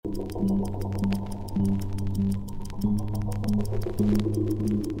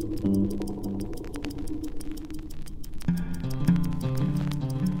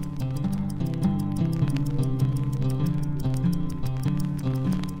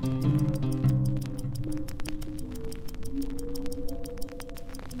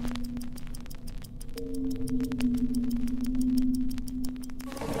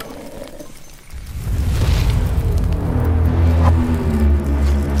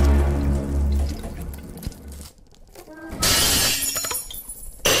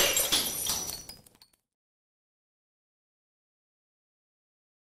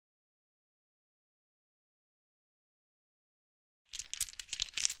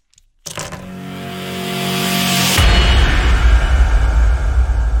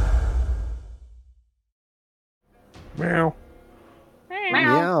Meow.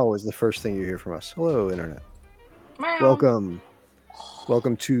 Meow is the first thing you hear from us. Hello, Internet. Meow.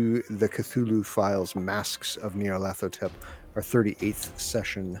 Welcome to the Cthulhu Files Masks of Nyarlathotep, our 38th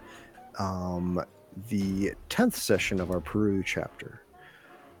session, the 10th session of our Peru chapter.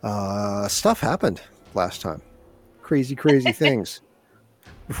 Stuff happened last time. Crazy things.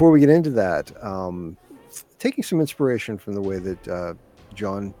 Before we get into that, taking some inspiration from the way that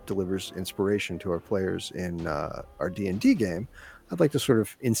John delivers inspiration to our players in our D&D game, I'd like to sort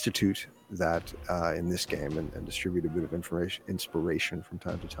of institute that in this game and distribute a bit of inspiration from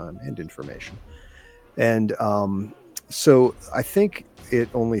time to time and information. And so I think it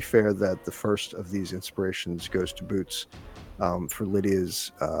only fair that the first of these inspirations goes to Boots for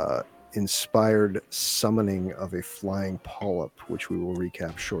Lydia's inspired summoning of a flying polyp, which we will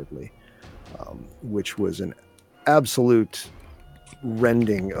recap shortly, which was an absolute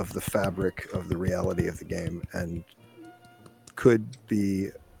rending of the fabric of the reality of the game and could be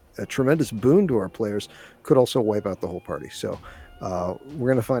a tremendous boon to our players, could also wipe out the whole party. So we're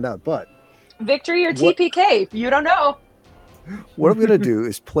going to find out. But victory or TPK, you don't know. What I'm going to do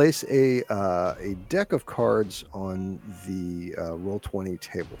is place a deck of cards on the Roll20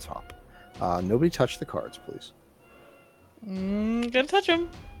 tabletop. Nobody touch the cards, please. Gonna touch them.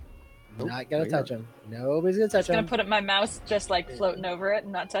 Not gonna touch them. Nobody's gonna touch them. I'm gonna put my mouse just like floating over it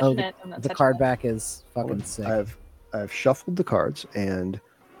and not touching it. I'm not the touching card it. back is fucking sick. I've shuffled the cards, and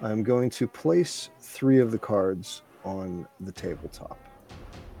I'm going to place 3 of the cards on the tabletop.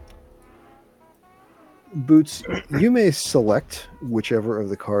 Boots, you may select whichever of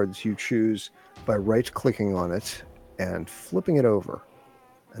the cards you choose by right-clicking on it and flipping it over,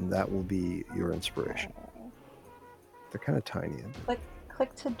 and that will be your inspiration. They're kind of tiny.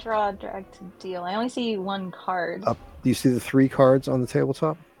 Click to draw, drag to deal. I only see 1 card. Up. Do you see the 3 cards on the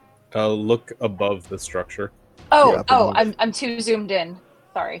tabletop? Look above the structure. Oh, Yeah, I'm too zoomed in.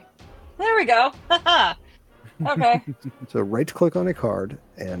 Sorry. There we go. Okay. So right-click on a card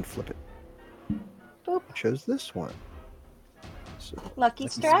and flip it. Boop. I chose this one. So Lucky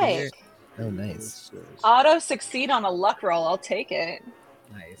strike. Oh, nice. Auto succeed on a luck roll. I'll take it.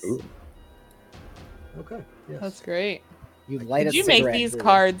 Nice. Ooh. Okay. Yes. That's great. You light Did a you make cigarette these through it.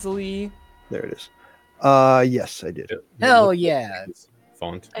 cards, Lee? There it is. Yes, I did. Hell yeah.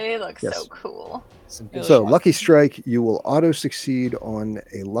 Font. It looks Yes. so cool. Some good So, shit. Lucky Strike, you will auto succeed on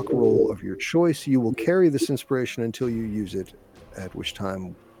a luck roll of your choice. You will carry this inspiration until you use it, at which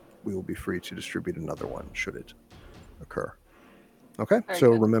time we will be free to distribute another one should it occur. Okay? Very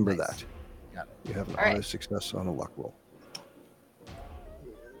So good. remember Nice. that. Got it. You have an All right. auto success on a luck roll.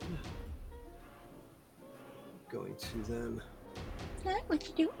 Going to then What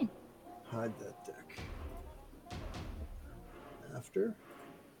you doing? hide that deck. After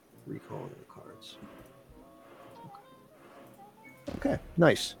recalling the cards. Okay,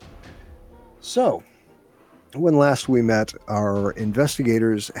 nice. So, when last we met, our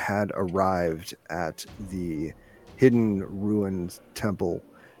investigators had arrived at the hidden ruined temple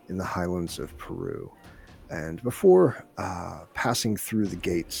in the highlands of Peru. And before passing through the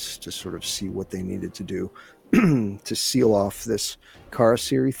gates to sort of see what they needed to do to seal off this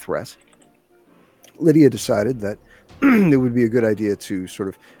Kharisiri threat, Lydia decided that it would be a good idea to sort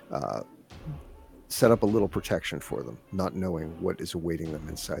of set up a little protection for them, not knowing what is awaiting them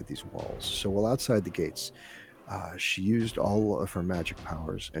inside these walls. So while outside the gates, she used all of her magic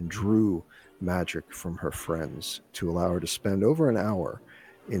powers and drew magic from her friends to allow her to spend over an hour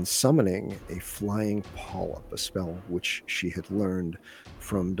in summoning a flying polyp, a spell which she had learned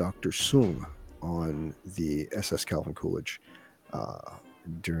from Dr. Sung on the SS Calvin Coolidge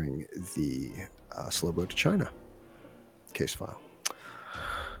during the Slow Boat to China case file.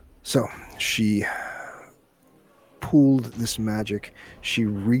 So she pooled this magic. She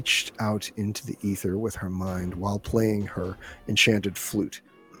reached out into the ether with her mind while playing her enchanted flute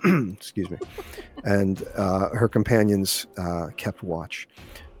Excuse me. And her companions kept watch.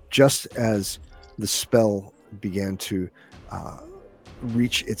 Just as the spell began to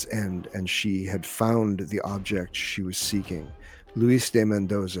reach its end and she had found the object she was seeking, Luis de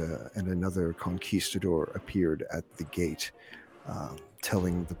Mendoza and another conquistador appeared at the gate,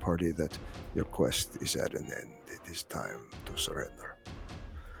 telling the party that your quest is at an end. It is time to surrender.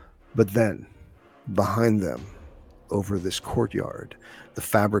 But then, behind them, over this courtyard, the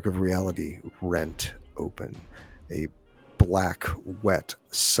fabric of reality rent open. A black, wet,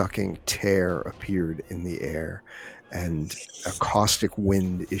 sucking tear appeared in the air, and a caustic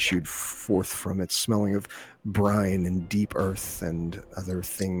wind issued forth from it, smelling of brine and deep earth and other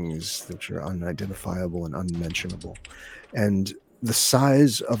things that are unidentifiable and unmentionable. And the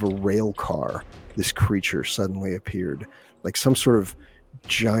size of a rail car, this creature suddenly appeared, like some sort of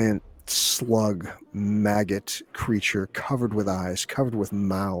giant slug maggot creature covered with eyes, covered with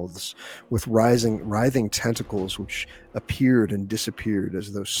mouths, with writhing tentacles which appeared and disappeared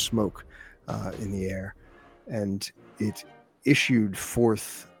as though smoke in the air. And it issued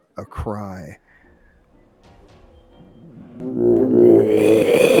forth a cry.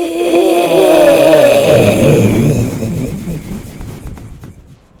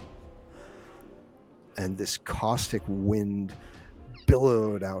 And this caustic wind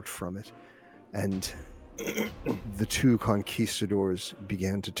billowed out from it, and the two conquistadors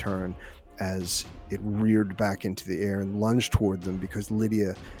began to turn as it reared back into the air and lunged toward them, because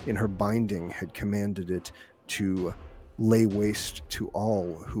Lydia, in her binding, had commanded it to lay waste to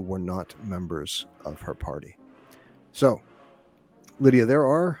all who were not members of her party. So, Lydia, there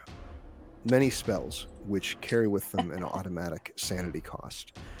are many spells which carry with them an automatic sanity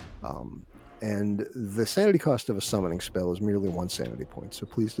cost. And the sanity cost of a summoning spell is merely 1 sanity point, so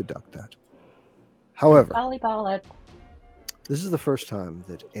please deduct that. However, Volleyball it. this is the first time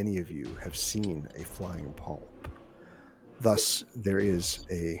that any of you have seen a flying polyp. Thus, there is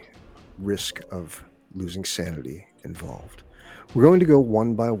a risk of losing sanity involved. We're going to go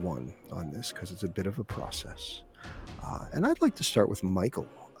one by one on this because it's a bit of a process. And I'd like to start with Michael,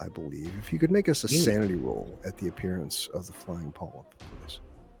 I believe. If you could make us a sanity roll at the appearance of the flying polyp, please.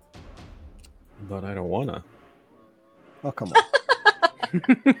 But I don't wanna. Oh, come on.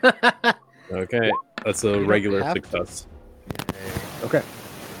 Okay, that's a don't regular have to. success. Okay.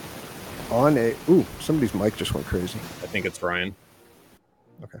 On a... Ooh, somebody's mic just went crazy. I think it's Ryan.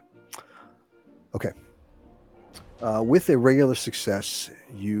 Okay. With a regular success,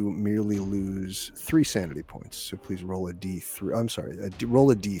 you merely lose 3 sanity points. So please roll a D3. I'm sorry,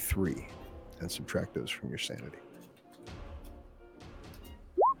 roll a D3 and subtract those from your sanity.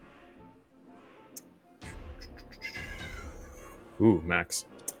 Ooh, Max.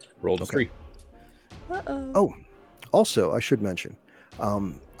 Rolled a Okay. 3. Uh-oh. Oh, also, I should mention,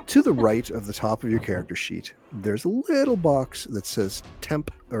 to the right of the top of your character sheet, there's a little box that says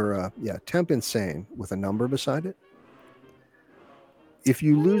temp insane with a number beside it. If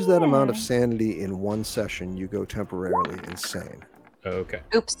you lose that amount of sanity in 1 session, you go temporarily insane. Okay.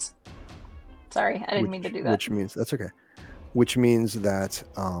 Oops. Sorry, I didn't mean to do that. Which means that's okay. Which means that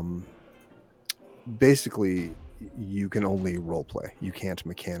basically you can only role play. You can't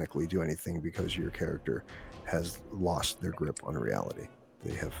mechanically do anything because your character has lost their grip on reality.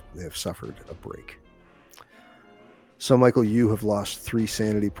 They have suffered a break. So, Michael, you have lost 3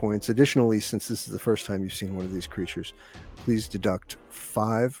 sanity points. Additionally, since this is the first time you've seen one of these creatures, please deduct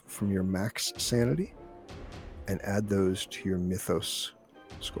 5 from your max sanity and add those to your mythos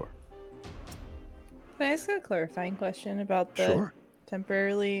score. Can I ask a clarifying question about the Sure.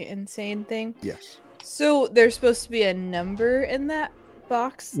 temporarily insane thing? Yes. So there's supposed to be a number in that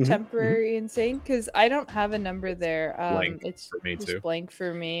box, Mhm, temporary insane, because I don't have a number there. Blank It's for me, just too. blank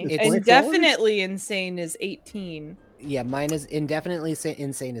for me. It's blank for all of you? Indefinitely insane is 18. Yeah, mine is indefinitely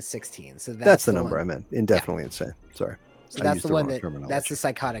insane is 16. So That's the number one. I meant. Indefinitely insane. Sorry. So I that's used the the one wrong that terminology. that's the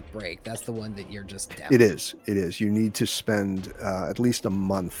psychotic break. That's the one that you're just down. It is. It is. You need to spend at least a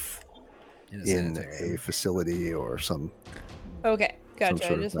month in a in sanitarium. a facility or some Okay, gotcha.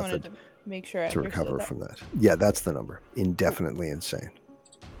 sort I of just wanted to method make sure I to understood recover that. from that. Yeah, that's the number. Indefinitely insane.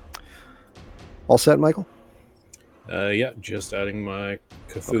 All set, Michael? Yeah, just adding my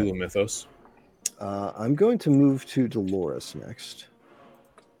Cthulhu mythos. I'm going to move to Dolores next.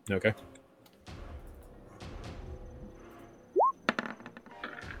 Okay.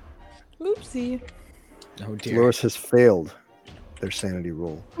 Oopsie. Oh dear. Dolores has failed their sanity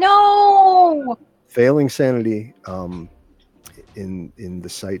roll. No! Failing sanity in the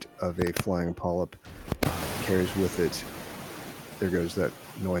sight of a flying polyp carries with it, there goes that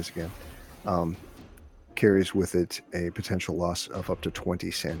noise again, carries with it a potential loss of up to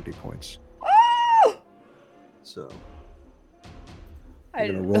 20 sanity points. So I I'm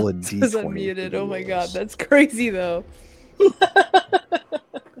gonna didn't roll a know this was d20 unmuted. for Oh my god, Dolores. that's crazy though.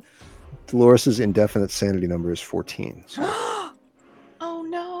 Dolores' indefinite sanity number is 14. So Oh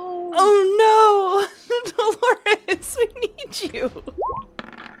no. Oh no! Dolores, we need you.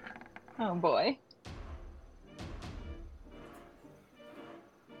 Oh boy.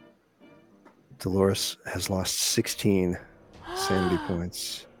 Dolores has lost 16 sanity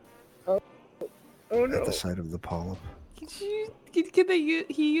points Oh at the sight of the polyp. Could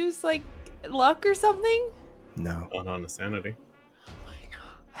he use like luck or something? No. Not on a sanity.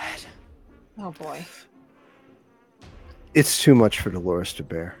 Oh boy. It's too much for Dolores to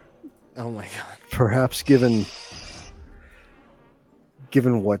bear. Oh my god. Perhaps given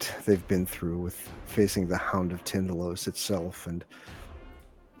what they've been through with facing the Hound of Tyndalos itself and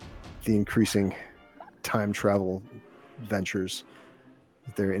the increasing time travel ventures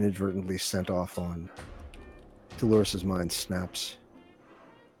that they're inadvertently sent off on, Dolores' mind snaps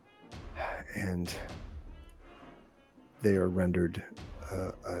and they are rendered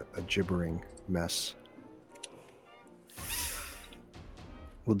a gibbering mess.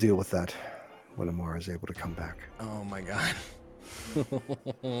 We'll deal with that when Amara is able to come back. Oh my god.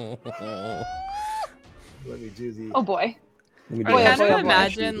 Let me do the. Oh boy. Let me I Oh, yeah, kind boy, of oh, boy.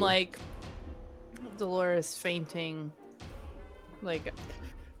 imagine like Dolores fainting, like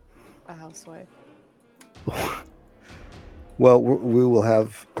a housewife. Well, we will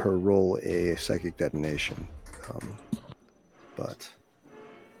have her roll a psychic detonation, but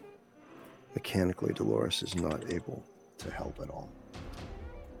mechanically, Dolores is not able to help at all.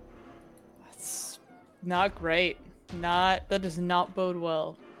 That's not great. That does not bode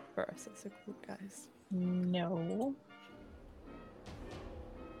well for us as a group, guys. No.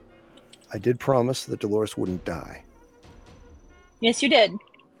 I did promise that Dolores wouldn't die. Yes, you did.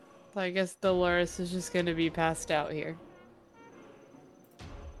 So I guess Dolores is just going to be passed out here.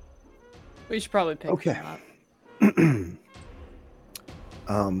 We should probably pick Okay. him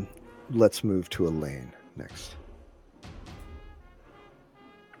up. Let's move to Elaine next.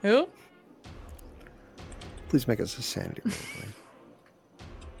 Who? Please make us a sanity roll, Elaine.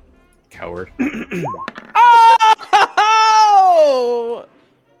 Coward. Oh!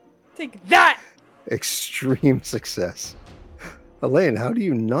 Take that! Extreme success. Elaine, how do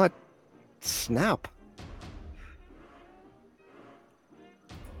you not snap?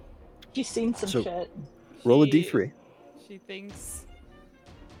 You've seen some So- shit. Roll a She- d3. She thinks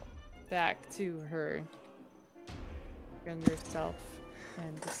back to her younger self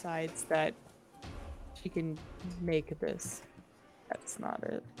and decides that she can make this. That's not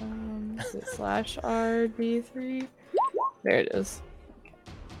it. Is it /RD3? There it is.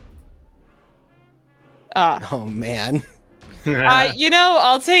 Ah. Oh man.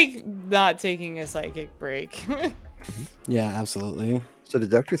 I'll take not taking a psychic break. Yeah, absolutely. So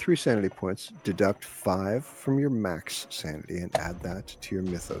deduct your 3 sanity points, deduct 5 from your max sanity, and add that to your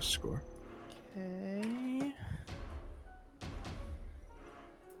mythos score. Okay.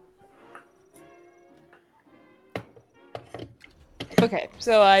 Okay,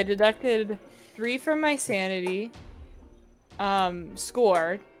 so I deducted 3 from my sanity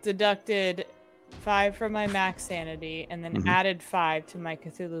score, deducted 5 from my max sanity, and then Mhm. added 5 to my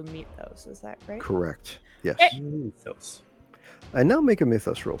Cthulhu mythos. Is that right? Correct. Yes. Mythos. And now make a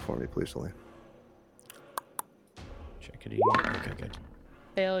mythos roll for me, please, Elaine. Check it. Okay, good.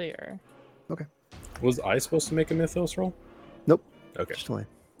 Failure. Was I supposed to make a mythos roll? Nope. Okay. Just Elaine.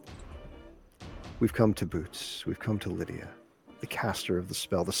 We've come to Boots. We've come to Lydia, the caster of the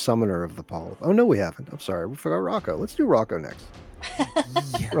spell, the summoner of the polyp. Oh, no, we haven't. I'm sorry. We forgot Rocco. Let's do Rocco next.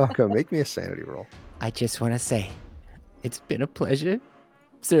 Rocco, make me a sanity roll. I just want to say, it's been a pleasure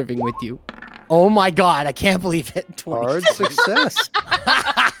serving with you. Oh my god, I can't believe it. 20. Hard success.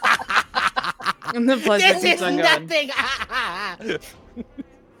 And the pleasure This keeps is on going. nothing.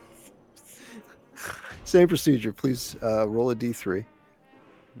 Same procedure. Please roll a d3.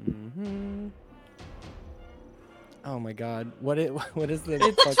 Mhm. Oh my god, what is the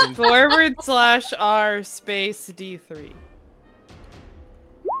It's fucking? /R space D3.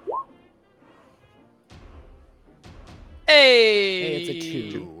 Hey! Hey, it's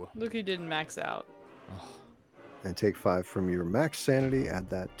a 2. Look who didn't max out. Oh, And take 5 from your max sanity. Add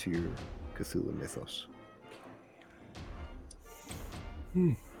that to your Cthulhu mythos.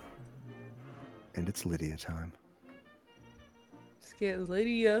 And it's Lydia time. Let's get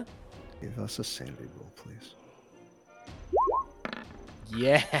Lydia. Give us a sanity roll, please.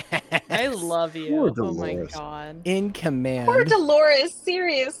 Yeah. I love you. Poor Oh my Dolores. god. In command. Poor Dolores,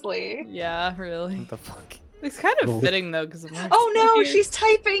 seriously. Yeah, really. What the fuck? It's kind of Well, fitting though, because Oh no, she's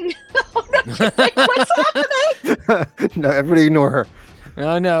typing. Oh no, she's like, what's happening? No, everybody ignore her.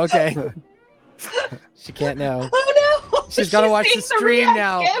 Oh no, okay. She can't know. Oh no, She's gotta watch the seeing stream React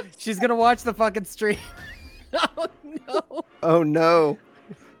now. GIF. She's gonna watch the fucking stream. Oh no. Oh no.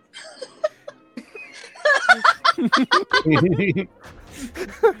 You're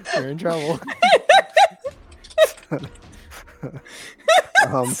in trouble.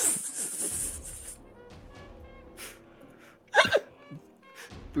 Um,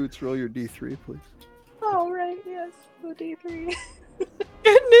 Boots, roll your D3, please. Oh right, yes, the D3.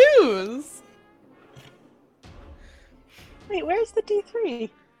 Good news. Wait, where's the D3?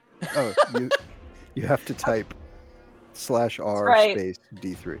 Oh, you have to type /R right. space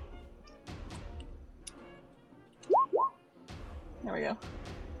D3. There we go.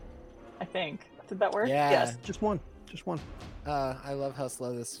 I think. Did that work? Yeah. Yes. Just one. Just one. I love how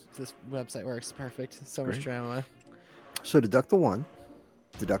slow this website works. Perfect. So much Great. drama. So deduct the 1.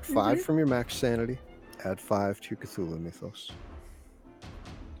 Deduct 5 from your max sanity. Add 5 to Cthulhu Mythos.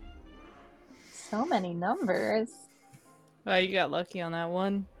 So many numbers. Oh, you got lucky on that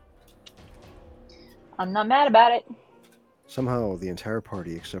one. I'm not mad about it. Somehow, the entire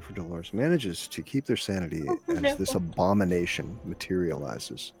party, except for Dolores, manages to keep their sanity as no. this abomination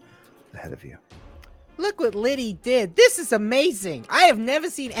materializes ahead of you. Look what Lydia did. This is amazing. I have never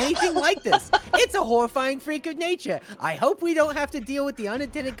seen anything like this. It's a horrifying freak of nature. I hope we don't have to deal with the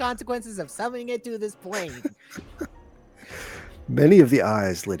unintended consequences of summoning it to this plane. Many of the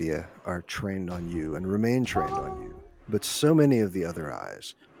eyes, Lydia, are trained on you and remain trained on you, but so many of the other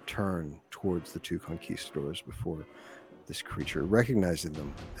eyes turn towards the 2 conquistadors before this creature, recognizing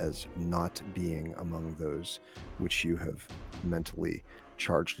them as not being among those which you have mentally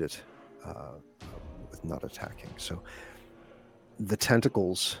charged it with not attacking. So the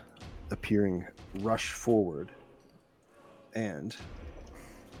tentacles appearing rush forward, and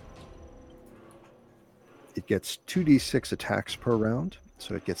it gets 2d6 attacks per round,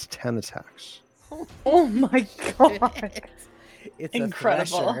 so it gets 10 attacks. Oh my god. It's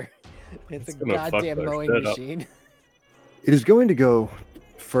Incredible. A thresher. It's a gonna fuck goddamn their mowing shit up. machine. It is going to go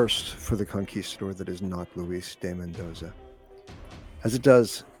first for the conquistador that is not Luis de Mendoza. As it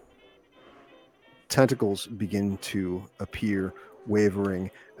does, tentacles begin to appear, wavering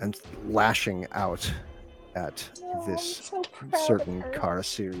and lashing out at No, this I'm so proud of certain her.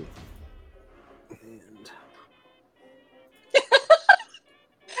 Kharisiri. And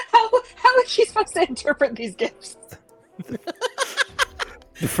How is she supposed to interpret these gifts?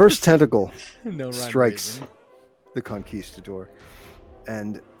 the first tentacle No rhyme or strikes reason. the conquistador,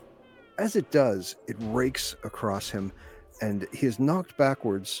 and as it does, it rakes across him, and he is knocked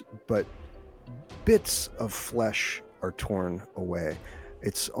backwards, but bits of flesh are torn away.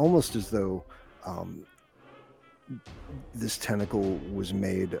 It's almost as though this tentacle was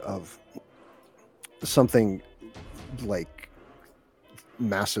made of something like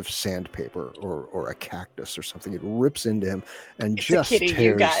massive sandpaper or a cactus or something. It rips into him and It's a just kitty, you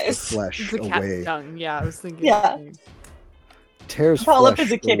tears the guys. flesh The cat's away. tongue. Yeah, I was thinking. Yeah. the same. Tears Polyp flesh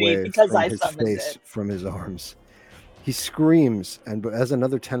is a kitty away because from I his summoned face, it. from his arms. He screams, and as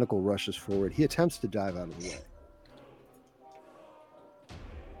another tentacle rushes forward, he attempts to dive out of the way.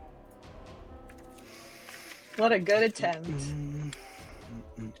 What a good attempt.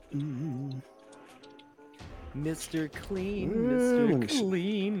 Mr. Clean, let me Mr. see.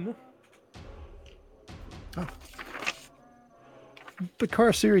 Clean. But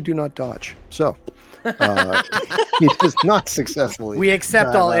Kharisiri do not dodge, so he does not successfully. We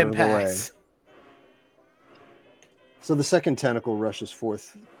accept dive all out of the way. impacts. So the second tentacle rushes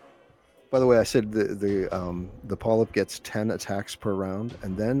forth. By the way, I said the polyp gets 10 attacks per round,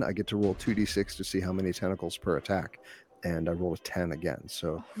 and then I get to roll 2d6 to see how many tentacles per attack, and I roll a 10 again.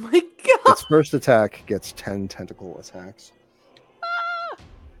 So Oh my god. its first attack gets 10 tentacle attacks.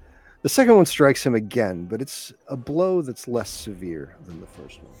 The second one strikes him again, but it's a blow that's less severe than the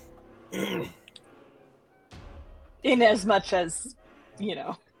first one. In as much as, you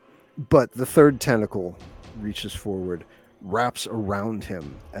know. But the third tentacle reaches forward, wraps around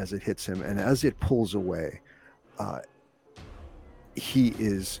him as it hits him, and as it pulls away, he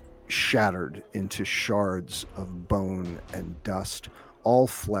is shattered into shards of bone and dust, all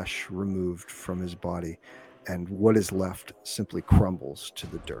flesh removed from his body, and what is left simply crumbles to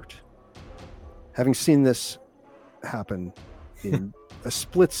the dirt. Having seen this happen in a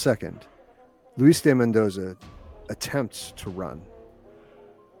split second, Luis de Mendoza attempts to run.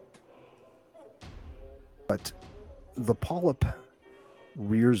 But the polyp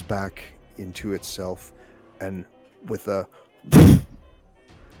rears back into itself, and with a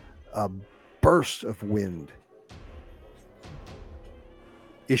burst of wind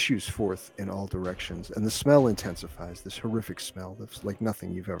issues forth in all directions, and the smell intensifies, this horrific smell that's like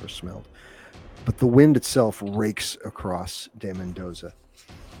nothing you've ever smelled. But the wind itself rakes across De Mendoza.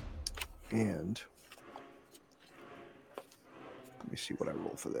 And let me see what I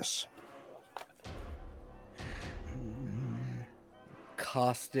roll for this.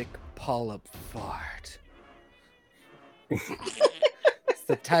 Caustic polyp fart. It's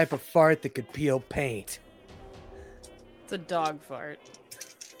the type of fart that could peel paint. It's a dog fart.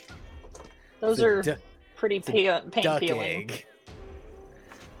 Those It's a are du- pretty it's a paint duck peeling. egg.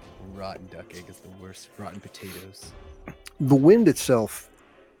 Rotten duck egg is the worst. Rotten potatoes. The wind itself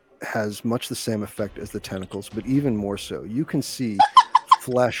has much the same effect as the tentacles, but even more so. You can see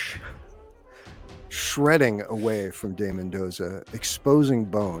flesh shredding away from De Mendoza, exposing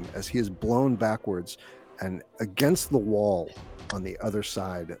bone as he is blown backwards and against the wall on the other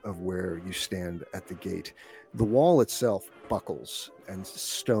side of where you stand at the gate. The wall itself buckles and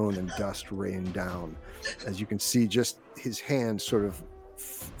stone and dust rain down as you can see just his hand sort of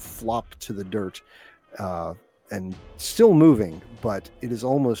flop to the dirt, and still moving, but it is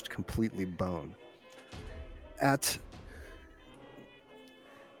almost completely bone. At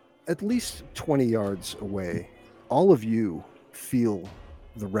least 20 yards away, all of you feel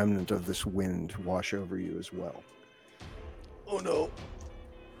the remnant of this wind wash over you as well. Oh no.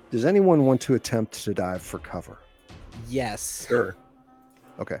 Does anyone want to attempt to dive for cover? Yes. Sure.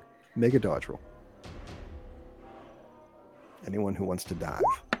 Okay, make a dodge roll. Anyone who wants to dive.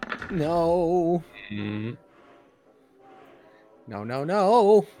 No. Mm, No, no,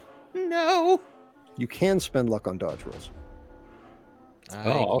 no. No. You can spend luck on dodge rolls.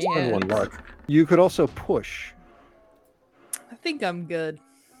 I'll spend one luck. You could also push. I think I'm good.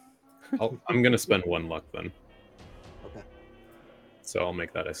 I'm going to spend one luck then. Okay. So I'll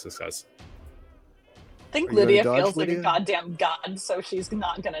make that a success. I think Are you gonna Lydia dodge, feels like Lydia? a goddamn god, so she's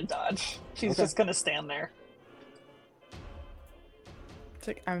not gonna dodge. She's Okay. just gonna stand there. It's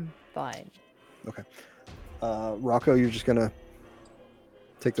like, I'm fine. Rocco, you're just gonna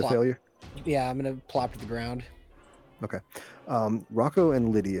take the Plop. failure? Yeah, I'm gonna plop to the ground. Rocco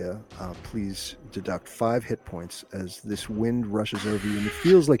and Lydia, please deduct 5 hit points as this wind rushes over you and it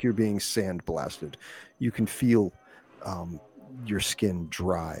feels like you're being sandblasted. You can feel your skin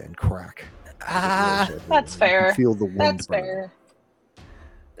dry and crack. as it rolls over you. That's You fair. can feel the wind That's burn. fair.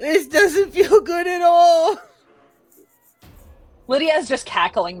 This doesn't feel good at all. Lydia's just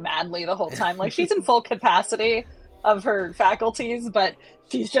cackling madly the whole time. Like, she's in full capacity of her faculties, but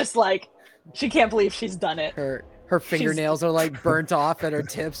she's just like, she can't believe she's done it. Her fingernails are like burnt off at her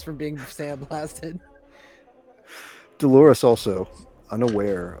tips from being sandblasted. Dolores also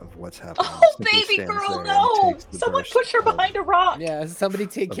unaware of what's happening. Oh, simply baby stands girl, there and no! takes the Someone burst push her of- behind a rock. Yeah, somebody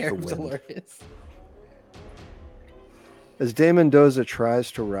take Of care the of wind. Dolores. As De Mendoza tries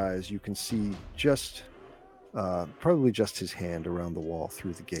to rise, you can see just probably just his hand around the wall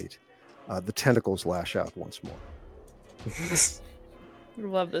through the gate. The tentacles lash out once more. I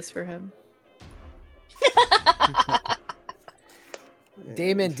love this for him.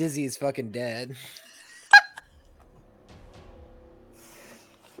 Damon Dizzy is fucking dead.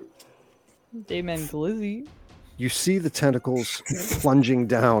 Damon Glizzy. You see the tentacles plunging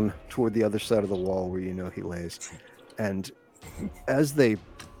down toward the other side of the wall where you know he lays. And as they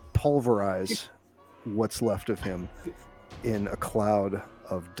pulverize what's left of him in a cloud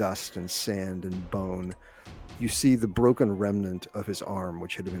of dust and sand and bone, you see the broken remnant of his arm,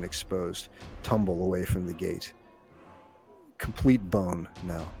 which had been exposed, tumble away from the gate. Complete bone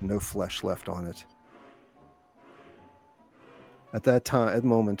now, no flesh left on it. At that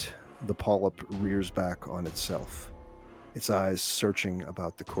moment, the polyp rears back on itself, its eyes searching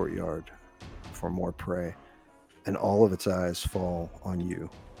about the courtyard for more prey, and all of its eyes fall on you,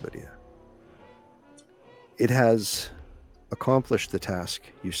 Lydia. It has accomplished the task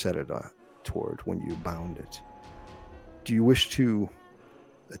you set it toward when you bound it. Do you wish to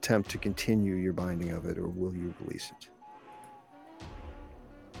attempt to continue your binding of it, or will you release it?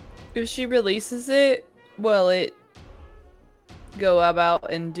 If she releases it, will it go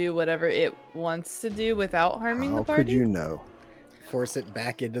about and do whatever it wants to do without harming How the party? could you know? Force it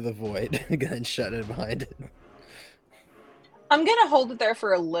back into the void and then shut it behind it. I'm gonna hold it there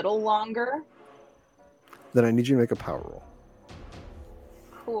for a little longer. Then I need you to make a power roll.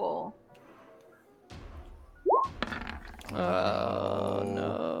 Cool. Oh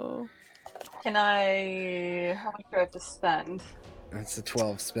no. Can I... How much do I have to spend? That's a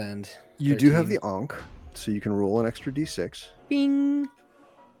 12 spend. You do have 13. the Ankh, so you can roll an extra d6. Bing.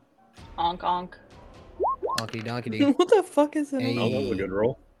 Onk onk. Donkey donkey. What the fuck is it? Hey. Oh, that was a good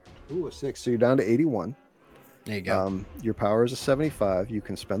roll. Ooh, a 6. So you're down to 81. There you go. Your power is a 75. You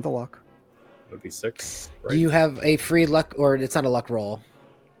can spend the luck. That'd be 6. Do you have a free luck, or it's not a luck roll?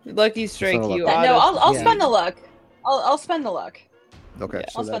 Lucky strike not a you. luck. Yeah, no, I'll Yeah. spend the luck. I'll spend the luck. Okay, Yeah.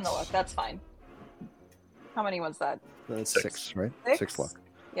 so I'll spend the that's- luck. That's fine. How many was that? That's 6. 6, right? 6? 6 luck.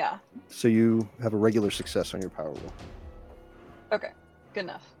 Yeah. So you have a regular success on your power roll. Okay. Good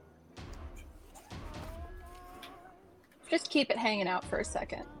enough. Just keep it hanging out for a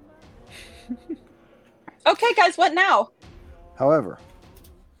second. Okay, guys, what now? However,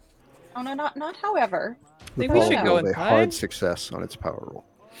 Oh no, not however. the Think we power should roll go is a hard inside? success on its power roll.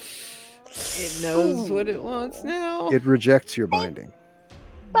 It knows what it wants now. It rejects your binding.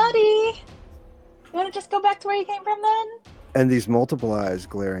 Buddy! You wanna just go back to where you came from then? And these multiple eyes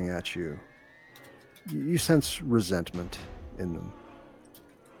glaring at you, you sense resentment in them.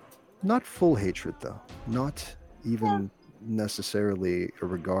 Not full hatred, though. Not even necessarily a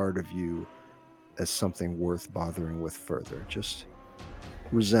regard of you as something worth bothering with further. Just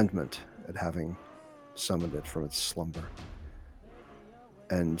resentment at having summoned it from its slumber.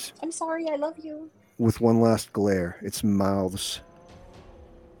 And I'm sorry, I love you. with one last glare, its mouths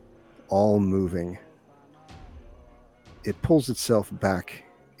all moving, it pulls itself back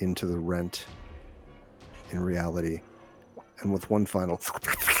into the rent in reality. And with one final,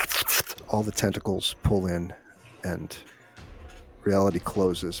 all the tentacles pull in and reality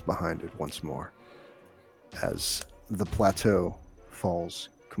closes behind it once more as the plateau falls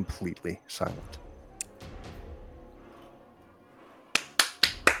completely silent.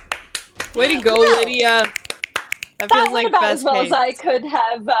 Way to go, Lydia. That That feels went like about best as well case. as I could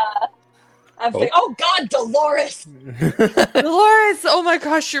have. Oh God, Dolores! Dolores, oh my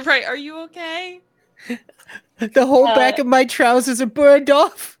gosh, you're right. Are you okay? The whole back of my trousers are burned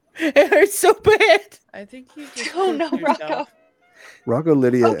off. It hurts so bad. I think you just. Oh no, pooped Rocco. yourself. Rocco,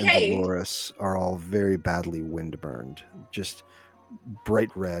 Lydia, Okay. and Dolores are all very badly windburned, just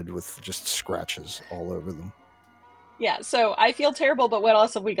bright red with just scratches all over them. Yeah, so I feel terrible, but what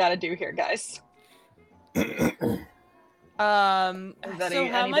else have we got to do here, guys? So Anybody-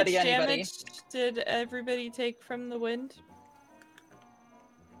 how much anybody? damage did everybody take from the wind?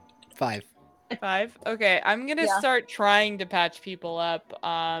 5. 5. Okay, I'm gonna Yeah. start trying to patch people up.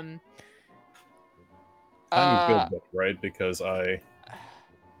 I'm Uh, good, right? Because I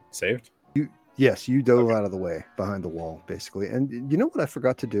saved. Yes, you dove out of the way behind the wall, basically. And you know what I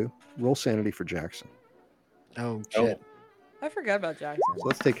forgot to do? Roll sanity for Jackson. Oh shit. I forgot about Jackson. So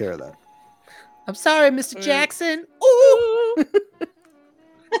let's take care of that. I'm sorry, Mr. Mm. Jackson. Ooh.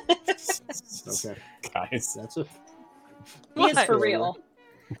 Okay, Guys. that's a He is What? for real.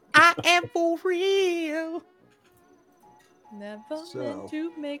 I am for real. Never So- meant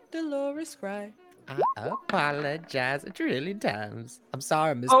to make Dolores cry. I apologize a trillion times. I'm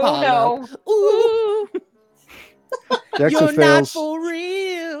sorry, Miss Oh Paula. no! Ooh, Jackson you're not fails for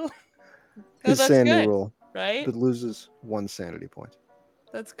real. Oh, his that's sanity good, roll, right? but loses 1 sanity point.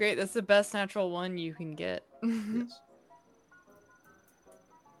 That's great. That's the best natural one you can get. Yes.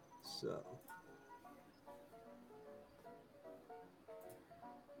 So,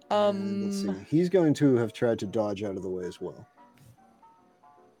 and let's see. He's going to have tried to dodge out of the way as well.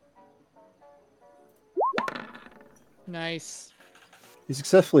 Nice. He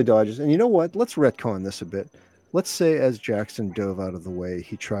successfully dodges. And you know what? Let's retcon this a bit. Let's say as Jackson dove out of the way,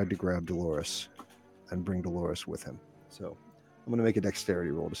 he tried to grab Dolores and bring Dolores with him. So I'm going to make a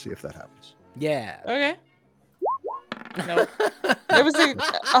dexterity roll to see if that happens. Yeah. Okay. Nope. It was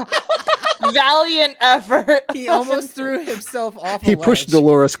a valiant effort. He almost threw himself off. He a pushed ledge.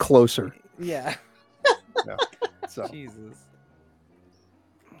 Dolores closer. Yeah. So Jesus.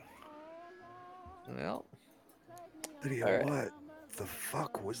 Well, Lydia, All right. what the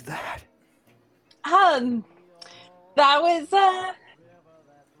fuck was that? That was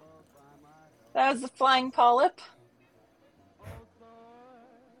the Flying Polyp.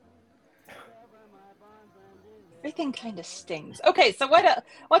 Everything kind of stings. Okay, so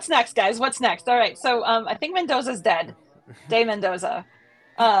what's next, guys? What's next? All right, so I think Mendoza's dead. Day Mendoza.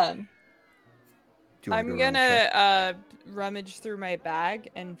 Do you wanna I'm go around and check? gonna rummage through my bag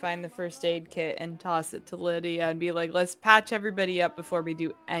and find the first aid kit and toss it to Lydia and be like, let's patch everybody up before we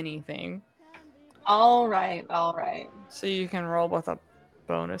do anything. All right. So you can roll with a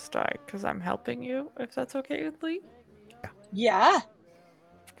bonus die because I'm helping you, if that's okay with Lee. Yeah.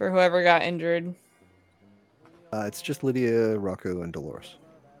 For whoever got injured. It's just Lydia, Rocco, and Dolores.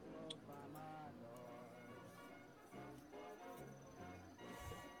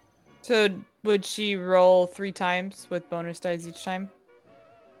 So would she roll 3 times with bonus dice each time?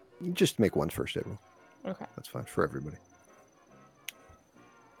 You just make one first aid roll. Okay. That's fine for everybody.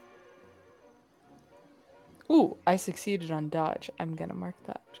 Ooh, I succeeded on dodge. I'm gonna mark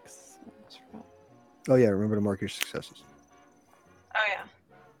that. 'Cause I almost forgot. Oh yeah, remember to mark your successes. Oh yeah.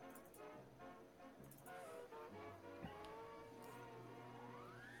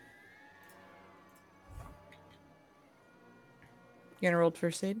 You gonna roll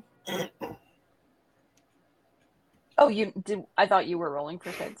first aid? Oh, you did. I thought you were rolling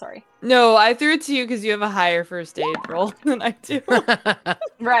first aid. Sorry. No, I threw it to you because you have a higher first aid roll than I do.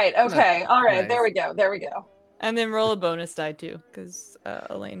 Right. Okay. All right. Nice. There we go. There we go. And then roll a bonus die too, because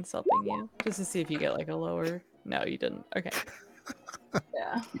Elaine's helping you, just to see if you get like a lower. No, you didn't. Okay.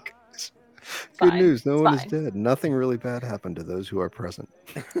 Yeah. Good Fine. news, no It's one is fine. dead. Nothing really bad happened to those who are present.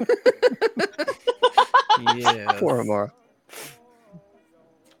 Yes. Poor Amara.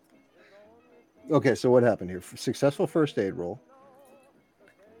 Okay, so what happened here? Successful first aid roll.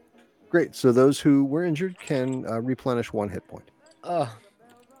 Great. So those who were injured can replenish 1 hit point. Oh,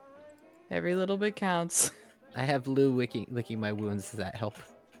 Every little bit counts. I have Lou licking my wounds. Does that help?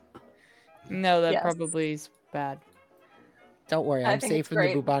 No, that Yes. probably is bad. Don't worry, I I'm think safe it's from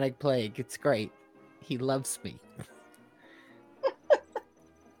great. the bubonic plague. It's great. He loves me.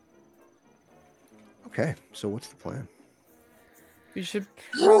 Okay, so what's the plan? You should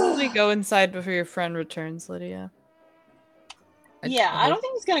probably go inside before your friend returns, Lydia. Yeah, I don't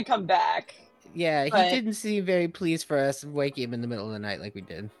think he's gonna come back. Yeah, he but- didn't seem very pleased for us waking him in the middle of the night like we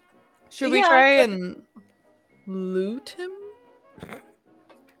did. Should we Yeah, try but- and loot him?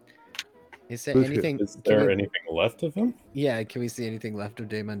 Is there Who- anything? Is can there we- anything left of him? Yeah, can we see anything left of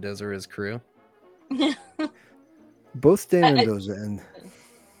De Mendoza or his crew? Both De I- Mendoza and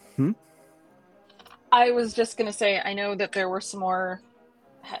I was just gonna say, I know that there were some more.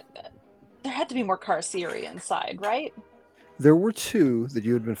 There had to be more Kharisiri inside, right? there were 2 that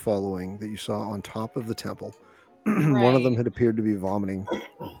you had been following that you saw on top of the temple. One of them Right. had appeared to be vomiting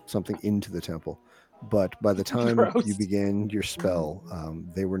something into the temple, but by the time you Gross. began your spell,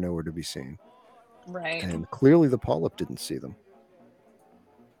 they were nowhere to be seen. Right. And clearly the polyp didn't see them.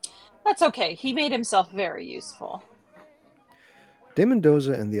 That's okay. He made himself very useful. De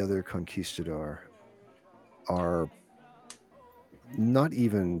Mendoza and the other conquistador are not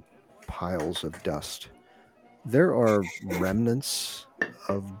even piles of dust. There are remnants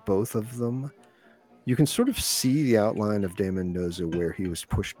of both of them. You can sort of see the outline of De Mendoza where he was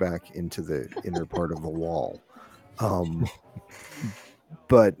pushed back into the inner part of the wall.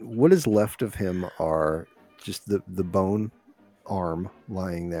 But what is left of him are just the bone arm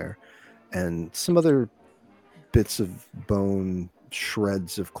lying there and some other bits of bone,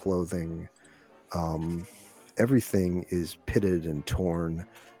 shreds of clothing. Everything is pitted and torn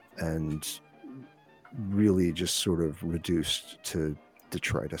and really just sort of reduced to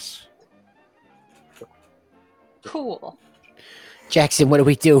detritus. Cool. Jackson, what do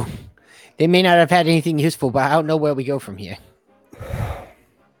we do? They may not have had anything useful, but I don't know where we go from here.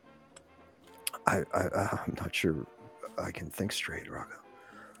 I'm not sure I can think straight, Rocco.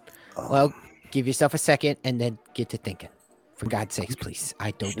 Well, give yourself a second and then get to thinking. For God's sakes, please.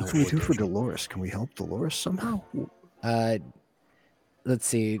 I don't know what can we what do we're for doing. Dolores? Can we help Dolores somehow? Let's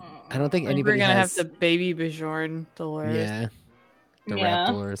see. I don't think I think anybody we're gonna has... have to baby Bjorn Dolores. Yeah. To Yeah. wrap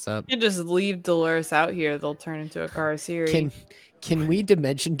Dolores up. You just leave Dolores out here; they'll turn into a Kharisiri. Can we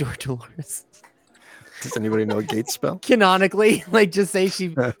dimension door Dolores? Does anybody know a gate spell? Canonically, like just say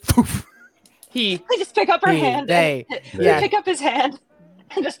she. He I just pick up her He, hand. they, and yeah. pick up his hand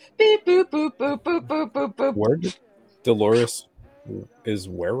and just beep boop boop boop boop boop boop boop. Where did Dolores is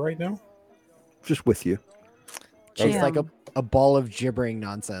where right now? Just with you. She's Okay. like a ball of gibbering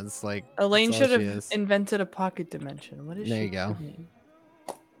nonsense. Like Elaine that's all should she have is. invented a pocket dimension. What is There she you go. doing?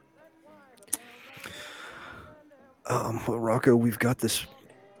 Well, Rocco, we've got this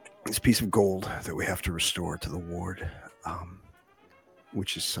piece of gold that we have to restore to the ward,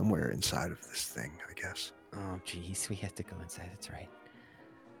 which is somewhere inside of this thing, I guess. Oh, jeez, we have to go inside. That's right.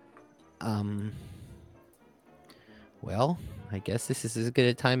 Well, I guess this is as good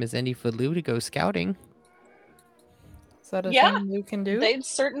a time as any for Lou to go scouting. Is that a Yeah, thing you can do? They'd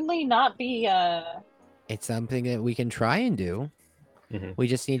certainly not be. It's something that we can try and do. Mhm. We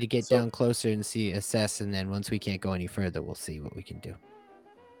just need to get So- down closer and see, assess, and then once we can't go any further, we'll see what we can do.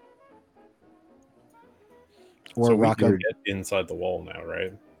 Or So we Rocco. can get inside the wall now,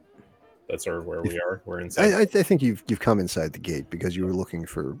 right? That's sort of where we are. We're inside. I think you've come inside the gate because you were looking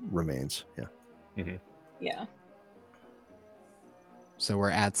for remains. Yeah. Yeah. So we're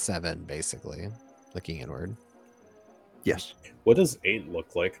at 7, basically, looking inward. Yes. What does 8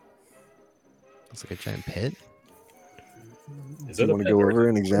 look like? It's like a giant pit. Is Do it you a want to pit go or is over it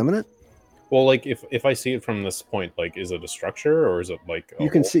and a- examine it? Well, like if I see it from this point, like is it a structure or is it like a You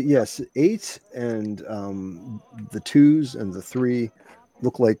can hole? see, yes, 8 and the 2s and the 3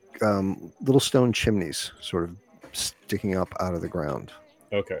 look like little stone chimneys sort of sticking up out of the ground.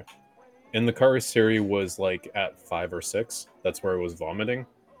 Okay. And the Kharisiri was like at 5 or 6. That's where it was vomiting.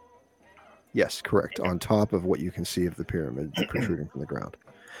 Yes, correct. On top of what you can see of the pyramid protruding from the ground.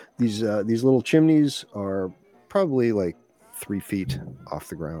 These little chimneys are probably like 3 feet off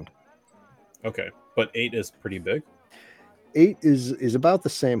the ground. Okay, but 8 is pretty big. 8 is about the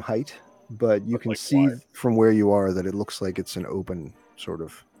same height, but you But, can like, see wide. from where you are that it looks like it's an open sort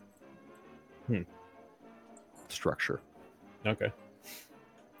of structure. Okay.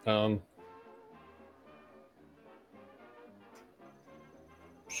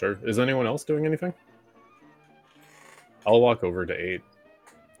 Sure. Is anyone else doing anything? I'll walk over to 8.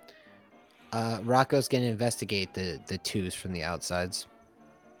 Rocco's gonna investigate the twos from the outsides.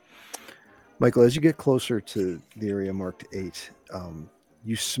 Michael, as you get closer to the area marked 8,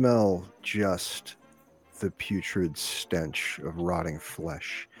 you smell just the putrid stench of rotting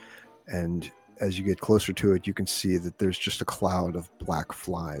flesh. And as you get closer to it, you can see that there's just a cloud of black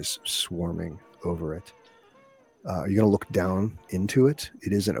flies swarming over it. Are you going to look down into it?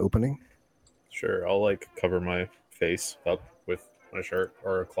 It is an opening. Sure. I'll like cover my face up with my shirt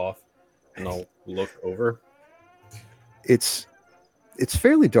or a cloth, and I'll look over. It's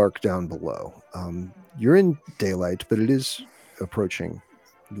fairly dark down below. You're in daylight, but it is approaching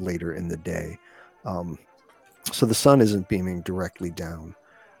later in the day. So the sun isn't beaming directly down.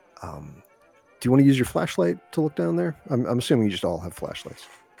 Do you want to use your flashlight to look down there? I'm assuming you just all have flashlights.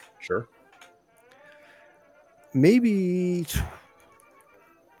 Sure. Maybe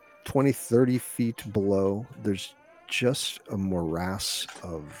 20, 30 feet below, there's just a morass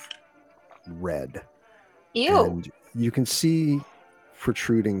of red. Ew. And you can see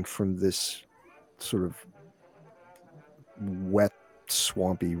protruding from this sort of wet,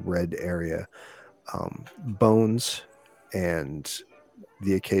 swampy red area, bones and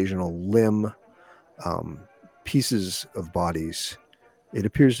the occasional limb, pieces of bodies. It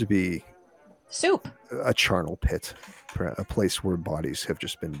appears to be Soup. a charnel pit, a place where bodies have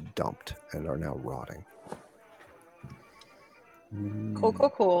just been dumped and are now rotting.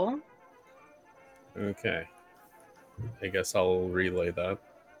 Cool. Okay. I guess I'll relay that.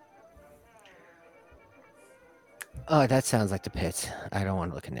 Oh, that sounds like the pit. I don't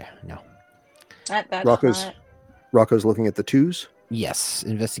want to look in there. No. That's Rocco's looking at the 2s. Yes,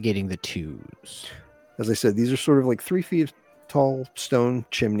 investigating the twos. As I said, these are sort of like 3 feet tall stone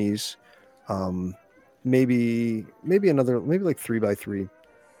chimneys. Maybe like 3 by 3,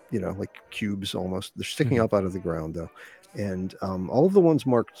 like cubes almost. They're sticking up out of the ground though. And all of the ones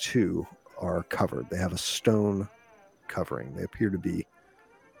marked 2 are covered. They have a stone covering. They appear to be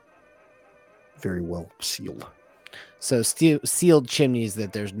very well sealed. So sealed chimneys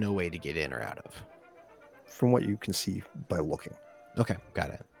that there's no way to get in or out of. From what you can see by looking. Okay,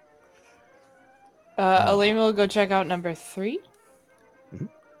 got it. Elaine will go check out number 3.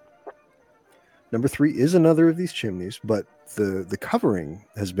 Number 3 is another of these chimneys, but the covering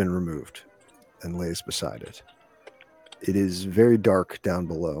has been removed and lays beside it. It is very dark down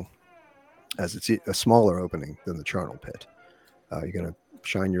below, as it's a smaller opening than the charnel pit. You gonna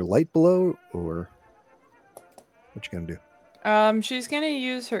shine your light below, or what you gonna do? She's gonna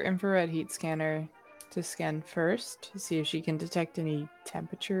use her infrared heat scanner to scan first to see if she can detect any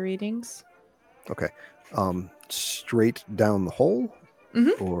temperature readings. Okay. Straight down the hole,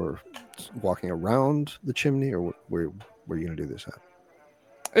 or walking around the chimney, or where are you gonna do this at?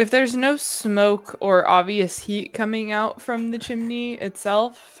 If there's no smoke or obvious heat coming out from the chimney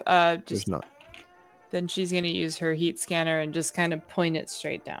itself, There's not. then she's gonna use her heat scanner and just kind of point it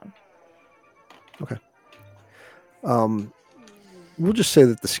straight down. Okay. We'll just say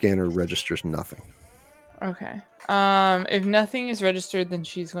that the scanner registers nothing. Okay. If nothing is registered, then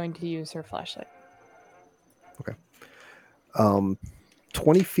she's going to use her flashlight. Okay.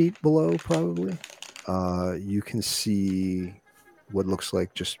 20 feet below, probably, you can see what looks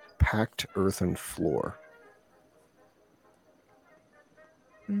like just packed earthen floor.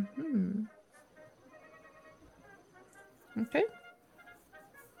 Okay.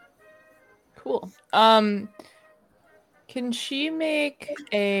 Cool. Can she make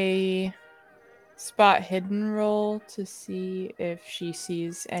a spot hidden roll to see if she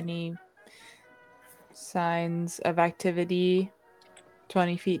sees any signs of activity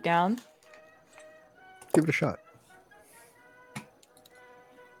 20 feet down? Give it a shot.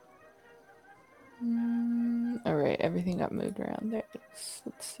 All right, everything got moved around there.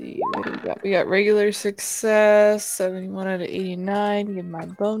 Let's see what do we got. We got regular success, 71 out of 89. Give my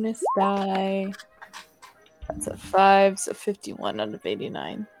bonus die. That's a 5, so 51 out of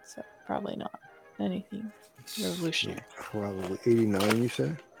 89. So probably not anything revolutionary. Probably 89, you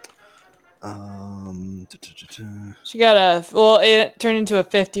say? She got a well. It turned into a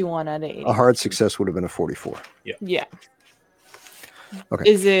 51 out of 80. A hard success would have been a 44. Yeah.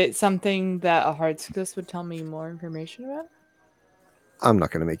 Okay. Is it something that a hard success would tell me more information about? I'm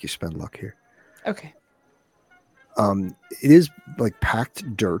not going to make you spend luck here. Okay. It is like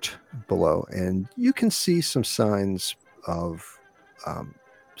packed dirt below, and you can see some signs of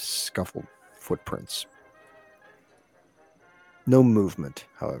scuffled footprints. No movement,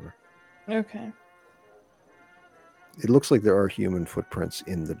 however. Okay. It looks like there are human footprints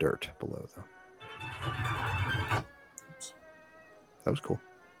in the dirt below, though. That was cool.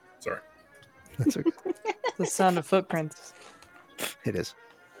 Sorry. That's okay. The sound of footprints. It is.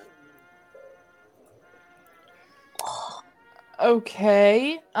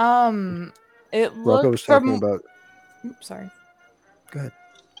 Okay. It Rocco was looked talking from. about. Oops, sorry. Go ahead.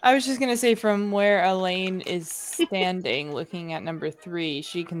 I was just gonna say from where Elaine is standing, looking at number 3,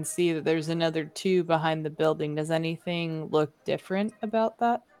 she can see that there's another 2 behind the building. Does anything look different about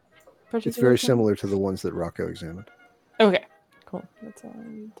that particular? It's very thing? similar to the ones that Rocco examined. Okay, cool. That's all I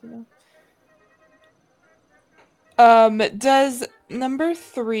need to know. Does number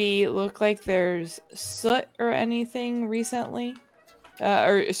 3 look like there's soot or anything recently?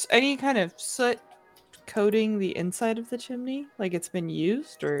 Or any kind of soot coating the inside of the chimney? Like it's been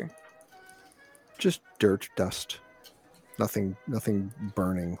used or? Just dirt, dust. Nothing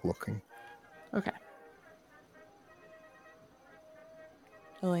burning looking. Okay.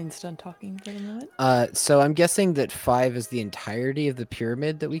 Elaine's done talking for the moment. So I'm guessing that 5 is the entirety of the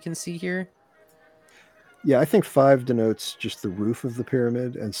pyramid that we can see here. Yeah, I think 5 denotes just the roof of the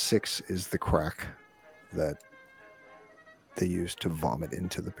pyramid, and 6 is the crack that they use to vomit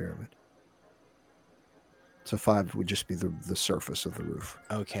into the pyramid. So 5 would just be the surface of the roof.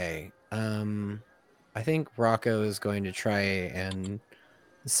 Okay. I think Rocco is going to try and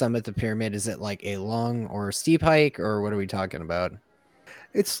summit the pyramid. Is it like a long or steep hike, or what are we talking about?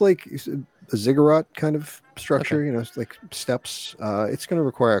 It's like a ziggurat kind of structure, Okay. you know, it's like steps. It's going to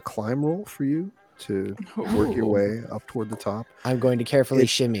require a climb roll for you to work your Ooh. way up toward the top. I'm going to carefully It-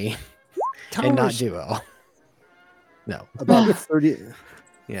 shimmy and not do well. No. About 30,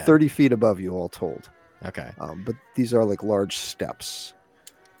 Yeah. 30 feet above you all told. Okay. But these are like large steps.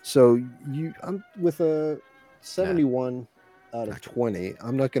 So I'm with a 71 out of 20.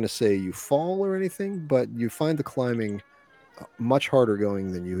 I'm not going to say you fall or anything, but you find the climbing much harder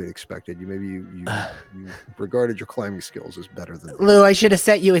going than you had expected. You regarded your climbing skills as better than Lou, I should have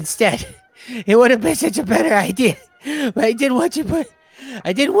set you instead. It would have been such a better idea. But I didn't want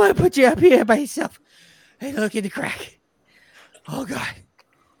to put you up here by yourself. Hey, look in the crack. Oh God.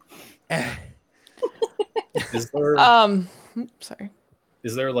 Is there Sorry.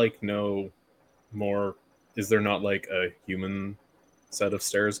 is there like no more? Is there not like a human set of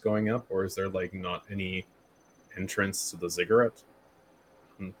stairs going up, or is there like not any entrance to the ziggurat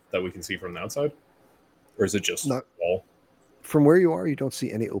that we can see from the outside, or is it just Not- wall? From where you are, you don't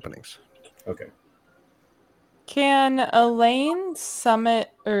see any openings. Okay. Can Elaine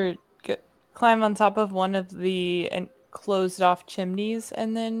summit or climb on top of one of the closed off chimneys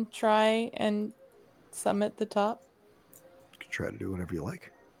and then try and summit the top? You can try to do whatever you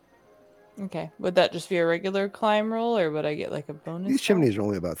like. Okay. Would that just be a regular climb roll, or would I get like a bonus? These roll? chimneys are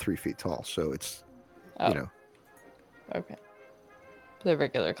only about 3 feet tall, so it's, Oh, you know, okay. The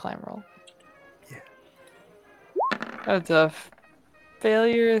regular climb roll. Yeah. That's a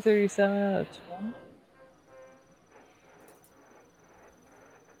failure, 37 out of 20.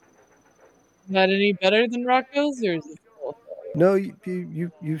 Not any better than Rocco's, or is it still? no,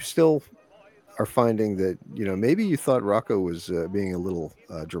 you still are finding that, you know, maybe you thought Rocco was being a little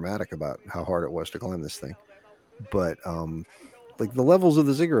dramatic about how hard it was to climb this thing, but like the levels of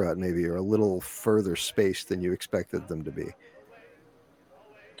the ziggurat maybe are a little further spaced than you expected them to be.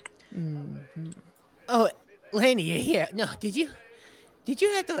 Mhm. Oh, Laney, you're here. No, did you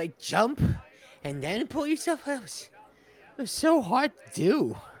have to like jump and then pull yourself out? It was so hard to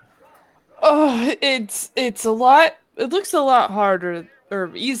do. Oh, it's a lot. It looks a lot harder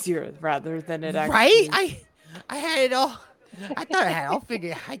or easier rather than it actually. Right? I had it all. I thought I had it all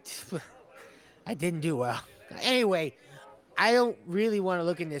figured. I didn't do well. Anyway, I don't really want to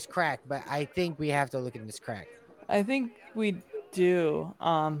look in this crack, but I think we have to look in this crack. I think we do.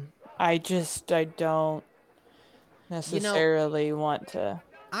 I don't necessarily want to.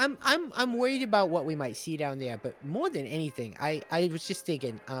 I'm worried about what we might see down there, but more than anything, I was just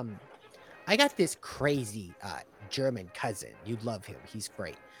thinking, I got this crazy German cousin. You'd love him. He's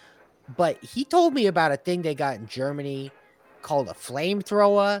great. But he told me about a thing they got in Germany called a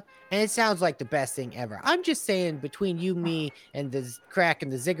flamethrower, and it sounds like the best thing ever. I'm just saying, between you, me, and the crack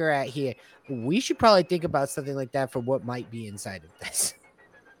and the ziggurat here, we should probably think about something like that for what might be inside of this.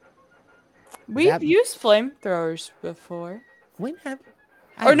 We've used flamethrowers before. When have?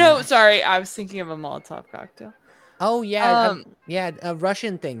 Or no, sorry, I was thinking of a Molotov cocktail. Oh yeah, yeah, a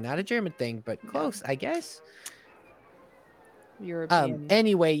Russian thing, not a German thing, but close, I guess. European.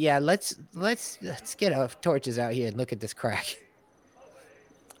 Anyway, yeah, let's get our torches out here and look at this crack.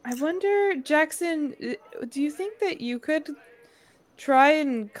 I wonder, Jackson, do you think that you could try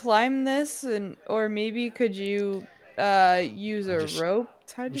and climb this, or maybe could you use a rope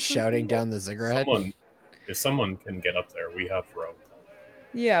tied to shouting something? down the ziggurat? If someone can get up there, we have rope.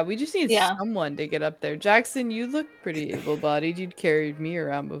 Yeah, we just need someone to get up there. Jackson, you look pretty able-bodied. You'd carried me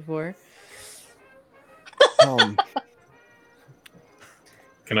around before.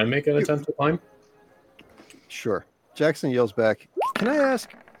 Can I make an attempt to climb? Sure. Jackson yells back, "Can I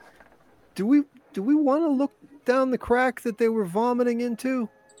ask, do we want to look down the crack that they were vomiting into?"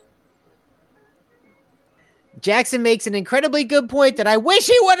 Jackson makes an incredibly good point that I wish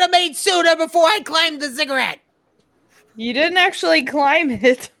he would have made sooner before I climbed the ziggurat. You didn't actually climb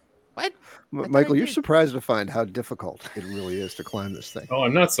it. What? Michael, you're surprised to find how difficult it really is to climb this thing. Oh,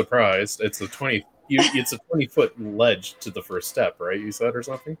 I'm not surprised. It's a 20-foot ledge to the first step, right? You said, or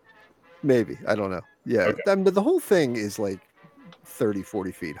something? Maybe. I don't know. Yeah. Okay. I mean, the whole thing is like 30,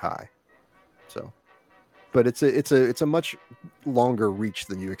 40 feet high. So, but it's a much longer reach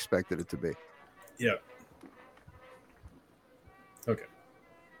than you expected it to be. Yeah. Okay.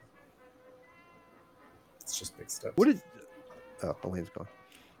 It's just big steps. Oh, Elaine's gone.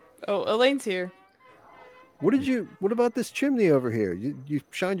 Oh, Elaine's here. What about this chimney over here? You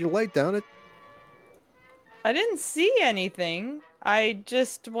shined your light down it? I didn't see anything. I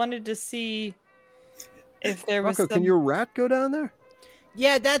just wanted to see if there was Rocco, can your rat go down there?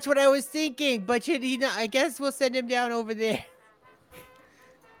 Yeah, that's what I was thinking. But I guess we'll send him down over there.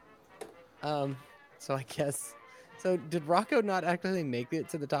 So I guess. So did Rocco not actually make it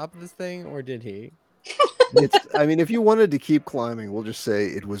to the top of this thing, or did he? I mean, if you wanted to keep climbing, we'll just say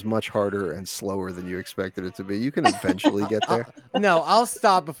it was much harder and slower than you expected it to be. You can eventually get there. No, I'll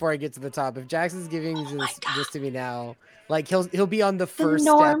stop before I get to the top. If Jackson's giving this to me now, like he'll be on the first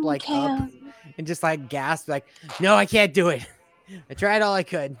step, like up, and just like gasp, like, "No, I can't do it. I tried all I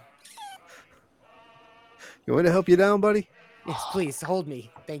could." You want me to help you down, buddy? Yes, please hold me.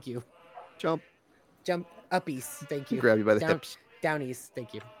 Thank you. Jump uppies. Thank you. Grab you by the hips. Downies.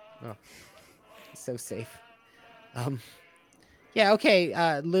 Thank you. Oh. So safe. Yeah,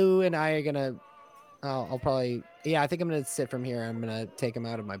 okay. Lou and I are gonna I'll probably I think I'm gonna sit from here. I'm gonna take him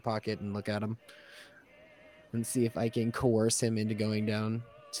out of my pocket and look at him and see if I can coerce him into going down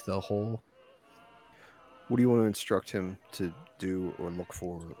to the hole. What do you want to instruct him to do or look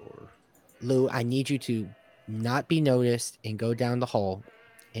for? Or Lou, I need you to not be noticed and go down the hole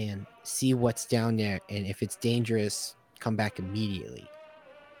and see what's down there, and if it's dangerous, come back immediately.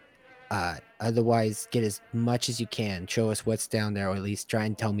 Otherwise, get as much as you can. Show us what's down there, or at least try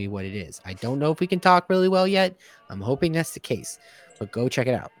and tell me what it is. I don't know if we can talk really well yet. I'm hoping that's the case, but go check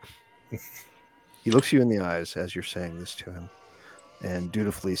it out. He looks you in the eyes as you're saying this to him and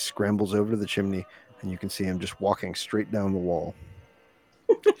dutifully scrambles over to the chimney, and you can see him just walking straight down the wall.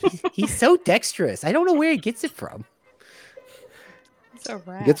 He's so dexterous. I don't know where he gets it from. It's a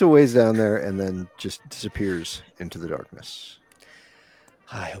rat. He gets a ways down there and then just disappears into the darkness.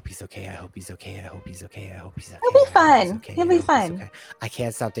 I hope he's okay. I hope he's okay. I hope he's okay. I hope he's okay. He'll be fine. He'll be fine. Okay. I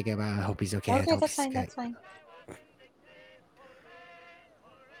can't stop thinking about it. I hope he's okay. Okay, that's fine. That's fine.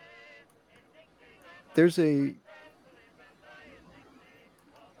 There's a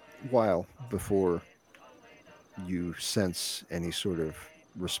while before you sense any sort of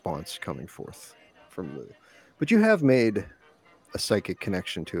response coming forth from Lou. But you have made a psychic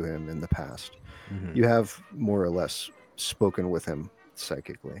connection to him in the past. Mm-hmm. You have more or less spoken with him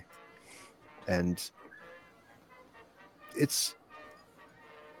psychically. And it's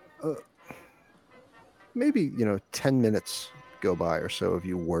maybe, 10 minutes go by or so of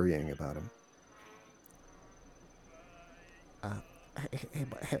you worrying about him.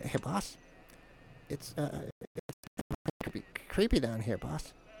 Hey, boss. It's creepy down here,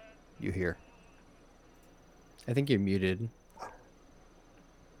 boss. You hear. I think you're muted.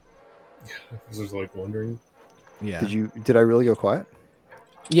 Yeah, I was just like wondering. Yeah. Did I really go quiet?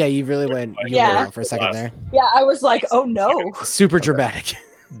 Yeah, you really went. You went out for a second there. Yeah, I was like, oh no. Super dramatic.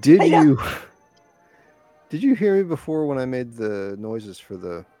 Did Hiya. you hear me before when I made the noises for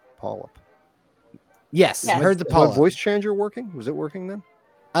the polyp? Yes, Yes. I heard the Is my polyp. voice changer working? Was it working then?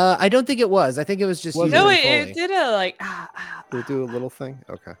 I don't think it was. I think it was just Was you it? No, and it Foley. did a like. Did it do a little thing?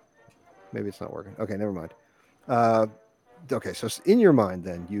 Okay. Maybe it's not working. Okay, never mind. Okay, so in your mind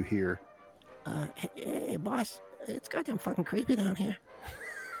then you hear Hey, boss, it's goddamn fucking creepy down here.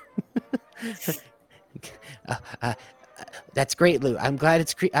 That's great, Lou. I'm glad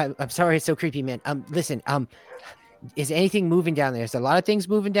it's I'm sorry it's so creepy, man. Listen, is anything moving down there? Is there a lot of things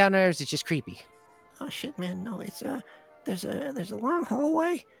moving down there, or is it just creepy? Oh shit, man, no, it's there's a long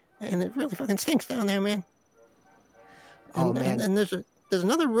hallway, and it really fucking stinks down there, man. Oh, man. And there's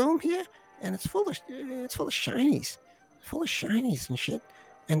another room here, and it's full of shinies, and shit.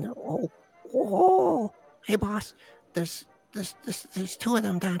 And hey boss, there's two of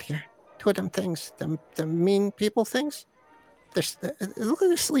them down here, two of them things, them mean people things. Look like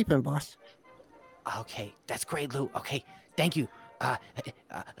they're sleeping, boss. Okay, that's great, Lou. Okay, thank you. What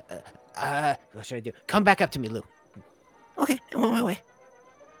should I do? Come back up to me, Lou. Okay, I'm on my way.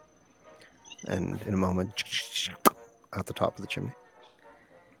 and in a moment out the top of the chimney.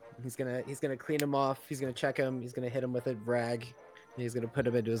 He's gonna clean him off. He's gonna check him. He's gonna hit him with a rag. And he's gonna put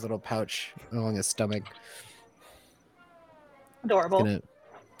him into his little pouch along his stomach. Adorable. Gonna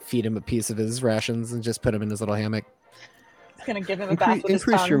feed him a piece of his rations and just put him in his little hammock. He's gonna give him a bath with his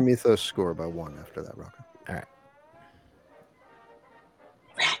Increase your tongue. mythos score by 1 after that, Rocco.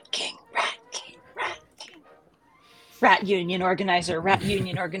 Rat King, Rat King, Rat King. Rat Union Organizer, Rat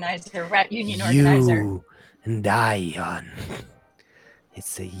Union Organizer, Rat Union Organizer. You and Ion.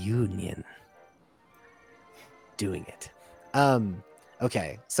 It's a union doing it.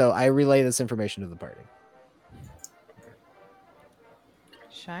 Okay, so I relay this information to the party.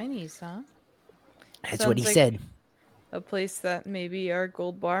 Shinies, huh? That's what he Sounds like said. A place that maybe our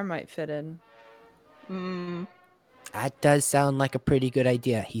gold bar might fit in. That does sound like a pretty good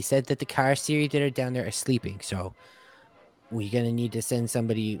idea. He said that the Kharisiri that are down there are sleeping, so we're gonna need to send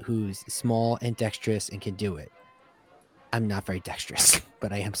somebody who's small and dexterous and can do it. I'm not very dexterous,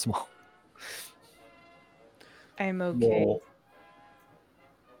 but I am small. I'm okay. Well,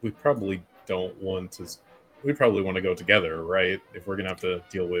 we probably don't want to. We probably want to go together, right? If we're gonna have to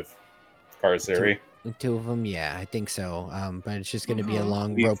deal with Kharisiri. Two of them, yeah, I think so. But it's just gonna be a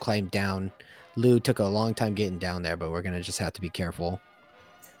long We've- rope climb down. Lou took a long time getting down there, but we're gonna just have to be careful.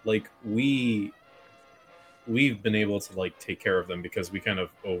 Like we've been able to like take care of them because we kind of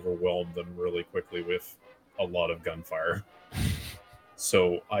overwhelmed them really quickly with a lot of gunfire.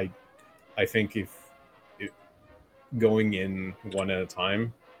 So I think if going in one at a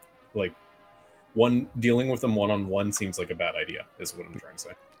time, like dealing with them one-on-one seems like a bad idea, is what I'm trying to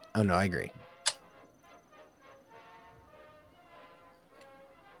say. Oh no, I agree.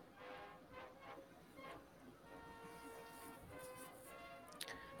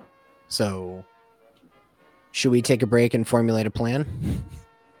 So, should we take a break and formulate a plan?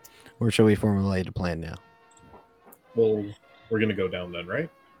 Or should we formulate a plan now? Well, we're gonna go down then, right?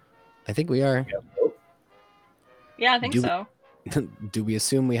 I think we are. Yeah, I think Do- so. Do we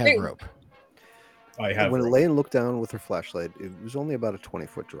assume we have Wait. rope? I have. When Elaine looked down with her flashlight, it was only about a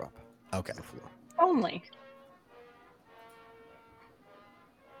 20-foot drop Okay. to the floor. Only.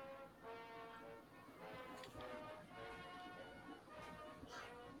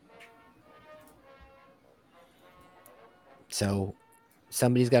 So,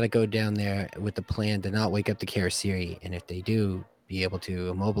 somebody's got to go down there with the plan to not wake up the Kharisiri, and if they do, be able to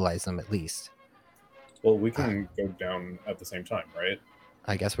immobilize them at least. Well, we can go down at the same time, right?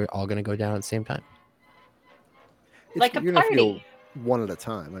 I guess we're all going to go down at the same time. Like a you're gonna have to go party. one at a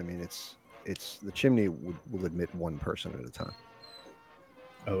time. I mean, it's the chimney will admit one person at a time.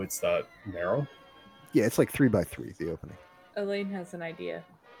 Oh, it's that narrow? Yeah, it's like 3 by 3, the opening. Elaine has an idea.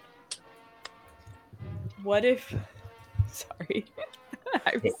 What if? Sorry,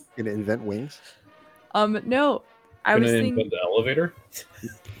 I was, Gonna invent wings. no, I was Gonna thinking. invent the elevator?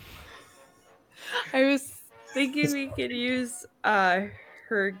 I was thinking we could use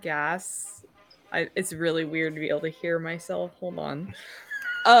her gas. It's really weird to be able to hear myself. Hold on.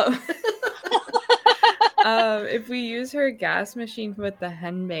 If we use her gas machine with the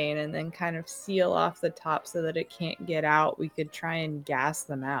henbane and then kind of seal off the top so that it can't get out, we could try and gas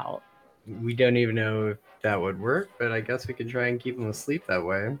them out. We don't even know if that would work, but I guess we could try and keep them asleep that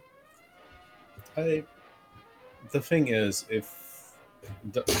way. The thing is,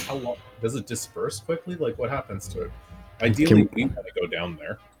 how long does it disperse quickly? Like, what happens to it? Ideally, we gotta go down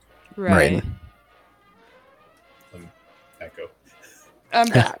there. Right. Echo. I'm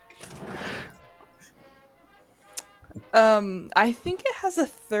back. I think it has a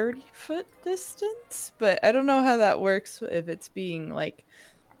 30-foot distance, but I don't know how that works if it's being like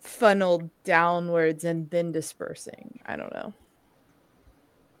funneled downwards and then dispersing. I don't know.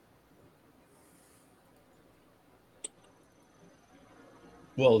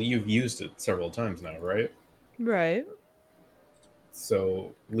 Well, you've used it several times now, right? Right.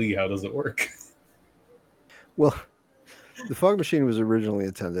 So, Lee, how does it work? Well, the fog machine was originally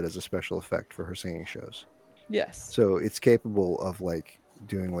intended as a special effect for her singing shows. Yes. So it's capable of like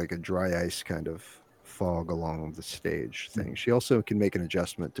doing like a dry ice kind of fog along the stage thing. She also can make an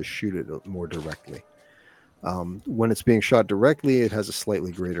adjustment to shoot it more directly. When it's being shot directly, it has a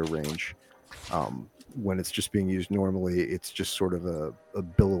slightly greater range. When it's just being used normally, it's just sort of a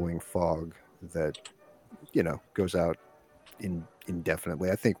billowing fog that, you know, goes out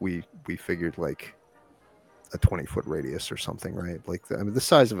indefinitely. I think we figured like a 20-foot radius or something, right? Like I mean, the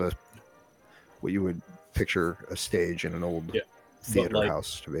size of what you would picture a stage in an old theater like,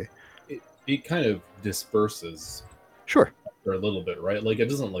 house to be. It kind of disperses Sure. for a little bit, right? Like it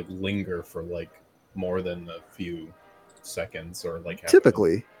doesn't like linger for like more than a few seconds or like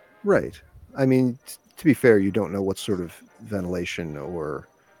typically, right? I mean, to be fair, you don't know what sort of ventilation or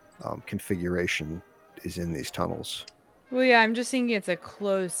configuration is in these tunnels. Well, yeah, I'm just thinking it's a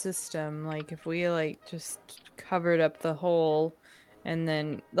closed system. Like if we like just covered up the hole and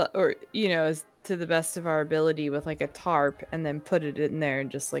then, or, you know, as to the best of our ability with like a tarp and then put it in there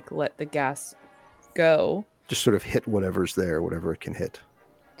and just like let the gas go. Just sort of hit whatever's there, whatever it can hit.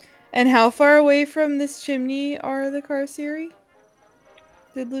 And how far away from this chimney are the Kharisiri?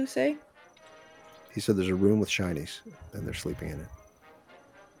 Did Lou say? He said there's a room with shinies and they're sleeping in it.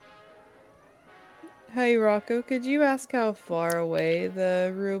 Hey, Rocco, could you ask how far away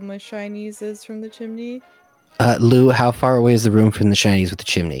the room with shinies is from the chimney? Lou, how far away is the room from the shinies with the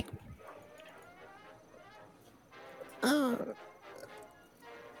chimney? I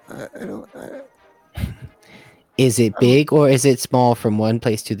don't. Is it big or is it small from one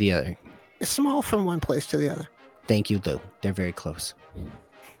place to the other? It's small from one place to the other. Thank you, Lou. They're very close.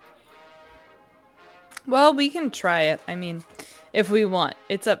 Well, we can try it. I mean, if we want.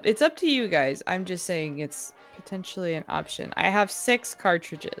 It's up to you guys. I'm just saying it's potentially an option. I have 6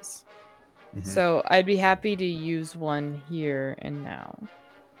 cartridges. Mm-hmm. So I'd be happy to use one here and now.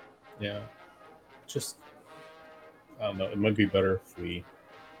 Yeah. Just, I don't know. It might be better if we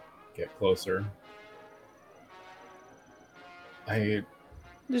get closer. I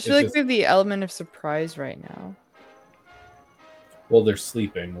just feel like we have the element of surprise right now. Well, they're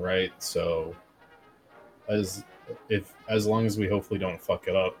sleeping, right? So as long as we hopefully don't fuck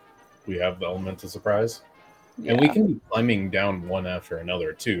it up, we have the element of surprise. Yeah. And we can be climbing down one after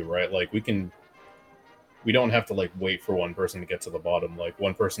another too, right? Like we don't have to like wait for one person to get to the bottom. Like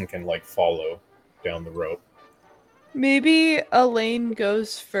one person can like follow down the rope. Maybe Elaine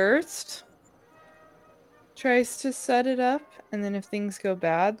goes first, tries to set it up, and then if things go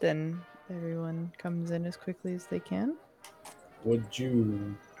bad, then everyone comes in as quickly as they can. Would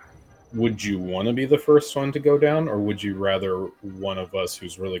you want to be the first one to go down, or would you rather one of us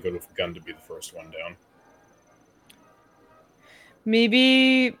who's really good with a gun to be the first one down?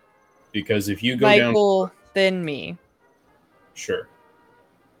 Maybe because if you go Michael, down, then me. Sure.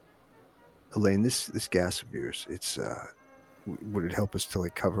 Elaine, this gas of yours, it's would it help us to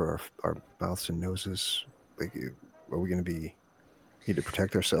like cover our mouths and noses? Like, are we going to need to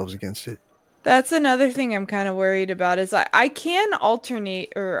protect ourselves against it? That's another thing I'm kind of worried about is I can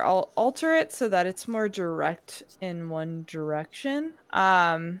alternate or I'll alter it so that it's more direct in one direction.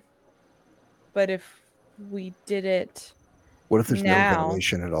 But if we did it what if there's no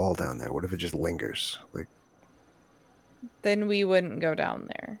ventilation at all down there? What if it just lingers? Like, then we wouldn't go down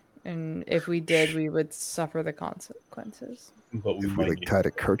there. And if we did, we would suffer the consequences. But if we like tied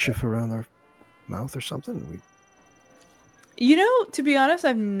a kerchief around our mouth or something, You know, to be honest,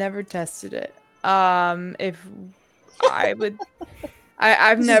 I've never tested it. If I would,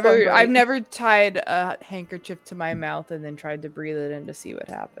 I've never tied a handkerchief to my mouth and then tried to breathe it in to see what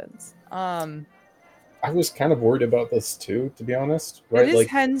happens. I was kind of worried about this too, to be honest. Right? It is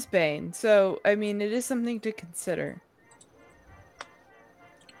hensbane, so I mean, it is something to consider.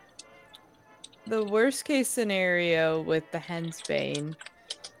 The worst case scenario with the hensbane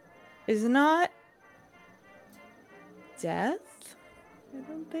is not death, I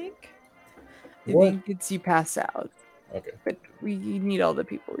don't think. I think it's you pass out. Okay. But we need all the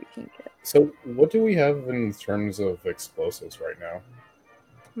people we can get. So what do we have in terms of explosives right now?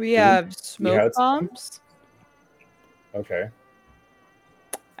 We have smoke bombs. Okay.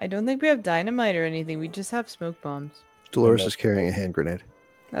 I don't think we have dynamite or anything. We just have smoke bombs. Dolores is carrying a hand grenade.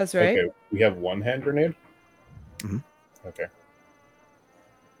 That's right. Okay, we have one hand grenade? Mm-hmm. Okay.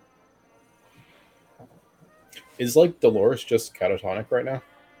 Is like Dolores just catatonic right now?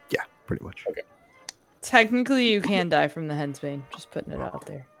 Yeah, pretty much. Okay. Technically, you can die from the henbane. Just putting it out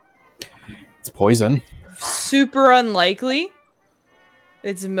there. It's poison. Super unlikely.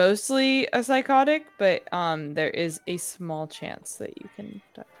 It's mostly a psychotic, but there is a small chance that you can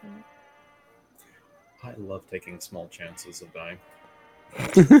die from it. I love taking small chances of dying.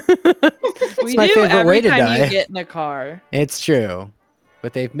 It's my favorite every way to time die. you get in a car. It's true,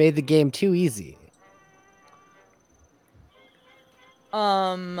 but they've made the game too easy.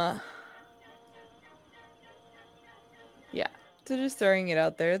 Yeah. So just throwing it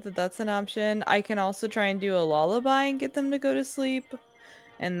out there that's an option. I can also try and do a lullaby and get them to go to sleep,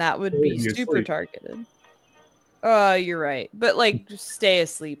 and that would be You super sleep. targeted. You're right, but like just stay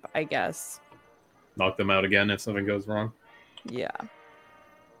asleep, I guess. Knock them out again if something goes wrong. Yeah.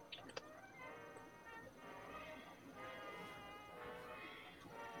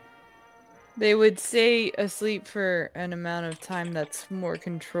 They would stay asleep for an amount of time that's more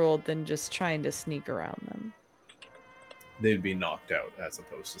controlled than just trying to sneak around them. They'd be knocked out as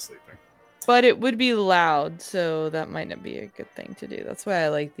opposed to sleeping. But it would be loud, so that might not be a good thing to do. That's why I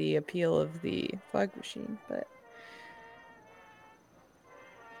like the appeal of the fog machine, but...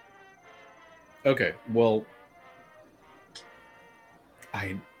 Okay, well... Are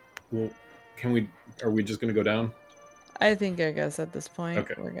we just gonna go down? I guess at this point,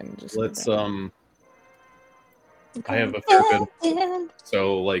 Okay. we're gonna just Let's, go down. I have a fair bit,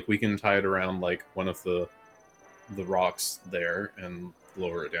 so, like, we can tie it around, like, one of the rocks there and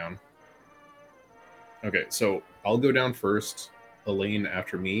lower it down. Okay, so I'll go down first, Elaine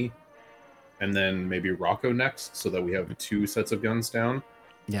after me, and then maybe Rocco next, so that we have 2 sets of guns down.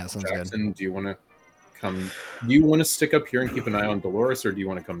 Yeah, sounds Jackson, good. do you want to come? Do you want to stick up here and keep an eye on Dolores, or do you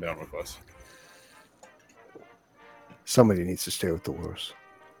want to come down with us? Somebody needs to stay with Dolores.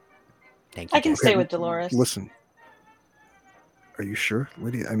 Thank you. I can Jackson. stay with Dolores. Listen, are you sure,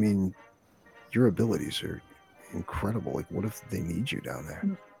 Lydia? I mean, your abilities are incredible. Like, what if they need you down there?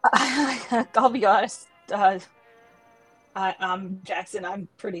 I'll be honest. I'm Jackson. I'm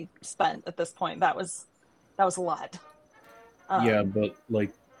pretty spent at this point. That was a lot. Yeah, but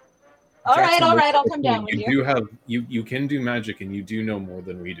like. All Jackson, right. I'll come down with you. Do have you can do magic, and you do know more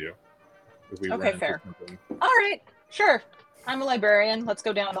than we do. If we Okay, run into fair. something. All right, sure. I'm a librarian. Let's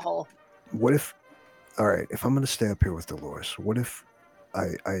go down the hole. What if? All right, if I'm going to stay up here with Dolores, what if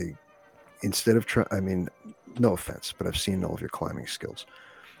I instead of I mean, no offense, but I've seen all of your climbing skills.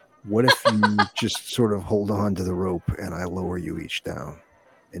 What if you just sort of hold on to the rope and I lower you each down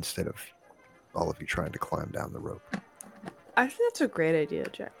instead of all of you trying to climb down the rope? I think that's a great idea,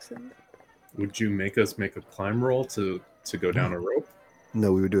 Jackson. Would you make us make a climb roll to go down a rope?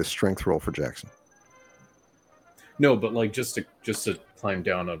 No, we would do a strength roll for Jackson. No, but like just to climb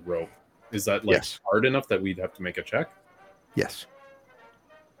down a rope. Is that like Yes. hard enough that we'd have to make a check? Yes.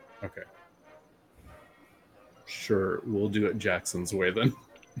 Okay. Sure, we'll do it Jackson's way then.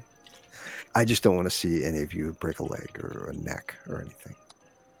 I just don't want to see any of you break a leg or a neck or anything.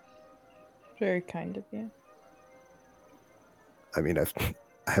 Very kind of you. I mean, I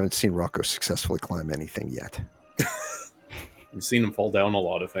haven't seen Rocco successfully climb anything yet. We've seen him fall down a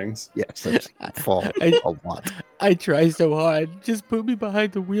lot of things. Yes, I've seen him fall a lot. I try so hard. Just put me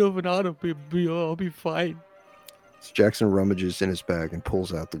behind the wheel of an automobile. I'll be fine. So Jackson rummages in his bag and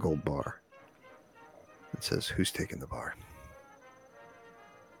pulls out the gold bar. It says, "Who's taking the bar?"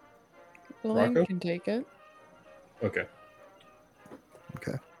 Elaine Rocco? can take it. Okay.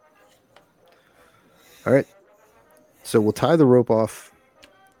 Okay. All right. So we'll tie the rope off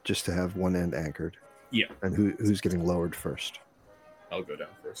just to have one end anchored. Yeah. And who's getting lowered first? I'll go down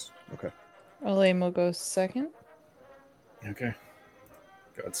first. Okay. Elaine will go second. Okay.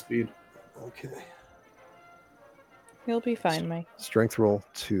 Godspeed. Okay. You'll be fine, Mike. Strength roll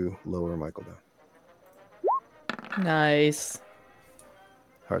to lower Michael down. Nice.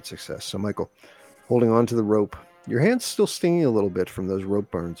 Hard success. So Michael, holding on to the rope, your hand's still stinging a little bit from those rope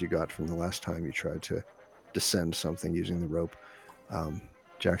burns you got from the last time you tried to descend something using the rope.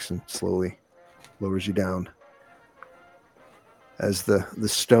 Jackson slowly lowers you down. As the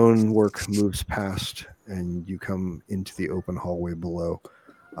stonework moves past and you come into the open hallway below,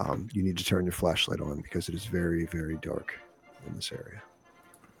 you need to turn your flashlight on because it is very, very dark in this area.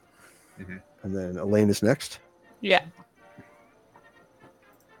 Mm-hmm. And then Elaine is next. Yeah.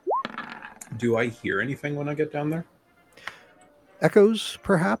 Do I hear anything when I get down there? Echoes,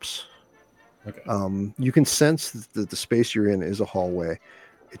 perhaps. Okay. You can sense that the space you're in is a hallway.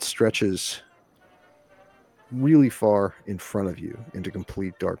 It stretches really far in front of you into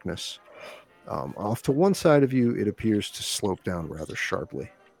complete darkness. Off to one side of you, it appears to slope down rather sharply.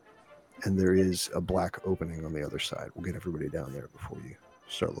 And there is a black opening on the other side. We'll get everybody down there before you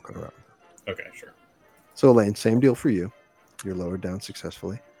start looking around. Okay, sure. So, Elaine, same deal for you. You're lowered down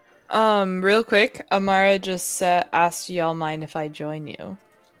successfully. Real quick, Amara just asked y'all mind if I join you.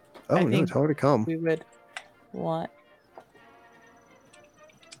 Oh, I no, think tell her to come. We would want.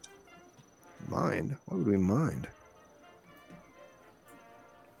 Mind? Why would we mind?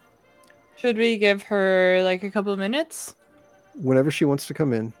 Should we give her like a couple of minutes? Whenever she wants to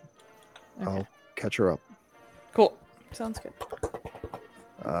come in, Okay. I'll catch her up. Cool. Sounds good.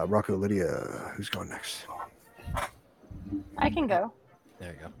 Rocco, Lydia, who's going next? I can go.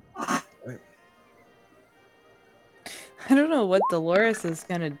 There you go. I don't know what Dolores is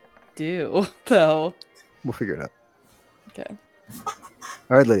gonna do though. We'll figure it out. Okay.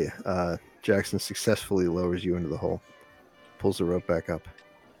 All right, Lydia. Jackson successfully lowers you into the hole. Pulls the rope back up.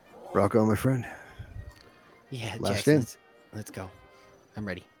 Rocco, my friend. Yeah, Last Jackson, in. let's go. I'm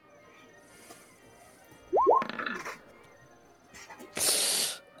ready.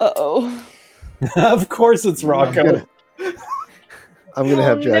 Uh-oh. Of course it's Rocco. I'm gonna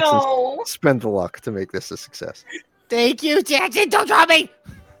have Jackson No. spend the luck to make this a success. Thank you, Jackson. Don't drop me.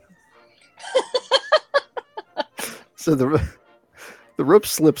 So the rope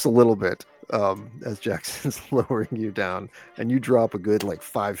slips a little bit as Jackson's lowering you down, and you drop a good like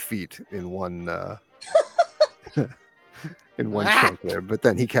 5 feet in one in one chunk there. But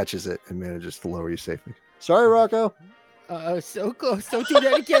then he catches it and manages to lower you safely. Sorry, Rocco. So close. Don't do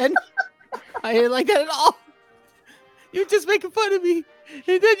that again. I ain't like that at all. You're just making fun of me.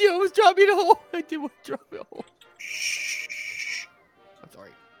 And then you almost dropped me in a hole. I did want to drop me in a hole. I'm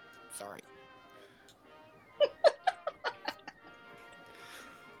sorry. Sorry.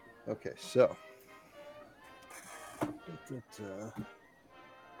 Okay, so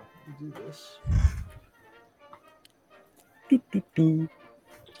we do this.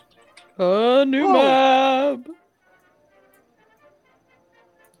 A new map.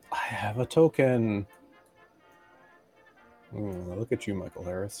 I have a token. Look at you, Michael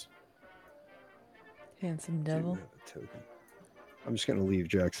Harris. Handsome Do devil. have a token. I'm just gonna leave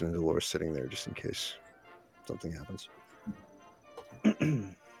Jackson and Dolores sitting there just in case something happens.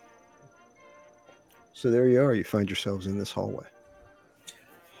 So there you are. You find yourselves in this hallway.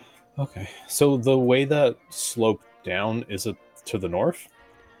 Okay, so the way that sloped down, is it to the north?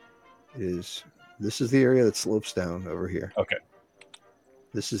 This is the area that slopes down over here. Okay.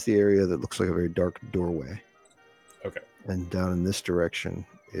 This is the area that looks like a very dark doorway. Okay. And down in this direction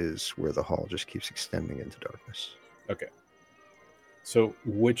is where the hall just keeps extending into darkness. Okay. So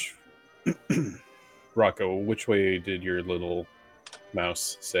Rocco, which way did your little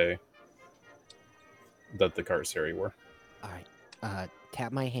mouse say that the Kharisiri were? All right.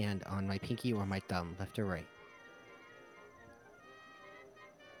 Tap my hand on my pinky or my thumb, left or right.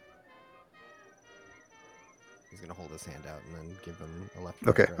 He's gonna hold his hand out and then give him a left.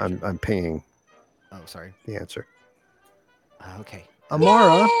 Okay, direction. I'm pinging Oh, sorry. the answer. Okay.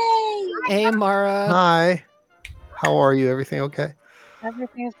 Amara. Hey, Amara. Hi. How are you? Everything okay?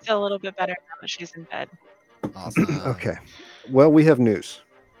 Everything's still a little bit better now that she's in bed. Awesome. Okay. Well, we have news.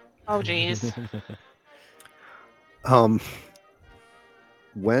 Oh, geez.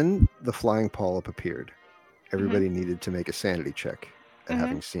 When the Flying Polyp appeared, everybody needed to make a sanity check at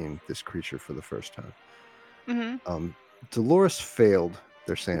having seen this creature for the first time. Dolores failed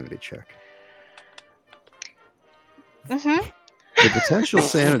their sanity check. The potential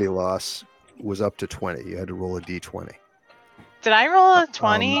sanity loss was up to 20. You had to roll a d20. Did I roll a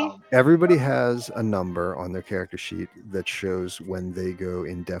 20? Everybody has a number on their character sheet that shows when they go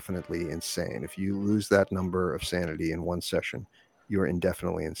indefinitely insane. If you lose that number of sanity in one session, you're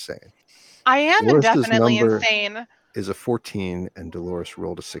indefinitely insane. I am Dolores's indefinitely number insane. Is a 14, and Dolores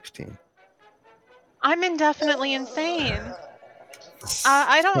rolled a 16. I'm indefinitely insane.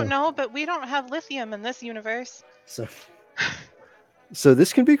 I don't know, but we don't have lithium in this universe. So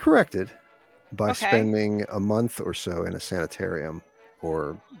this can be corrected by Okay. spending a month or so in a sanitarium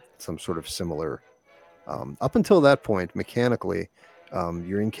or some sort of similar. Up until that point, mechanically,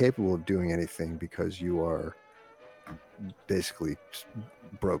 you're incapable of doing anything because you are basically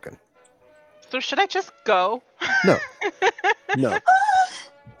broken. So should I just go? No.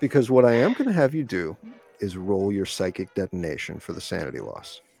 Because what I am going to have you do is roll your psychic detonation for the sanity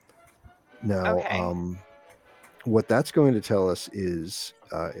loss. Now, Okay. What that's going to tell us is,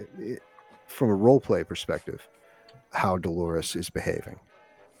 from a roleplay perspective, how Dolores is behaving.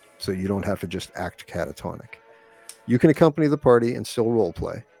 So you don't have to just act catatonic. You can accompany the party and still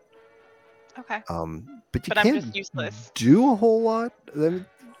roleplay. Okay. But you But I'm can't just useless. do a whole lot. I mean,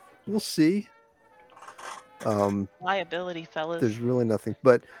 we'll see. Liability, fellas. There's really nothing.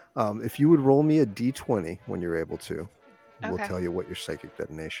 But if you would roll me a d20 when you're able to, we'll Okay. tell you what your psychic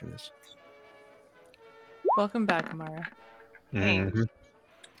detonation is. Welcome back, Amara. Thanks. Mhm.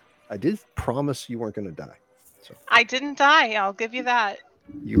 I did promise you weren't going to die. So I didn't die. I'll give you that.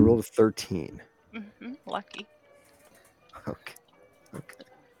 you rolled a 13. Lucky. Okay.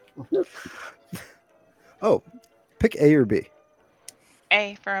 Oh, pick A or B.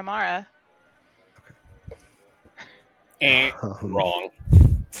 A for Amara. Wrong.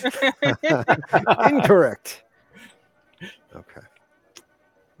 Incorrect. Okay.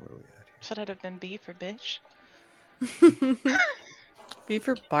 What are we at here? Should it have been B for bitch? B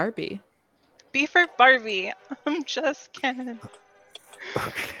for Barbie. B for Barbie. I'm just kidding.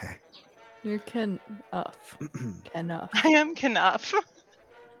 Okay. You're Kenough. I am Knuff.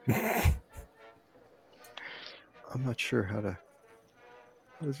 I'm not sure how this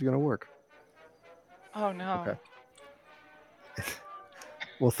is going to work. Oh no. Okay.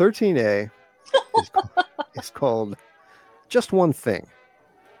 Well, 13A is called Just One Thing.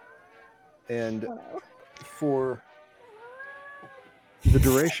 And for the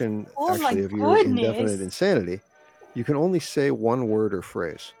duration, Oh my actually, of your indefinite goodness. insanity, you can only say one word or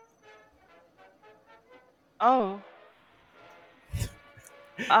phrase. Oh.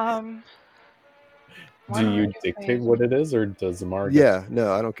 Do you dictate what it is, or does Amara? Yeah,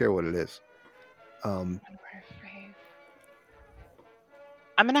 no, I don't care what it is. I'm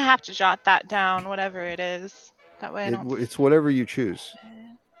gonna have to jot that down, whatever it is. That way I don't. It's whatever you choose.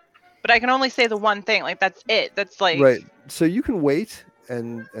 But I can only say the one thing. Like that's it. That's like. Right. So you can wait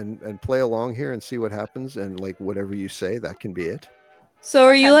and play along here and see what happens, and like whatever you say, that can be it. So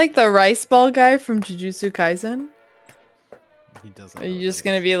are you like the rice ball guy from Jujutsu Kaisen? He doesn't. Are you just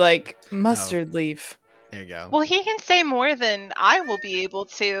gonna be like mustard leaf? There you go. Well, he can say more than I will be able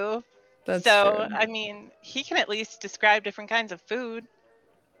to. That's so, fair. I mean, he can at least describe different kinds of food.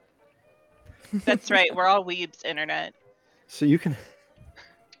 That's right. We're all weebs, internet. So you can.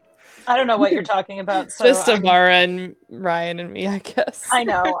 I don't know what you're talking about. So Just Amara and Ryan and me, I guess. I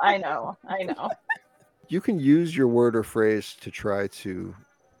know. You can use your word or phrase to try to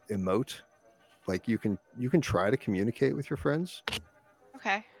emote. Like you can try to communicate with your friends,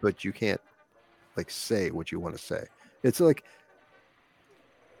 Okay. but you can't like say what you want to say. It's like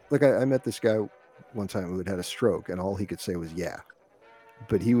I met this guy one time who had a stroke, and all he could say was "yeah,"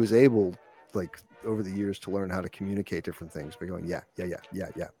 but he was able, like over the years, to learn how to communicate different things by going "yeah, yeah, yeah, yeah,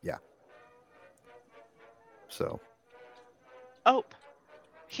 yeah, yeah." So. Ope.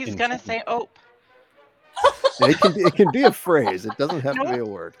 He's gonna say ope. It can be a phrase. It doesn't have to be a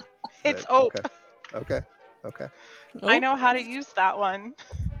word. It's But, ope. Okay. I know how to use that one.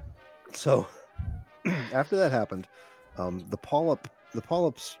 So after that happened, the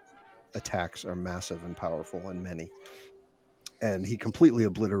polyp's attacks are massive and powerful and many. And he completely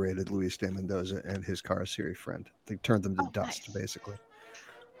obliterated Luis de Mendoza and his Kharisiri friend. They turned them to dust, basically.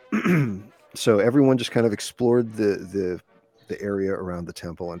 So everyone just kind of explored the area around the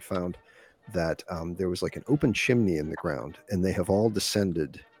temple and found that there was like an open chimney in the ground, and they have all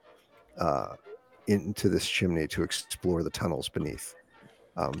descended into this chimney to explore the tunnels beneath.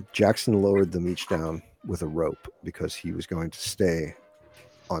 Jackson lowered them each down with a rope because he was going to stay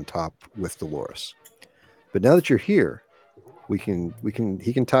on top with Dolores. But now that you're here, he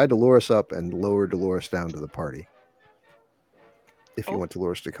can tie Dolores up and lower Dolores down to the party if you want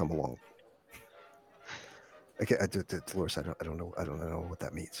Dolores to come along. Okay, Dolores, I don't know what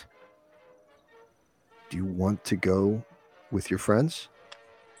that means. Do you want to go with your friends?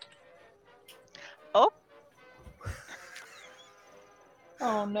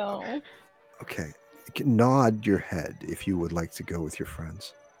 Oh no. Okay, you can nod your head if you would like to go with your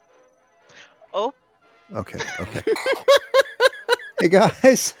friends. Oh. Okay. Hey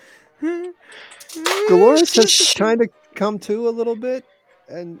guys, Dolores has kind of come to a little bit,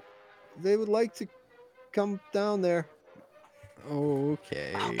 and they would like to come down there.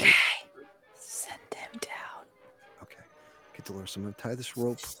 Okay. Send him down. Okay, Dolores, I'm going to tie this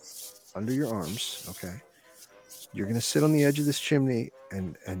rope under your arms. Okay, you're going to sit on the edge of this chimney,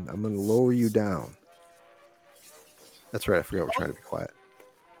 and I'm going to lower you down. That's right. I forgot we're trying to be quiet.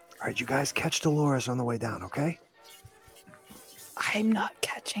 All right, you guys catch Dolores on the way down, okay? I'm not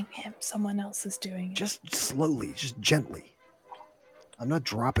catching him. Someone else is doing it. Just slowly, just gently. I'm not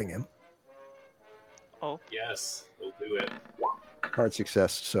dropping him. Oh. Yes, we'll do it. Hard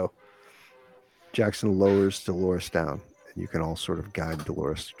success. So Jackson lowers Dolores down, and you can all sort of guide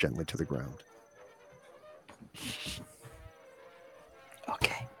Dolores gently to the ground.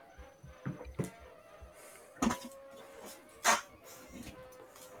 Okay.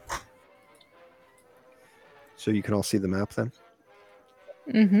 So you can all see the map then?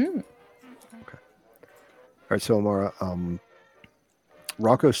 Mm-hmm. All right, so Amara,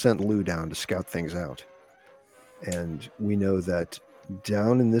 Rocco sent Lou down to scout things out. And we know that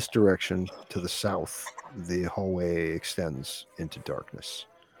down in this direction to the south, the hallway extends into darkness.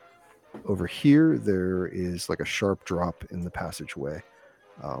 Over here, there is like a sharp drop in the passageway.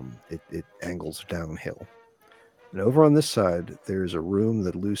 It angles downhill. And over on this side, there's a room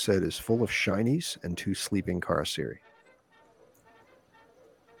that Lou said is full of shinies and 2 sleeping Kharisiri.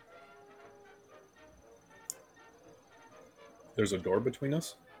 There's a door between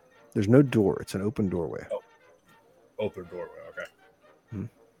us? There's no door. It's an open doorway. Oh. Open doorway, okay. Hmm.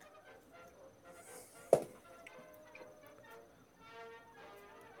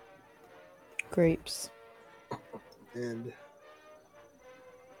 Grapes. And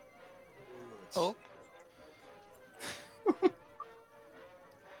Oh.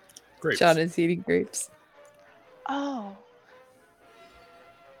 Grapes. John is eating grapes. Oh.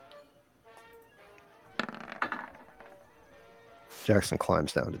 Jackson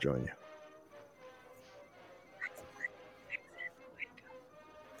climbs down to join you.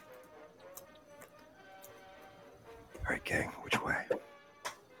 All right, gang, which way? I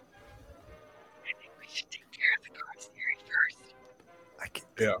think we should take care of the Kharisiri first.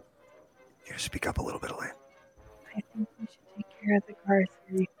 Yeah. You speak up a little bit, Elaine. I think we should take care of the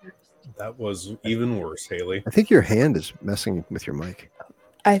Kharisiri first. That was even worse, Haley. I think your hand is messing with your mic.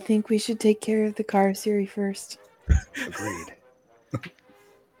 I think we should take care of the Kharisiri first. Agreed.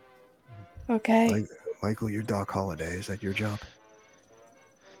 Okay. Michael, you're Doc Holliday. Is that your job?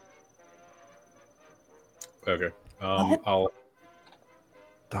 Okay. What? I'll.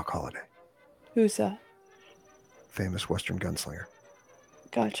 Doc Holliday, Who's that? famous Western gunslinger.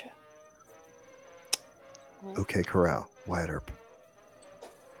 Gotcha. OK Corral, Wyatt Earp.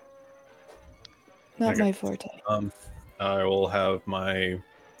 Not Okay. my forte. I will have my.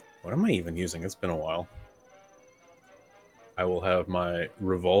 What am I even using? It's been a while. I will have my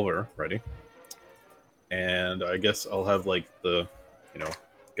revolver ready, and I guess I'll have like the,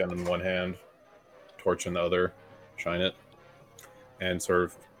 gun in one hand, torch in the other, shine it, and sort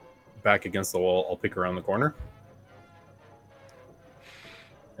of back against the wall. I'll peek around the corner,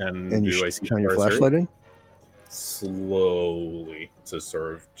 and And do you I see shine your Kharisiri? flashlight in? Slowly to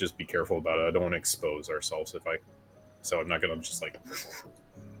sort of just be careful about it. I don't want to expose ourselves so I'm not gonna just like.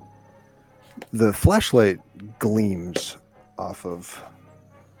 The flashlight gleams off of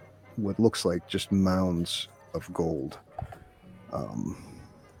what looks like just mounds of gold. There's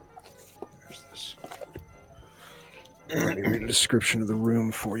this. Let me read a description of the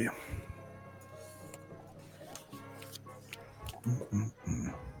room for you.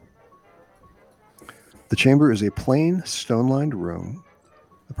 The chamber is a plain, stone-lined room,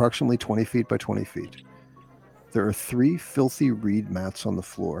 approximately 20 feet by 20 feet. There are 3 filthy reed mats on the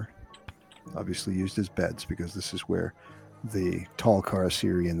floor, obviously used as beds because this is where the tall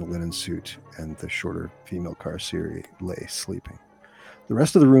Kharisiri in the linen suit and the shorter female Kharisiri lay sleeping. The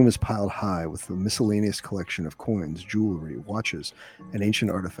rest of the room is piled high with a miscellaneous collection of coins, jewelry, watches, and ancient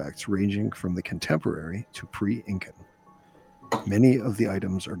artifacts ranging from the contemporary to pre-Incan. Many of the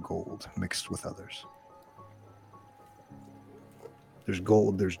items are gold mixed with others. There's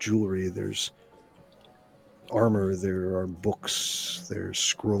gold, there's jewelry, there's armor, there are books, there's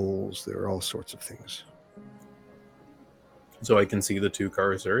scrolls, there are all sorts of things. So I can see the 2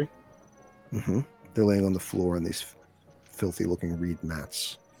 Kharisiri? Mm-hmm. They're laying on the floor on these filthy looking reed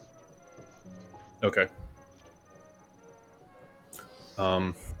mats. Okay.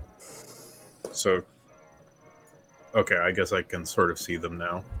 So okay, I guess I can sort of see them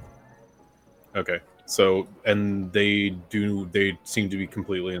now. Okay. So and they seem to be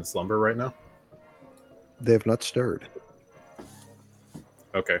completely in slumber right now? They have not stirred.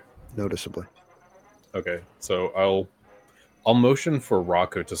 Okay. Noticeably. Okay. So I'll motion for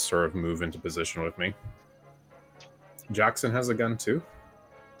Rocco to sort of move into position with me. Jackson has a gun too?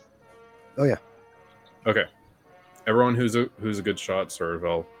 Oh yeah. Okay. Everyone who's a good shot, sort of,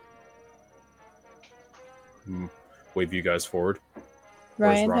 I'll wave you guys forward.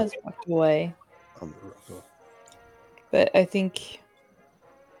 Where's Ryan has Rocco? walked away, but I think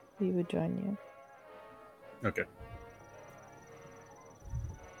he would join you. Okay.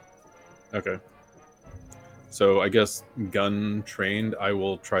 Okay. So I guess gun trained, I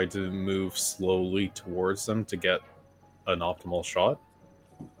will try to move slowly towards them to get an optimal shot.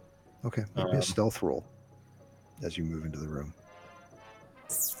 Okay. Make me a stealth roll as you move into the room.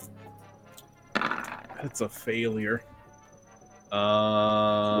 It's a failure.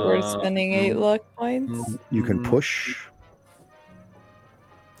 We're spending 8 luck points. You can push.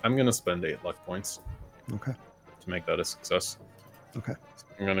 I'm gonna spend 8 luck points. Okay. to make that a success. Okay. So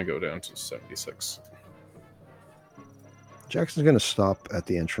I'm going to go down to 76. Jackson's going to stop at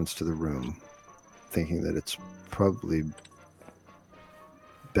the entrance to the room, thinking that it's probably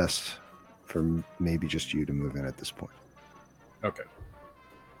best for maybe just you to move in at this point. Okay.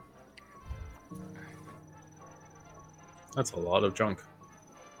 That's a lot of junk.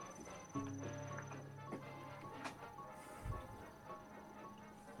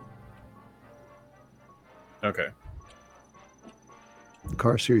 Okay. The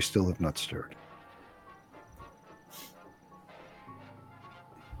Kharisiri still have not stirred.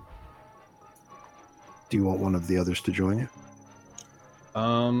 Do you want one of the others to join you?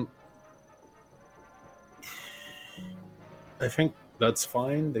 I think that's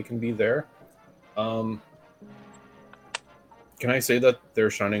fine. They can be there. Can I say that they're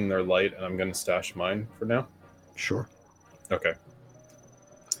shining their light and I'm going to stash mine for now? Sure. Okay.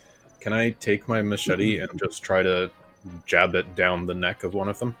 Can I take my machete and just try to jab it down the neck of one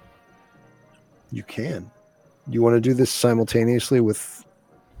of them? You can. You want to do this simultaneously with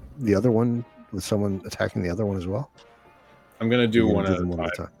the other one, with someone attacking the other one as well? I'm going to do one at them a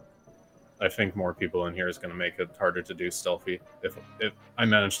time. I think more people in here is going to make it harder to do stealthy if I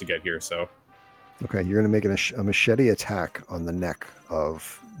manage to get here, so... Okay, you're going to make a machete attack on the neck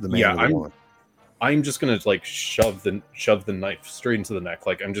of the man or the woman. I'm just going to, like, shove the knife straight into the neck.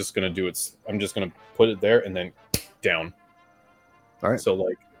 Like, I'm just going to do it... I'm just going to put it there and then down. All right. So,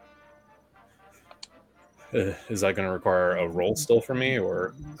 like... is that going to require a roll still for me,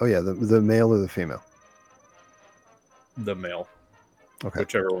 or... Oh, yeah, the male or the female? The male. Okay.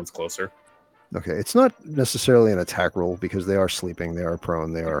 Whichever one's closer. Okay, it's not necessarily an attack roll because they are sleeping, they are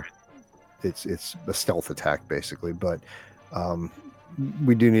prone, they are... It's a stealth attack, basically, but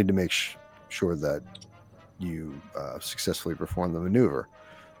we do need to make sure that you successfully perform the maneuver.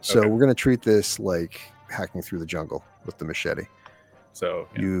 So we're going to treat this like hacking through the jungle with the machete. So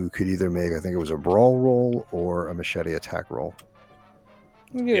you could either make, I think it was a brawl roll or a machete attack roll.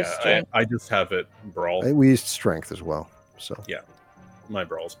 Yeah, I just have it brawl. We used strength as well. So yeah, my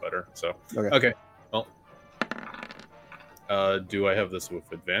brawl's better. So okay. Well, do I have this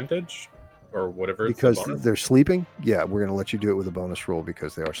with advantage or whatever? Because they're sleeping? Yeah, we're going to let you do it with a bonus roll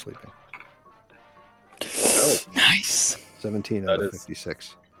because they are sleeping. Oh, nice. 17 out of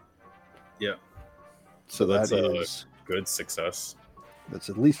 56. Yeah. So that's that a is good success. That's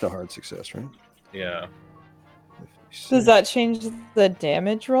at least a hard success, right? Yeah. Does that change the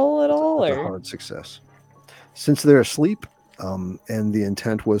damage roll at all? It's a hard success. Since they're asleep, and the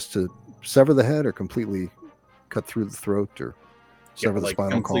intent was to sever the head or completely cut through the throat or sever the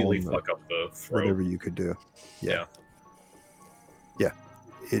spinal column, fuck up the throat. Whatever you could do. Yeah.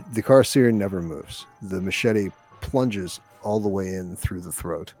 The Kharisiri never moves. The machete plunges all the way in through the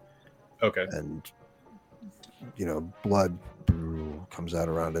throat. Okay. And blood comes out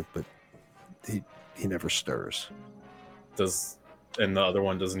around it, but he never stirs. And the other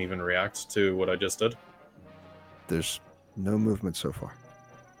one doesn't even react to what I just did? There's no movement so far.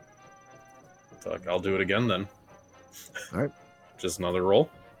 Fuck, I'll do it again then. All right. Just another roll?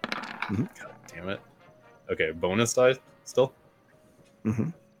 Mm-hmm. God damn it. Okay, bonus die still?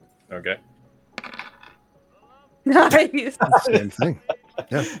 Mm-hmm. Okay. Nice. Same thing.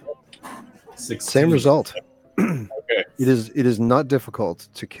 Yeah. 16. Same result. Okay. It is not difficult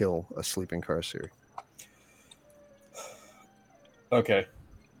to kill a sleeping Kharisiri. Okay.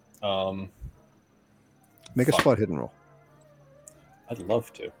 Make a spot hidden roll. I'd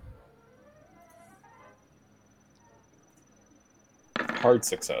love to. Hard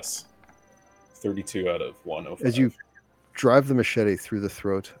success. 32 out of 105. As you drive the machete through the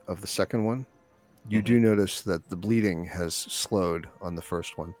throat of the second one, you do notice that the bleeding has slowed on the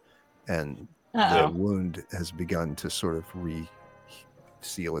first one, and the wound has begun to sort of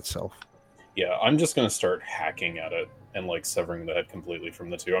re-seal itself. Yeah, I'm just going to start hacking at it and, like, severing the head completely from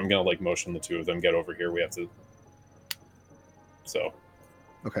the two. I'm going to, like, motion the two of them, get over here. We have to... So.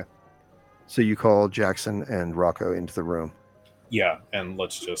 Okay. So you call Jackson and Rocco into the room. Yeah, and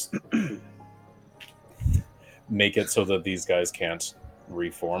let's just make it so that these guys can't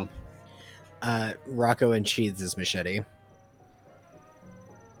reform. Rocco unsheathes his machete.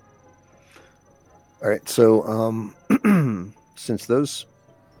 All right, so since those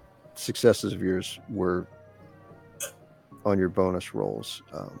successes of yours were on your bonus rolls,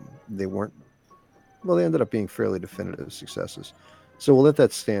 they weren't, well, they ended up being fairly definitive successes. So we'll let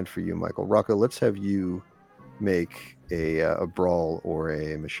that stand for you, Michael. Rocco, let's have you make a brawl or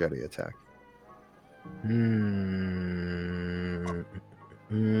a machete attack.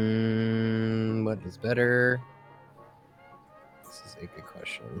 What is better? This is a good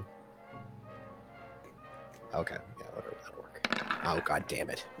question. Okay, yeah, whatever, that'll work. Oh, god damn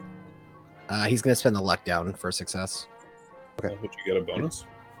it. He's gonna spend the luck down for success. Would you get a bonus?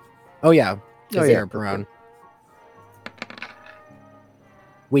 Oh yeah, because yeah, they're prone.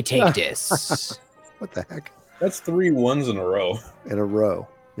 We take this. What the heck? That's 3 1s in a row. In a row.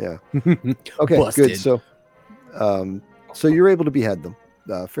 Yeah. Okay, Busted. good. So you're able to behead them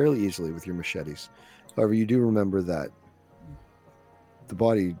fairly easily with your machetes. However, you do remember that the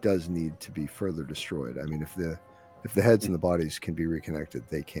body does need to be further destroyed. I mean, if the heads and the bodies can be reconnected,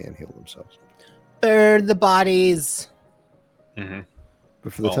 they can heal themselves. Burn the bodies. Mm-hmm.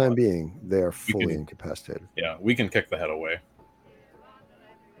 But for the time being, they are fully incapacitated. Yeah, we can kick the head away.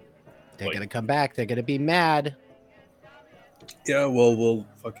 They're gonna come back. They're gonna be mad. Yeah, well, we'll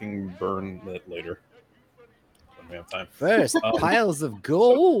fucking burn it later when we have time. First, piles of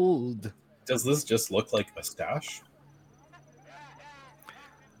gold. Does this just look like a stash?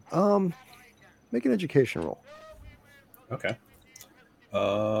 Make an education roll. Okay.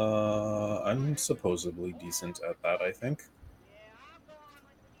 I'm supposedly decent at that, I think.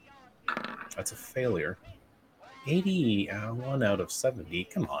 That's a failure. 1 out of 70.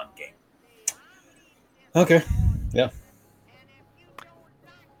 Come on, game. Okay. Yeah.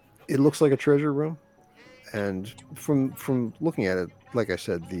 It looks like a treasure room, and from looking at it, like I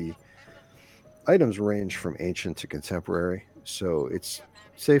said, the items range from ancient to contemporary, so it's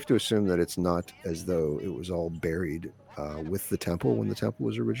safe to assume that it's not as though it was all buried with the temple when the temple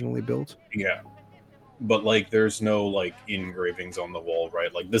was originally built. Yeah. But, like, there's no, like, engravings on the wall,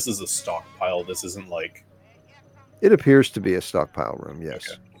 right? Like, this is a stockpile. This isn't, like... It appears to be a stockpile room,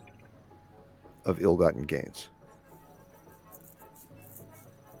 yes. Okay. Of ill-gotten gains.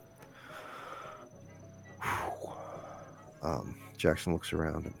 Jackson looks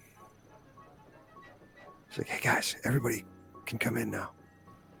around and he's like, "Hey guys, everybody can come in now."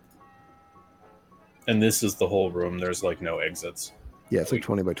 And this is the whole room. There's, like, no exits. Yeah, it's like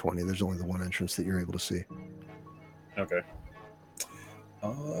 20 by 20. There's only the one entrance that you're able to see. Okay.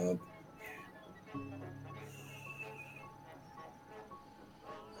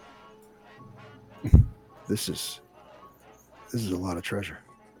 This is a lot of treasure.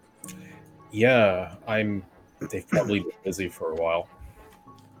 Yeah, they've probably been busy for a while.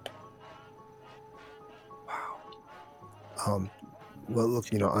 Wow. Well, look,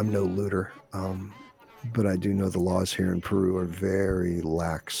 I'm no looter, but I do know the laws here in Peru are very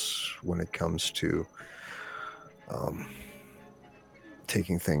lax when it comes to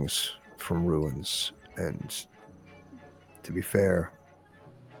taking things from ruins. And to be fair,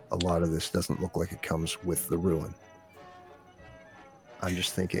 a lot of this doesn't look like it comes with the ruin. I'm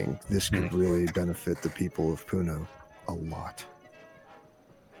just thinking this could really benefit the people of Puno a lot.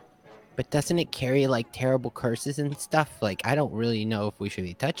 But doesn't it carry like terrible curses and stuff? Like, I don't really know if we should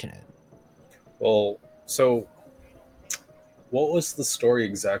be touching it. Well, so what was the story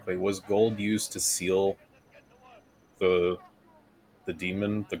exactly? Was gold used to seal the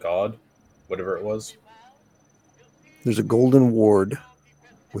demon, the god, whatever it was? There's a golden ward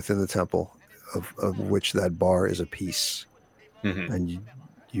within the temple of which that bar is a piece. Mm-hmm. And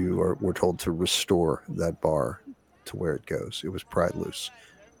we're told to restore that bar to where it goes. It was pried loose,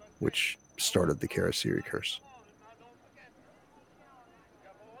 which started the Kharisiri curse.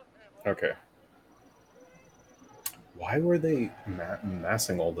 Okay. Why were they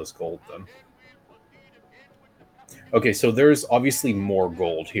massing all this gold then? Okay, so there's obviously more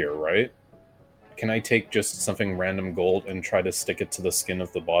gold here, right? Can I take just something random gold and try to stick it to the skin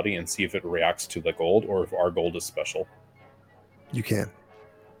of the body and see if it reacts to the gold or if our gold is special? You can.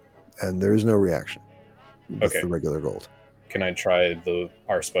 And there is no reaction with the regular gold. Can I try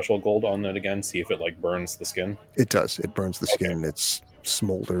our special gold on it again, see if it like burns the skin? It does. It burns the skin. It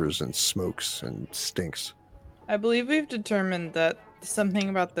smolders and smokes and stinks. I believe we've determined that something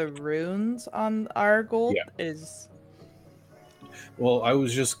about the runes on our gold is... Well, I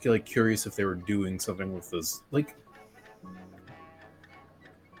was just like curious if they were doing something with this. Like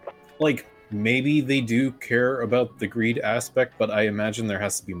maybe they do care about the greed aspect, but I imagine there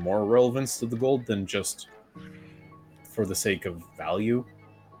has to be more relevance to the gold than just for the sake of value.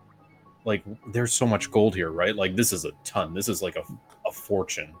 Like, there's so much gold here, right? Like, this is a ton. This is like a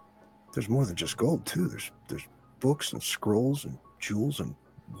fortune. There's more than just gold, too. There's books and scrolls and jewels and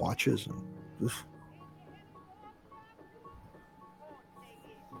watches and... Oof.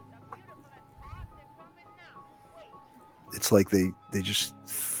 It's like they just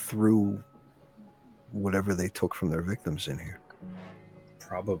threw whatever they took from their victims in here.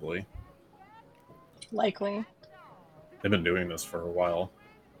 Probably. Likely. They've been doing this for a while.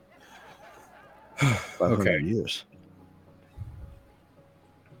 500 years.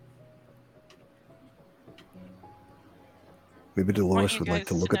 Maybe Dolores you would like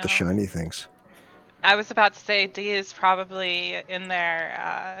to guys look to at the know. shiny things. I was about to say D is probably in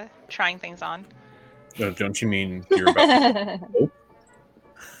there trying things on. No, don't you mean you're about?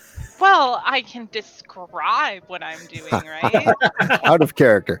 Well, I can describe what I'm doing, right? Out of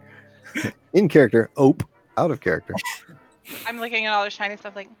character. In character. Ope. Out of character. I'm looking at all the shiny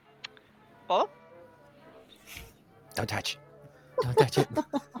stuff like, oh, Don't touch. Don't touch it.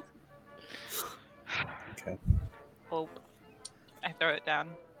 Okay. oh. I throw it down.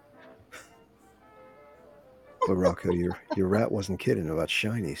 But Rocco, your rat wasn't kidding about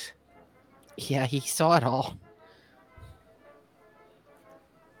shinies. Yeah, he saw it all.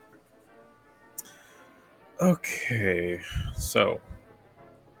 Okay, so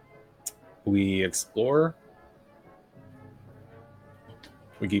we explore.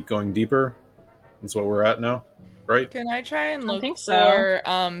 We keep going deeper. That's what we're at now, right? Can I try and I look think so.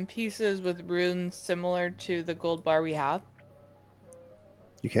 for pieces with runes similar to the gold bar we have?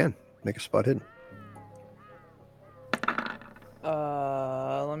 You can. Make a spot hidden.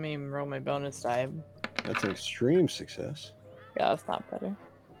 Let me roll my bonus die. That's an extreme success. Yeah, that's not better.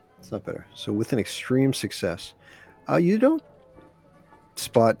 It's not better. So with an extreme success, you don't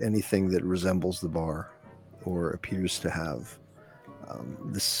spot anything that resembles the bar or appears to have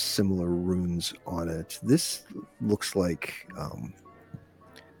the similar runes on it. This looks like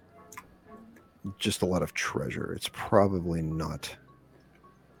just a lot of treasure. It's probably not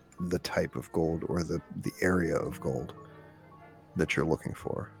the type of gold or the area of gold that you're looking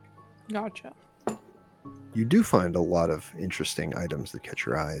for. Gotcha. You do find a lot of interesting items that catch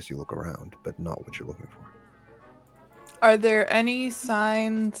your eye as you look around, but not what you're looking for. Are there any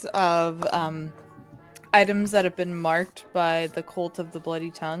signs of items that have been marked by the Cult of the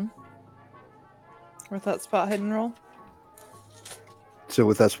Bloody Tongue? With that spot hidden roll? So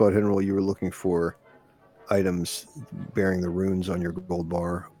with that spot hidden roll, you were looking for items bearing the runes on your gold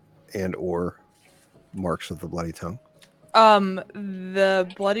bar and or marks of the Bloody Tongue? The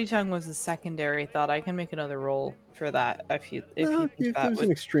Bloody Tongue was a secondary thought. I can make another roll for that if you think If that there's would...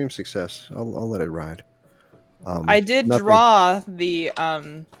 an extreme success, I'll let it ride. I did nothing- draw the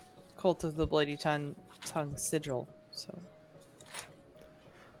Cult of the Bloody Tongue sigil, so...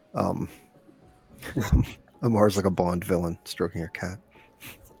 Amar's like a Bond villain stroking her cat.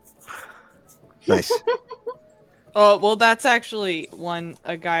 Nice. Oh, well, that's actually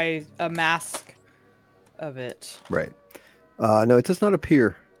a mask of it. Right. No, it does not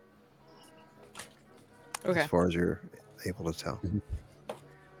appear. Okay. As far as you're able to tell.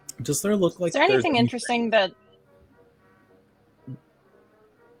 Does there look like? Is there anything interesting that?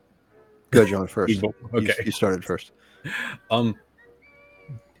 Go, John, first. Okay. You started first.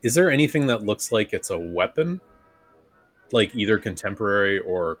 Is there anything that looks like it's a weapon, like either contemporary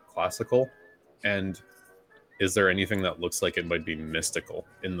or classical? And is there anything that looks like it might be mystical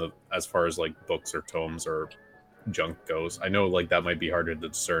as far as like books or tomes or junk goes? I know like that might be harder to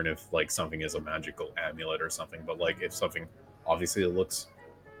discern if like something is a magical amulet or something, but like if something obviously it looks.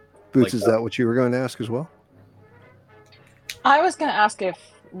 Boots, like is that what you were going to ask as well? I was going to ask if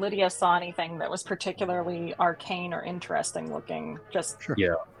Lydia saw anything that was particularly arcane or interesting looking. Just Sure.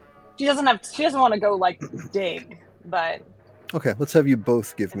 Yeah. She doesn't want to go like dig, but Okay, let's have you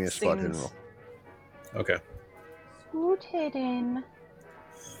both give me a spot hidden seems- roll. Okay. Spot hidden.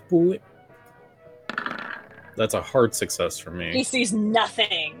 That's a hard success for He me. sees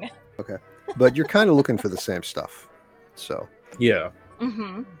nothing. Okay. But you're kind of looking for the same stuff. So, Yeah.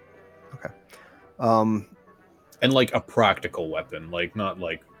 Mm-hmm. And like a practical weapon, like not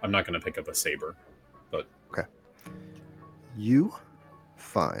like I'm not going to pick up a saber, but you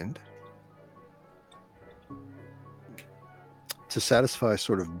find, to satisfy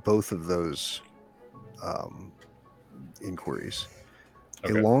sort of both of those inquiries,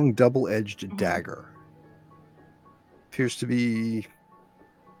 Okay. a long double-edged dagger. Appears to be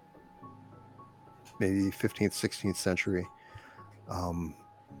maybe 15th, 16th century.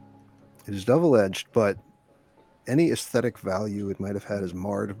 It is double-edged, but any aesthetic value it might have had is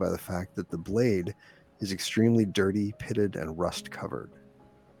marred by the fact that the blade is extremely dirty, pitted, and rust-covered.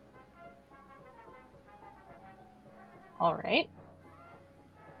 All right.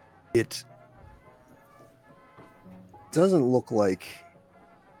 It doesn't look like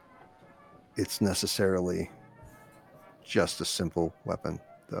it's necessarily just a simple weapon,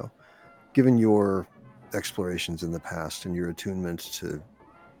 though. Given your explorations in the past and your attunement to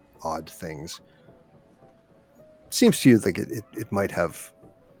odd things, it seems to you like it might have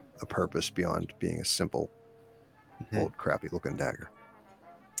a purpose beyond being a simple, old, crappy-looking dagger.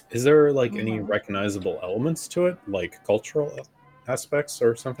 is there like any recognizable elements to it, like cultural aspects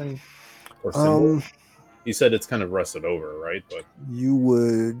or something, or symbols? You said it's kind of rusted over, right? But You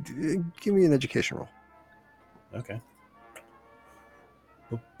would give me an education roll. okay.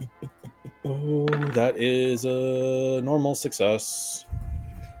 Oh, that is a normal success.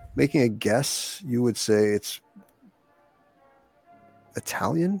 Making a guess, you would say it's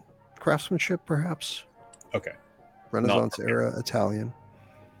Italian craftsmanship, perhaps? Okay. Renaissance era Italian.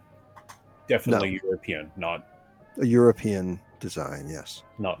 Definitely European, not a European design, yes.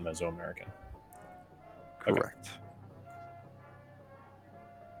 Not Mesoamerican. Correct.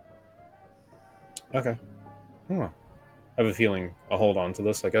 Okay. I have a feeling I'll hold on to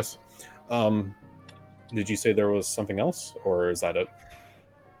this, I guess. Did you say there was something else, or is that it?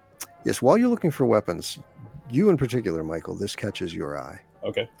 Yes, while you're looking for weapons, you in particular, Michael, this catches your eye.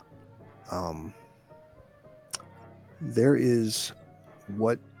 Okay. There is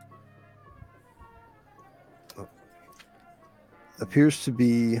what appears to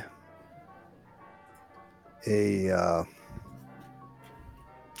be an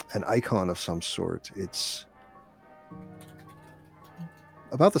icon of some sort. It's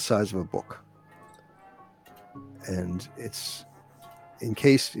about the size of a book, and it's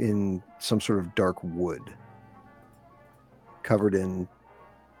encased in some sort of dark wood, covered in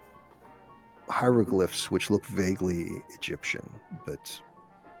hieroglyphs which look vaguely Egyptian, but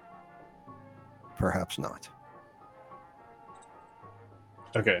perhaps not.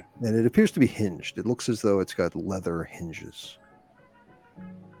 Okay. And it appears to be hinged. It looks as though it's got leather hinges.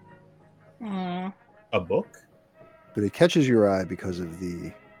 A book? But it catches your eye because of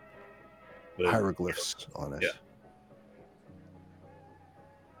the hieroglyphs on it. Yeah.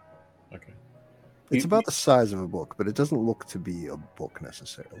 Okay. It's about the size of a book, but it doesn't look to be a book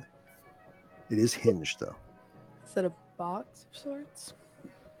necessarily. It is hinged, though. Is that a box of sorts?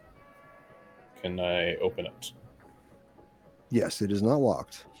 Can I open it? Yes, it is not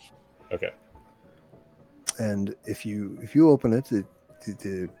locked. Okay. And if you open it,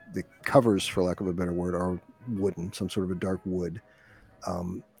 the covers, for lack of a better word, are wooden, some sort of a dark wood.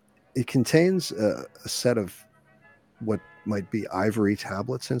 It contains a set of what might be ivory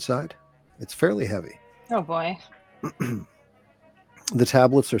tablets inside. It's fairly heavy. Oh boy. The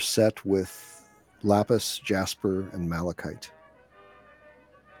tablets are set with lapis, jasper, and malachite.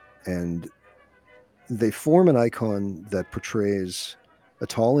 And they form an icon that portrays a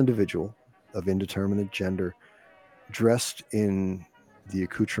tall individual of indeterminate gender dressed in the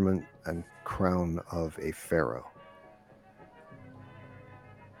accoutrement and crown of a pharaoh.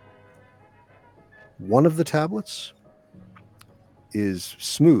 One of the tablets is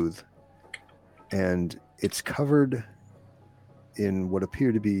smooth, and it's covered in what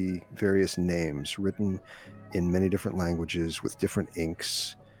appear to be various names written in many different languages with different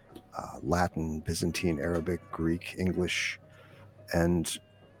inks, Latin, Byzantine, Arabic, Greek, English, and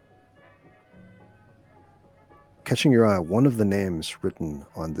catching your eye, one of the names written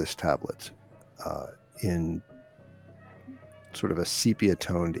on this tablet in sort of a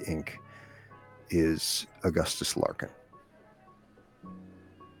sepia-toned ink is Augustus Larkin.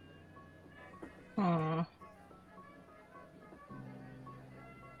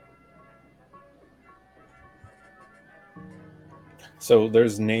 So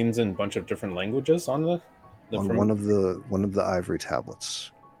there's names in a bunch of different languages on the on one of the ivory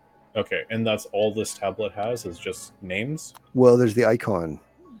tablets. Okay, and that's all this tablet has is just names? Well, there's the icon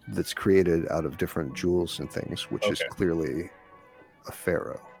that's created out of different jewels and things, which is clearly a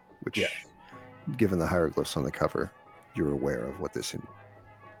pharaoh, which, given the hieroglyphs on the cover, you're aware of what this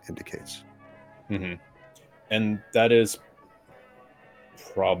indicates. Mm-hmm. And that is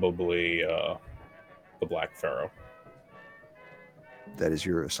probably the Black Pharaoh. That is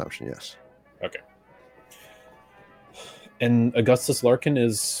your assumption, yes. Okay. And Augustus Larkin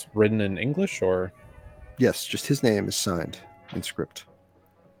is written in English, or? Yes, just his name is signed in script.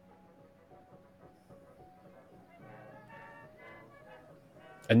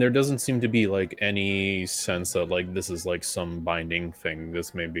 And there doesn't seem to be like any sense that like this is like some binding thing.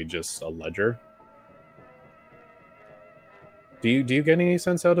 This may be just a ledger. Do you get any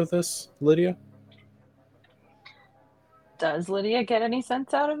sense out of this, Lydia? Does Lydia get any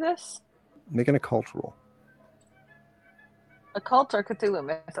sense out of this? Make an occult roll. Occult or Cthulhu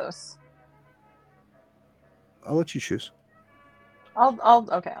mythos? I'll let you choose. I'll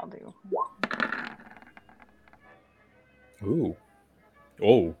do. Ooh.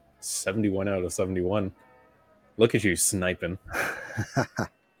 Oh, 71 out of 71. Look at you sniping.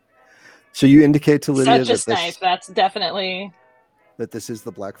 So you indicate to Lydia Such a snipe. That's definitely that this is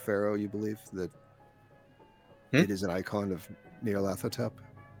the Black Pharaoh, you believe? That it is an icon of Nyarlathotep?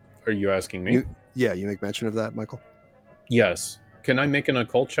 Are you asking me? You make mention of that, Michael? Yes. Can I make an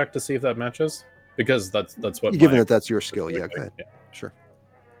occult check to see if that matches? because that's what. Given that that's your skill, yeah. Go ahead. Yeah. Sure.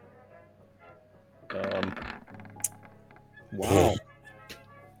 Wow.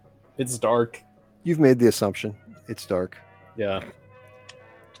 It's dark. You've made the assumption. It's dark. Yeah.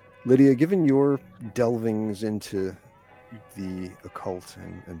 Lydia, given your delvings into the occult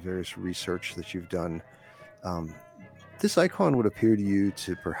and various research that you've done, this icon would appear to you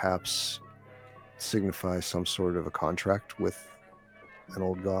to perhaps signify some sort of a contract with an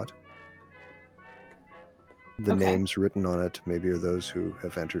old god. The Okay. names written on it maybe are those who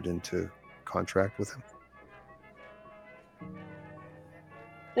have entered into contract with him.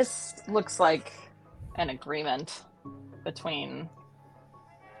 This looks like an agreement between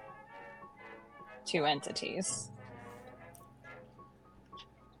two entities.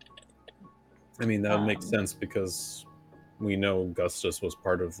 I mean, that makes sense because we know Augustus was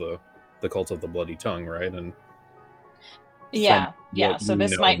part of the cult of the Bloody Tongue, right? And yeah. So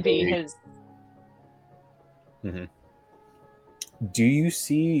this might be his. Mm-hmm. Do you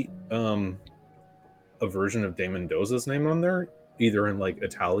see a version of De Mendoza's name on there, either in like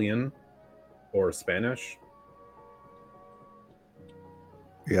Italian or Spanish?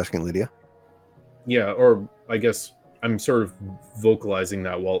 Are you asking Lydia? Yeah, or I guess I'm sort of vocalizing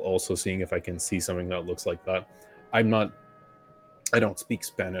that while also seeing if I can see something that looks like that. I don't speak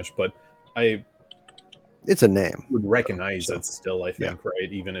Spanish, but it's a name. Would recognize it still, I think,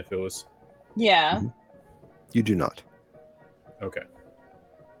 right? Even if it was. Yeah. Mm-hmm. You do not. Okay.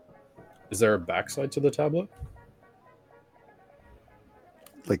 Is there a backside to the tablet?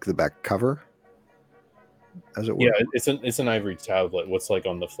 Like the back cover, as it were? Yeah, it's an ivory tablet. What's like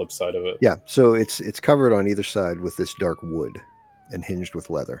on the flip side of it? Yeah, so it's covered on either side with this dark wood and hinged with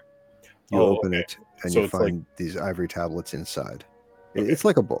leather. You open it and you find these ivory tablets inside. Okay. It's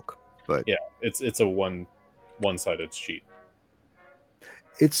like a book, but yeah, it's a one-sided sheet.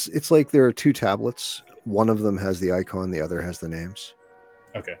 It's like there are two tablets. One of them has the icon, the other has the names.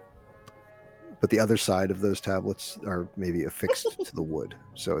 Okay. But the other side of those tablets are maybe affixed to the wood.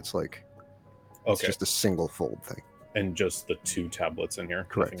 So it's like it's just a single fold thing. And just the two tablets in here?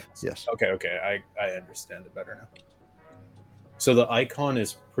 Correct. Yes. Okay. I understand it better now. So the icon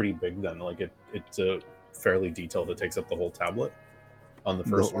is pretty big then. Like it's fairly detailed. It takes up the whole tablet on the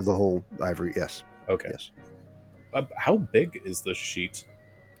first one? The whole ivory, yes. Okay. Yes. How big is this sheet?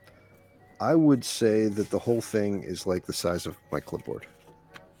 I would say that the whole thing is like the size of my clipboard.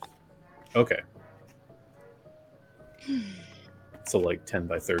 Okay. So like 10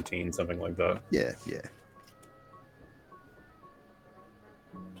 by 13, something like that. Yeah.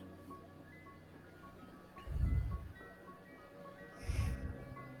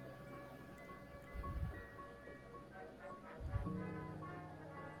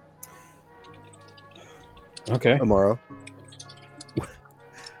 Okay. Amaro.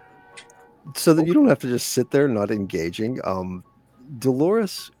 So that you don't have to just sit there not engaging.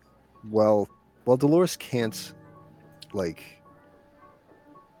 Dolores, well, Dolores can't make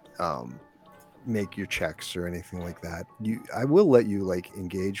your checks or anything like that. I will let you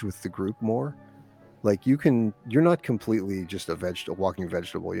engage with the group more. You're not completely just a walking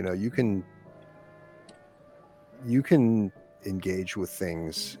vegetable. You can engage with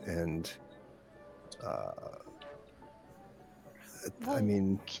things and I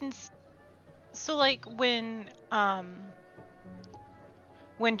mean. So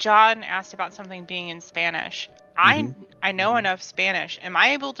when John asked about something being in Spanish, I know enough Spanish. Am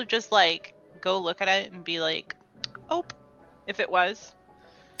I able to just go look at it and be like, oh, if it was?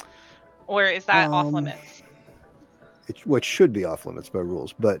 Or is that off limits? What should be off limits by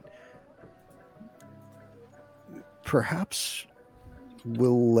rules, but perhaps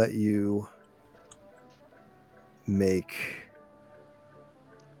we'll let you make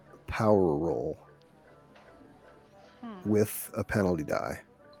a power roll with a penalty die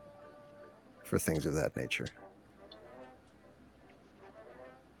for things of that nature.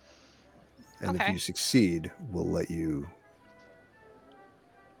 And if you succeed, we'll let you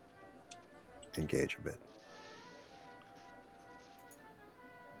engage a bit.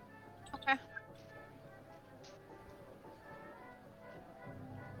 Okay.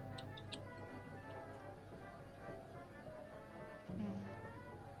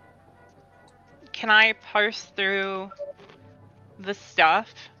 Can I parse through the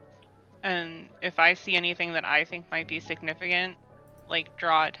stuff, and if I see anything that I think might be significant,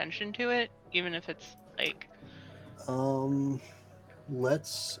 draw attention to it, even if it's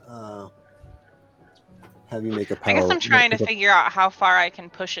let's have you make a power. I guess I'm trying to figure out how far I can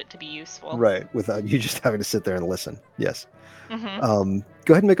push it to be useful. Right, without you just having to sit there and listen. Yes. Mm-hmm.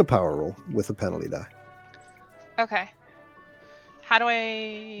 Go ahead and make a power roll with a penalty die. Okay. How do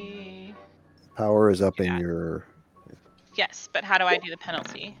I? Power is up do in that. your. Yes, but how do I do the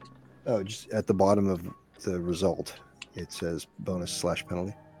penalty? Oh, just at the bottom of the result, it says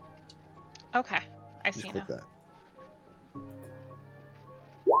bonus/penalty. Okay, I Just see click now. that.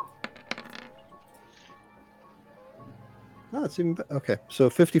 Oh, it's even okay. So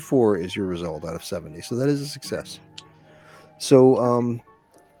 54 is your result out of 70. So that is a success. So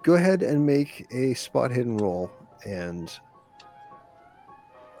go ahead and make a spot hidden roll, and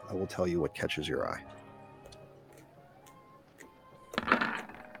I will tell you what catches your eye.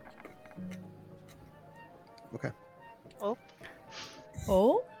 Okay.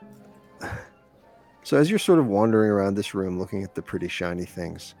 Oh? So as you're sort of wandering around this room, looking at the pretty shiny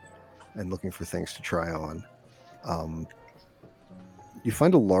things and looking for things to try on, you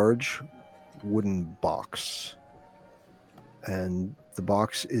find a large wooden box, and the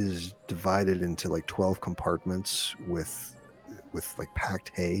box is divided into like 12 compartments with like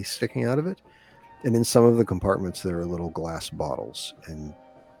packed hay sticking out of it. And in some of the compartments, there are little glass bottles, and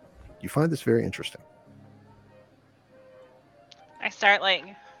you find this very interesting. I start like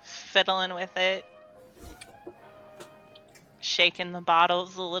fiddling with it, shaking the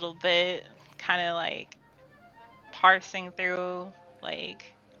bottles a little bit, kind of like parsing through,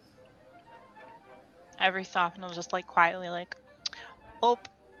 like every so often I'll just like quietly like, oh.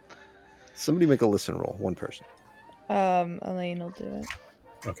 Somebody make a listen roll, one person. Elaine will do it.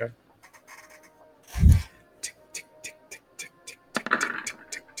 Okay.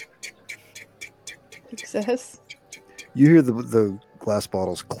 Success. You hear the glass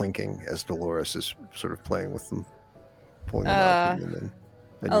bottles clinking as Dolores is sort of playing with them, pulling them out, and then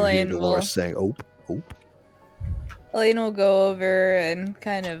you hear Elaine Dolores will- saying, "Ope, ope." Elaine will go over and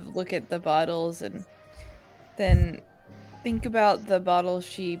kind of look at the bottles and then think about the bottles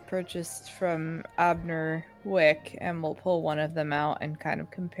she purchased from Abner Wick, and we'll pull one of them out and kind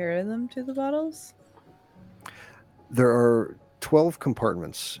of compare them to the bottles. There are 12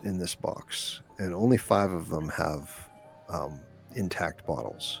 compartments in this box, and only 5 of them have intact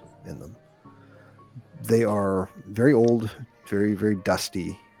bottles in them. They are very old, very, very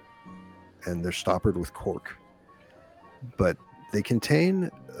dusty, and they're stoppered with cork. But they contain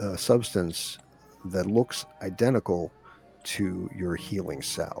a substance that looks identical to your healing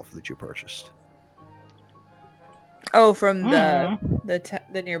salve that you purchased. Oh, from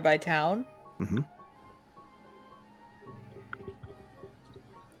the nearby town. Mm-hmm.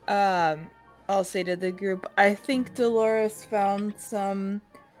 I'll say to the group, I think Dolores found some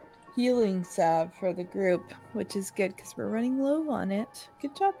healing salve for the group, which is good because we're running low on it.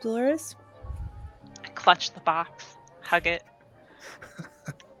 Good job, Dolores. I clutch the box, hug it.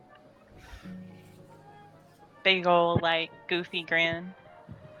 Big ol' like goofy grin.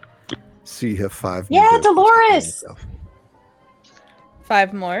 So you have 5 Yeah, new doses of healing Dolores! salve.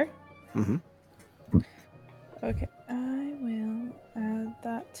 5 more? Mm-hmm. Okay, I will add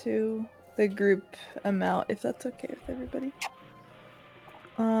that to the group amount if that's okay with everybody.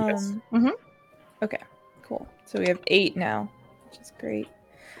 Yes. Okay, cool. So we have 8 now, which is great.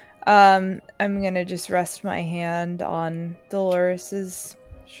 I'm gonna just rest my hand on Dolores's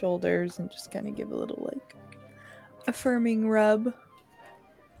shoulders and just kind of give a little like affirming rub.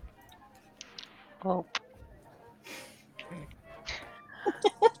 Oh.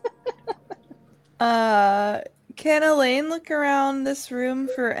 Can Elaine look around this room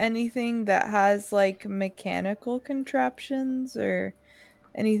for anything that has like mechanical contraptions or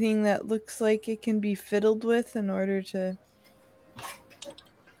anything that looks like it can be fiddled with in order to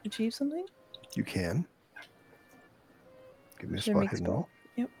achieve something? You can. Give me a Should I spot make hidden spell? roll.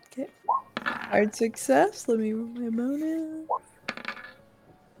 Yep. Okay. Hard success. Let me roll my bonus.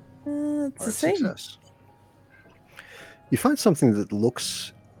 It's the Hard same. success. You find something that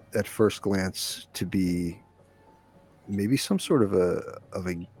looks at first glance to be maybe some sort of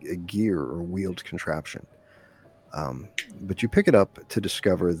a gear or wheeled contraption. But you pick it up to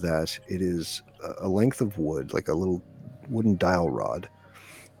discover that it is a length of wood, like a little wooden dial rod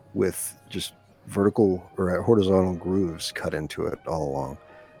with just vertical or horizontal grooves cut into it all along.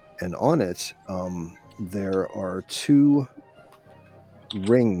 And on it, there are 2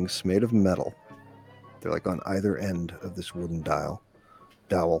 rings made of metal. They're like on either end of this wooden dowel.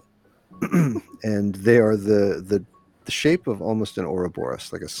 And they are the shape of almost an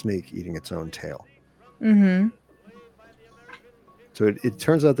Ouroboros, like a snake eating its own tail. Mm-hmm. So it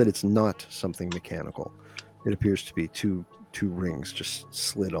turns out that it's not something mechanical. It appears to be two rings just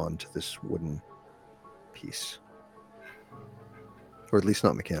slid onto this wooden piece. Or at least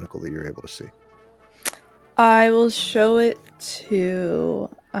not mechanical that you're able to see. I will show it to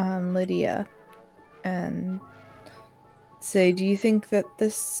Lydia and say, do you think that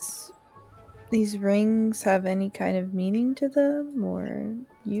this these rings have any kind of meaning to them or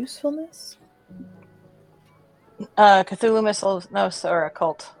usefulness? Cthulhu Missiles or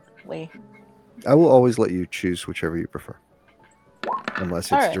occult, Lee. I will always let you choose whichever you prefer,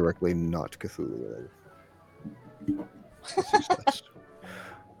 unless All it's right. directly not Cthulhu related. Success.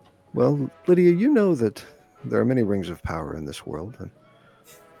 Well, Lydia, you know that there are many rings of power in this world, and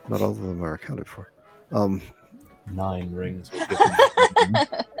not all of them are accounted for. 9 rings were given.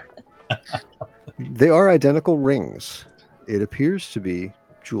 They are identical rings. It appears to be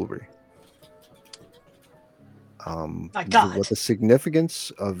jewelry. My God. What the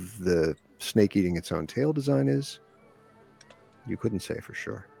significance of the snake eating its own tail design is, you couldn't say for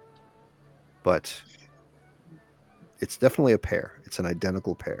sure. But it's definitely a pair. It's an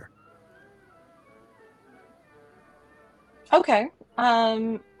identical pair. Okay.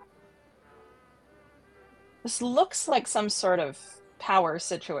 This looks like some sort of power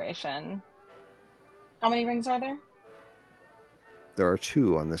situation. How many rings are there? There are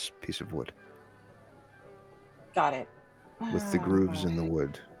 2 on this piece of wood, Got it. with the grooves in the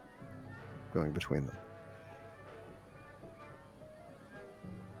wood going between them.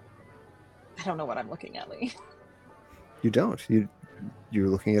 I don't know what I'm looking at, Lee. You don't. You're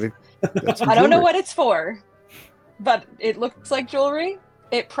looking at it. I don't know what it's for, but it looks like jewelry.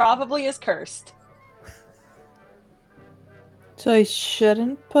 It probably is cursed. So I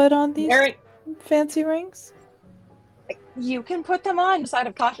shouldn't put on these fancy rings? You can put them on side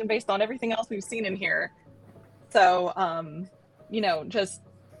of caution based on everything else we've seen in here. So, just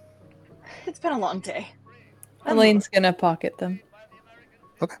it's been a long day. Elaine's gonna pocket them.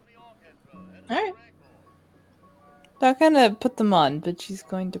 Okay. All right. Not gonna put them on, but she's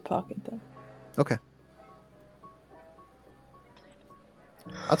going to pocket them. Okay.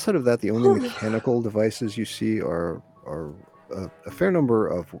 Outside of that, the only mechanical devices you see are a fair number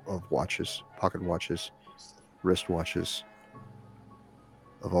of watches, pocket watches, wrist watches,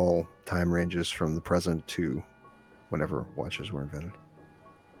 of all time ranges from the present to whenever watches were invented.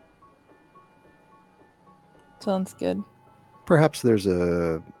 Sounds good. Perhaps there's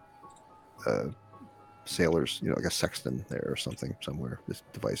a sailor's, like a sextant there or something somewhere. This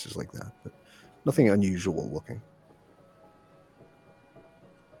devices like that, but nothing unusual looking.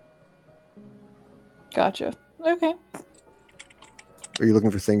 Gotcha. Okay. Are you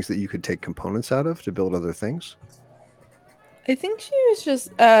looking for things that you could take components out of to build other things? I think she was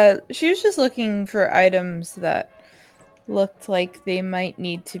just looking for items that looked like they might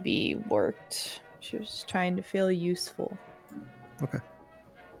need to be worked. She was trying to feel useful. Okay.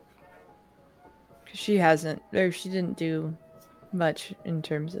 She didn't do much in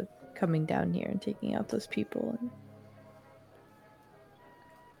terms of coming down here and taking out those people.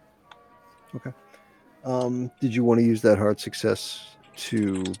 Okay. Did you want to use that hard success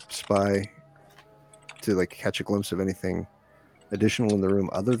to spy, to catch a glimpse of anything additional in the room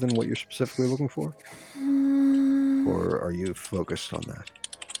other than what you're specifically looking for? Or are you focused on that?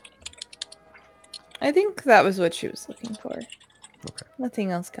 I think that was what she was looking for. Okay.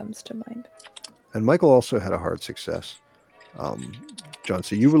 Nothing else comes to mind. And Michael also had a hard success. John,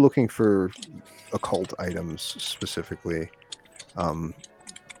 so you were looking for occult items specifically.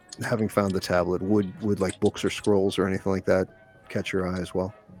 Having found the tablet, would books or scrolls or anything like that catch your eye as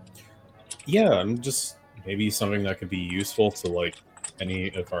well? Yeah, I'm just maybe something that could be useful to any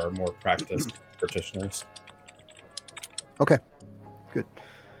of our more practiced practitioners. Okay, good.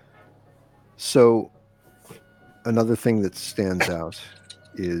 So another thing that stands out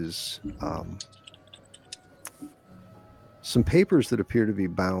is some papers that appear to be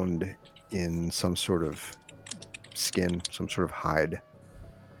bound in some sort of skin, some sort of hide.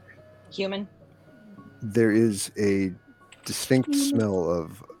 Human. There is a distinct smell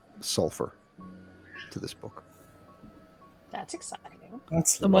of sulfur to this book. That's exciting.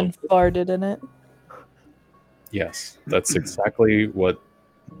 That's Someone farted in it. Yes, that's exactly what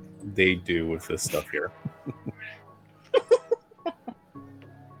they do with this stuff here.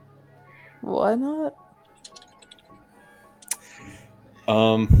 Why not?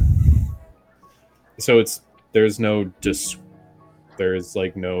 So there's no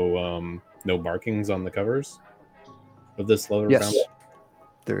no markings on the covers of this leather bound book?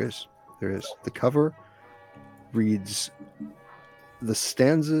 There is. The cover reads The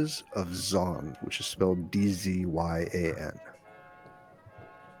Stanzas of Zon, which is spelled D-Z-Y-A-N.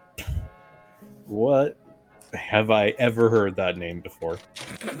 What? Have I ever heard that name before?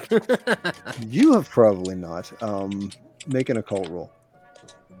 You have probably not. Make an occult roll.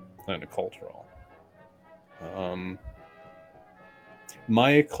 An occult roll. My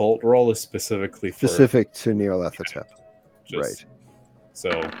occult roll is specific to Nyarlathotep. Right. So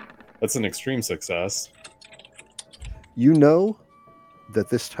That's an extreme success. You know that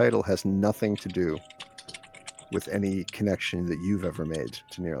this title has nothing to do with any connection that you've ever made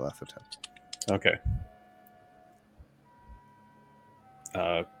to Nyarlathotep. Okay.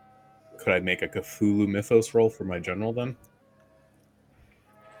 Could I make a Cthulhu mythos roll for my general then?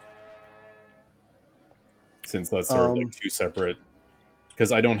 Since that's sort of like two separate,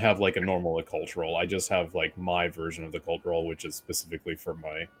 because I don't have like a normal occult roll. I just have like my version of the occult roll, which is specifically for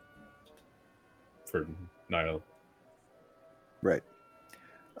Nyla. Right.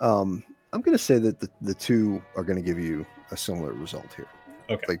 I'm going to say that the two are going to give you a similar result here.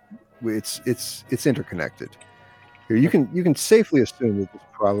 Okay. Like it's interconnected. Here you can safely assume that this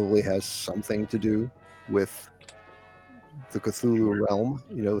probably has something to do with the Cthulhu realm,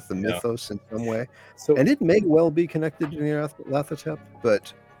 with the mythos in some way. So, and it may well be connected to Nyarlathotep,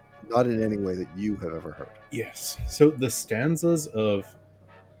 but not in any way that you have ever heard. Yes. So the stanzas of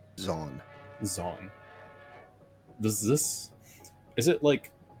Zon. Is it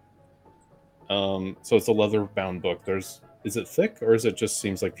like so it's a leather bound book. Is it thick or is it just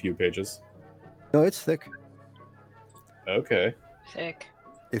seems like few pages? No, it's thick. Okay. Thick.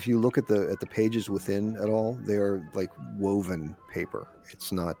 If you look at the pages within at all, they are like woven paper.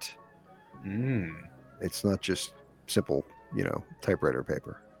 It's not just simple, typewriter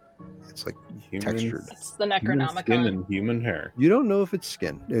paper. It's like textured. It's the Necronomicon. Human skin and human hair. You don't know if it's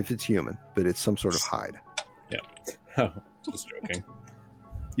skin, if it's human, but it's some sort of hide. Yeah. Oh, just joking.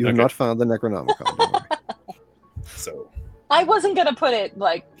 You have not found the Necronomicon, don't worry. So I wasn't gonna put it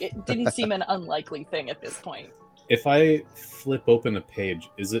like it didn't seem an unlikely thing at this point. If I flip open a page,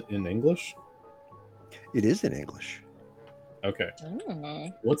 is it in English? It is in English. Okay.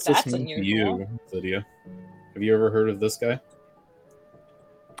 What's That's this mean to unusual. you, Lydia? Have you ever heard of this guy?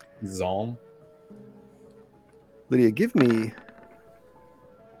 Zalm? Lydia, give me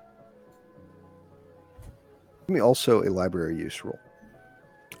also a library use roll.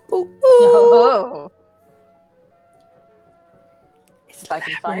 Oh. If I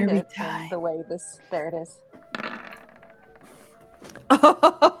can find it in the way there it is.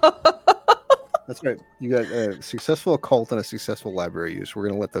 That's right. You got a successful occult and a successful library use. We're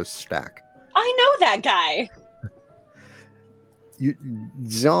going to let those stack. I know that guy.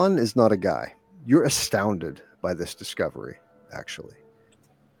 Zon is not a guy. You're astounded by this discovery, actually.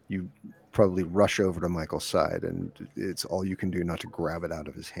 You probably rush over to Michael's side, and it's all you can do not to grab it out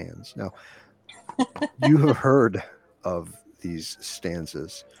of his hands. Now, you have heard of these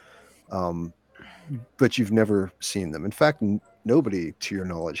stanzas, but you've never seen them. In fact, nobody, to your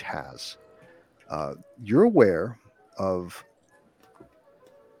knowledge, has. You're aware of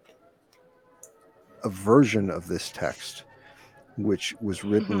a version of this text which was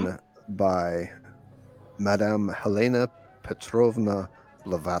written by Madame Helena Petrovna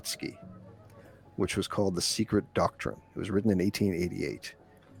Blavatsky, which was called The Secret Doctrine. It was written in 1888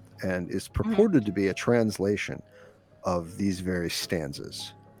 and is purported to be a translation of these very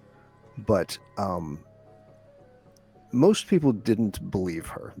stanzas. But most people didn't believe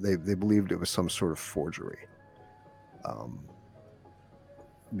her. They believed it was some sort of forgery,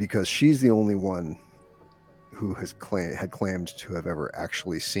 because she's the only one who had claimed to have ever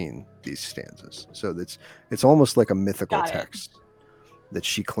actually seen these stanzas. So it's almost like a mythical text that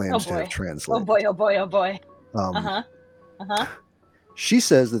she claims to have translated. Oh boy. She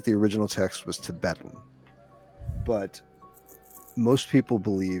says that the original text was Tibetan, but most people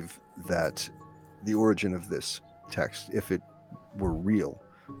believe that the origin of this text, if it were real,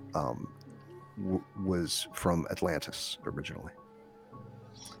 was from Atlantis originally.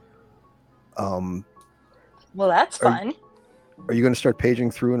 Well, that's fun. Are you going to start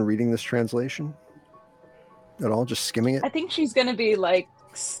paging through and reading this translation at all? Just skimming it? I think she's going to be like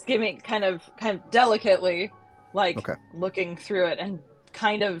skimming kind of delicately, like looking through it, and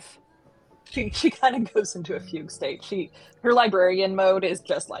kind of she kind of goes into a fugue state. Her librarian mode is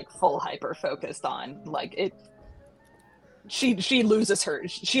just like full hyper focused on like it. She loses her.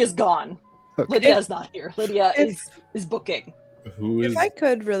 She is gone. Okay. Lydia's not here. Lydia is booking. If I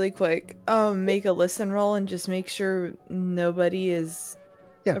could really quick, make a listen roll and just make sure nobody is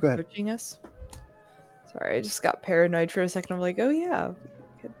approaching us. Sorry, I just got paranoid for a second. I'm like, oh yeah, we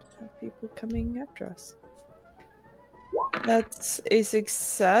could have people coming after us. That's a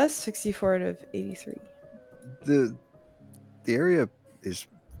success, 64 out of 83. The area is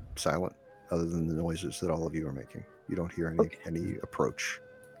silent, other than the noises that all of you are making. You don't hear any approach.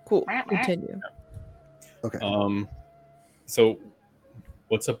 Cool. Continue. Okay. So,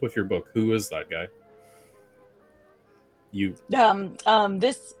 what's up with your book? Who is that guy? You.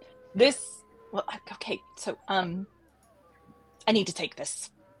 This. Well, okay. So, I need to take this.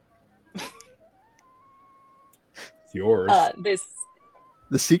 Yours.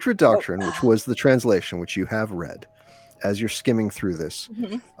 The secret doctrine, which was the translation, which you have read, as you're skimming through this,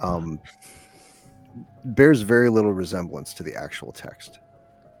 bears very little resemblance to the actual text.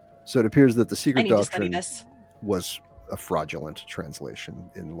 So it appears that the secret doctrine was a fraudulent translation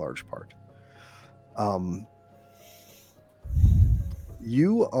in large part.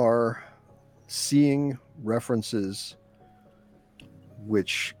 You are seeing references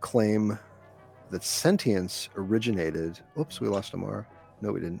which claim that sentience originated. Oops, we lost Amara.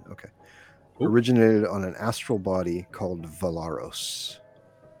 No, we didn't. Okay. Ooh. Originated on an astral body called Valaros.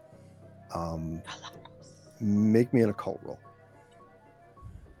 Make me an occult roll.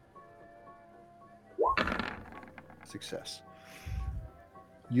 Success.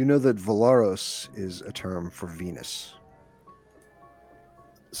 You know that Valaros is a term for Venus.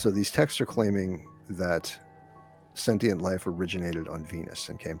 So these texts are claiming that sentient life originated on Venus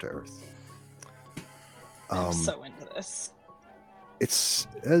and came to Earth. I'm so into this. It's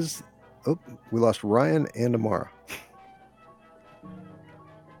as... Oh, we lost Ryan and Amara.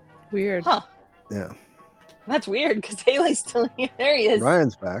 Weird. Huh. Yeah. That's weird, because Haley's still here. There he is.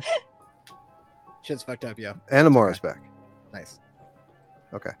 Ryan's back. Shit's fucked up, yo. And Amara's back. Nice.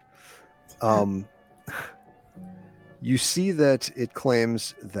 Okay. You see that it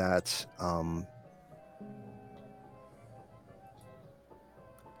claims that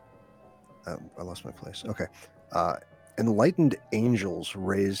I lost my place. Okay. Enlightened angels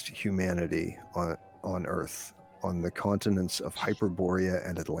raised humanity on Earth, on the continents of Hyperborea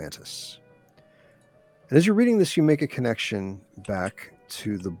and Atlantis. And as you're reading this, you make a connection back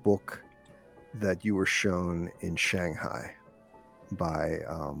to the book that you were shown in Shanghai by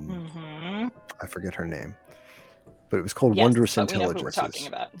I forget her name, but it was called Wondrous Intelligences. We're talking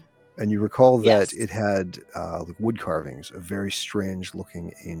about. And you recall that it had wood carvings of very strange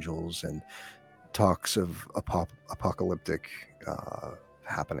looking angels and talks of apocalyptic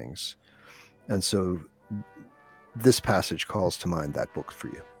happenings. And so this passage calls to mind that book for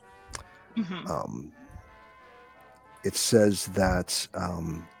you. It says that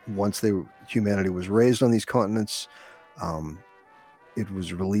once humanity was raised on these continents, it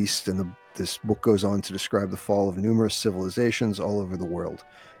was released, and this book goes on to describe the fall of numerous civilizations all over the world,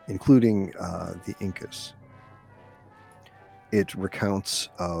 including the Incas. It recounts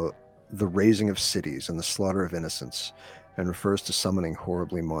the razing of cities and the slaughter of innocents, and refers to summoning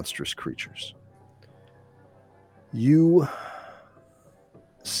horribly monstrous creatures. You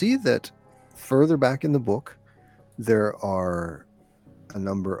see that further back in the book, there are a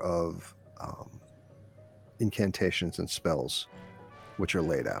number of incantations and spells which are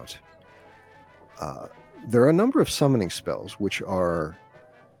laid out. There are a number of summoning spells which are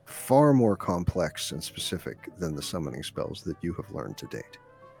far more complex and specific than the summoning spells that you have learned to date.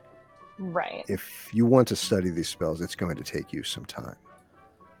 Right. If you want to study these spells, it's going to take you some time.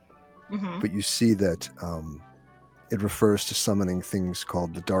 But you see that it refers to summoning things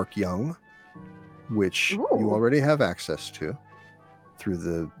called the Dark Young, which you already have access to through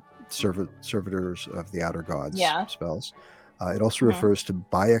the servitors of the Outer Gods spells. It also refers to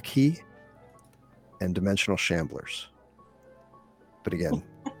Bayaki and Dimensional Shamblers. But again,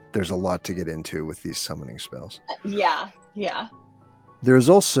 there's a lot to get into with these summoning spells. Yeah. There's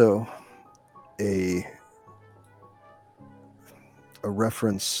also a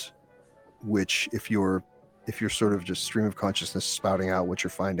reference which, if you're sort of just stream of consciousness spouting out what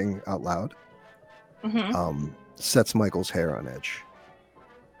you're finding out loud, sets Michael's hair on edge.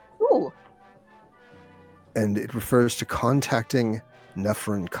 Ooh. And it refers to contacting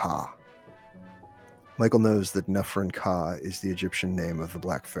Neferin Ka. Michael knows that Neferin Ka is the Egyptian name of the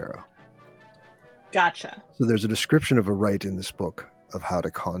Black Pharaoh. Gotcha. So there's a description of a rite in this book of how to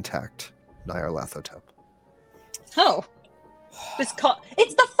contact Nyarlathotep. Oh. It's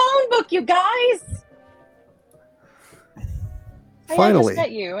the phone book, you guys! Finally. I just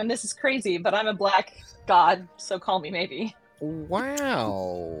met you, and this is crazy, but I'm a black god, so call me maybe.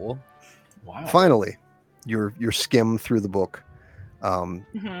 Wow. Finally, your skim through the book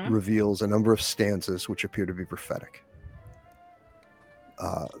reveals a number of stanzas which appear to be prophetic.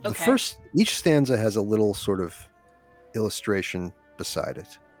 Each stanza has a little sort of illustration beside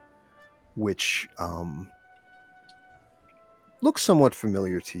it, which looks somewhat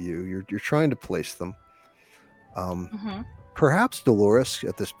familiar to you. You're trying to place them. Perhaps Dolores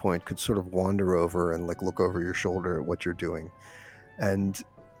at this point could sort of wander over and look over your shoulder at what you're doing. And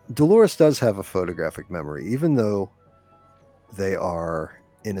Dolores does have a photographic memory, even though they are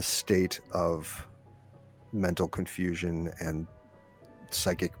in a state of mental confusion and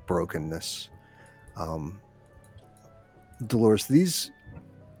psychic brokenness. Dolores, these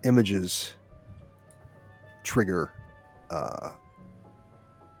images trigger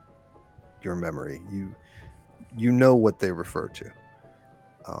your memory. You know what they refer to.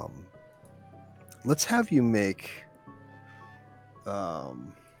 Let's have you make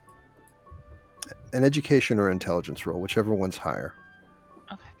an education or intelligence roll, whichever one's higher.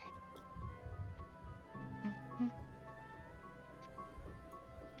 Okay.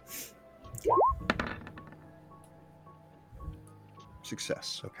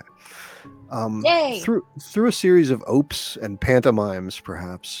 Success. Okay. Yay! Through a series of opes and pantomimes,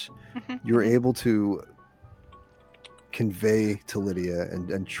 perhaps, you're able to convey to Lydia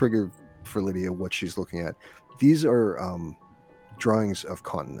and trigger for Lydia what she's looking at. These are drawings of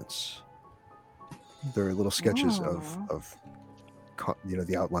continents. They're little sketches of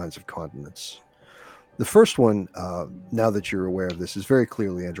the outlines of continents. The first one, now that you're aware of this, is very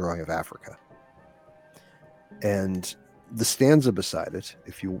clearly a drawing of Africa. And the stanza beside it,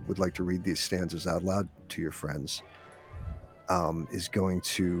 if you would like to read these stanzas out loud to your friends, is going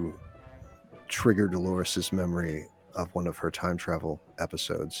to trigger Dolores's memory of one of her time travel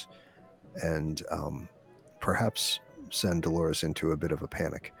episodes and perhaps send Dolores into a bit of a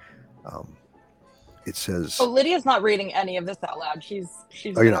panic. It says, "Oh, Lydia's not reading any of this out loud. She's "Oh,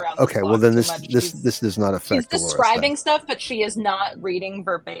 been you're not? around Okay, well then this does not affect She's Dolores. describing Then. stuff, but she is not reading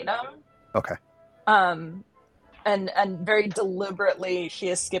verbatim. Okay. And very deliberately, she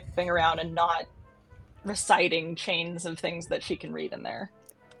is skipping around and not reciting chains of things that she can read in there.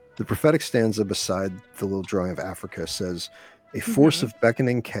 The prophetic stanza beside the little drawing of Africa says, "A force of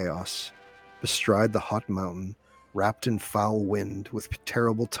beckoning chaos bestride the hot mountain, wrapped in foul wind, with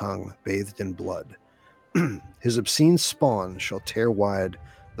terrible tongue bathed in blood. His obscene spawn shall tear wide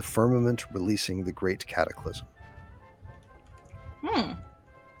the firmament, releasing the great cataclysm."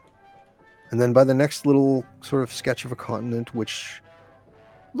 And then by the next little sort of sketch of a continent, which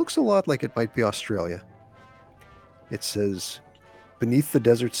looks a lot like it might be Australia, it says, "Beneath the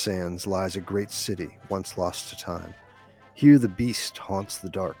desert sands lies a great city, once lost to time. Here the beast haunts the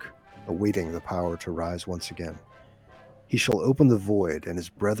dark, awaiting the power to rise once again. He shall open the void, and his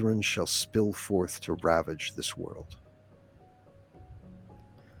brethren shall spill forth to ravage this world."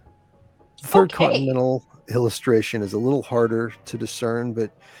 The third continental illustration is a little harder to discern,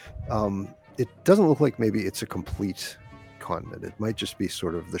 but it doesn't look like maybe it's a complete continent. It might just be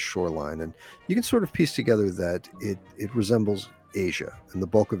sort of the shoreline, and you can sort of piece together that it resembles Asia, and the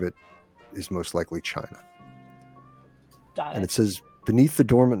bulk of it is most likely China. And it says, "Beneath the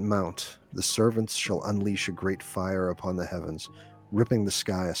dormant mount, the servants shall unleash a great fire upon the heavens, ripping the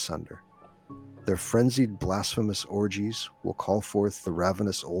sky asunder. Their frenzied, blasphemous orgies will call forth the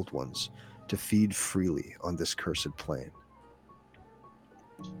ravenous old ones to feed freely on this cursed plain."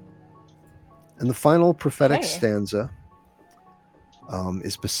 And the final prophetic stanza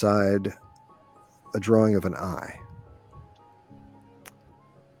is beside a drawing of an eye.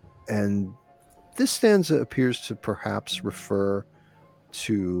 And this stanza appears to perhaps refer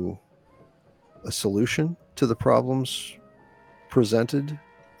to a solution to the problems presented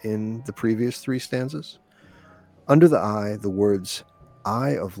in the previous three stanzas. Under the eye, the words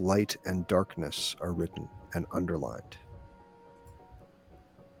 "eye of light and darkness" are written and underlined.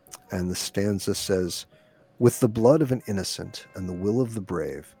 And the stanza says, "With the blood of an innocent and the will of the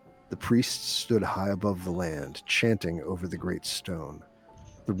brave, the priests stood high above the land, chanting over the great stone.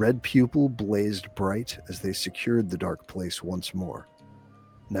 The red pupil blazed bright as they secured the dark place once more.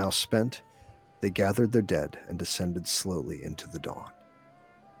 Now spent, they gathered their dead and descended slowly into the dawn."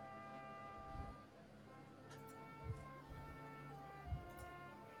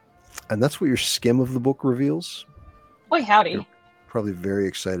 And that's what your skim of the book reveals. Boy, howdy. You're probably very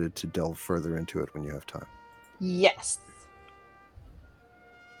excited to delve further into it when you have time. Yes.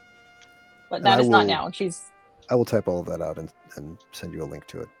 But that is not now. I will type all of that out and send you a link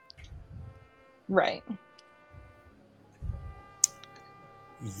to it. Right.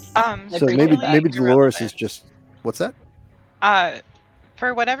 So maybe Dolores is just... What's that?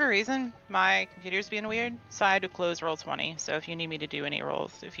 For whatever reason, my computer's being weird, so I had to close Roll20. So if you need me to do any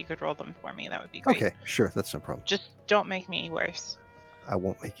rolls, if you could roll them for me, that would be great. Okay, sure, that's no problem. Just don't make me worse. I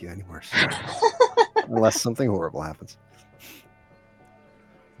won't make you any worse. Unless something horrible happens.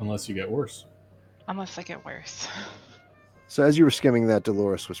 Unless you get worse. Unless I get worse. So as you were skimming that,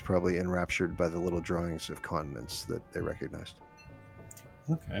 Dolores was probably enraptured by the little drawings of continents that they recognized.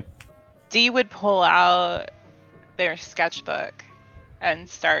 Okay. Dee would pull out their sketchbook and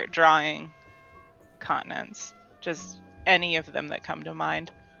start drawing continents. Just any of them that come to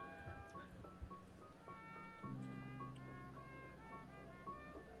mind.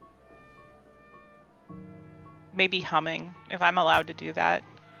 Maybe humming, if I'm allowed to do that.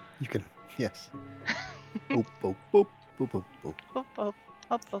 You can, yes. Boop, boop, boop, boop, boop, boop. Boop, boop,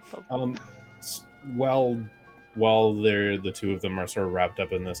 boop, boop, boop. While the two of them are sort of wrapped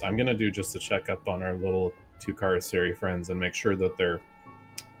up in this, I'm gonna do just a checkup on our little two Kharisiri friends and make sure that they're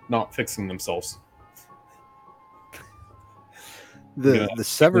not fixing themselves. The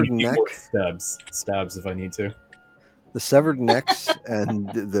severed neck, stabs if I need to. the severed necks, and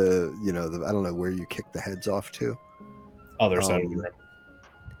the I don't know where you kick the heads off to. Other side of the room.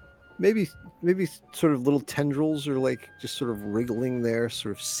 Maybe sort of little tendrils are like just sort of wriggling there,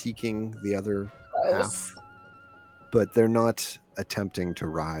 sort of seeking the other half. But they're not attempting to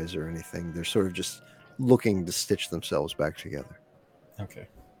rise or anything. They're sort of just looking to stitch themselves back together. Okay.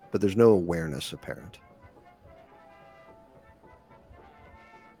 But there's no awareness apparent.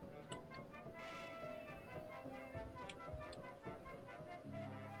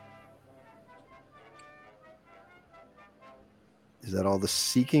 Is that all the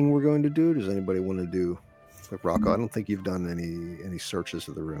seeking we're going to do? Does anybody want to do like Rocco? I don't think you've done any searches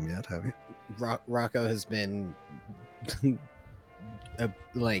of the room yet, have you? Rocco has been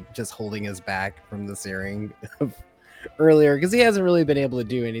like just holding his back from the searing earlier because he hasn't really been able to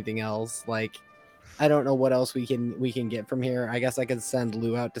do anything else. Like, I don't know what else we can get from here. I guess I could send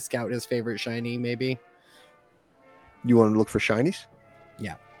Lou out to scout his favorite shiny, maybe. You want to look for shinies?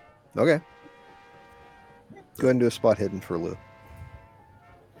 Yeah. Okay. Go ahead and do a spot hidden for Lou.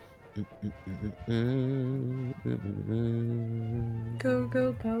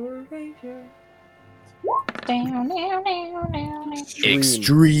 Go Power Ranger.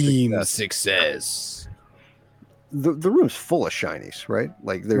 Extreme success. The room's full of shinies, right?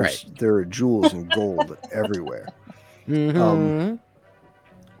 Like there are jewels and gold everywhere.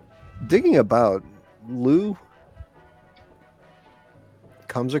 Digging about, Lou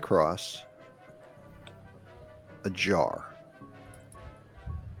comes across a jar.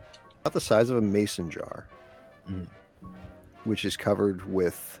 About the size of a mason jar, which is covered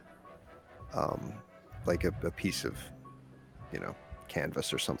with like a piece of,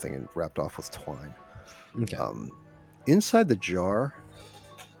 canvas or something and wrapped off with twine. Okay. Inside the jar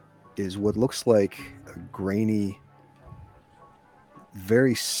is what looks like a grainy,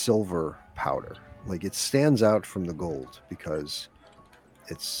 very silver powder. Like it stands out from the gold because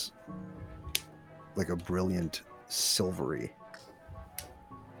it's like a brilliant silvery.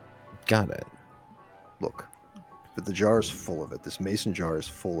 Got it. Look, but the jar is full of it. This mason jar is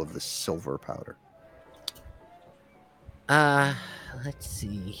full of this silver powder. Let's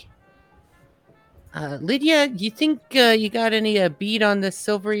see. Lydia, do you think you got any bead on the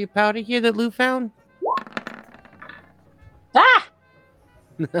silvery powder here that Lou found? Ah!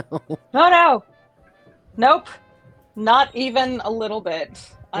 No. No. Nope. Not even a little bit.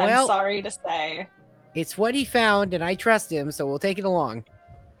 I'm Well, sorry to say. It's what he found, and I trust him, so we'll take it along.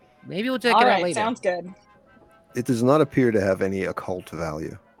 Maybe we'll check All it right, out later. sounds good. It does not appear to have any occult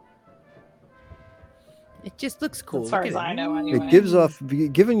value. It just looks cool. As far as I know, anyway. It gives off,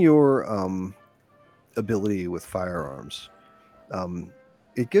 given your ability with firearms,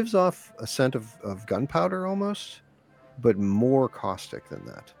 it gives off a scent of gunpowder almost, but more caustic than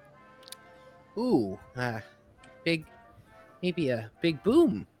that. Ooh, maybe a big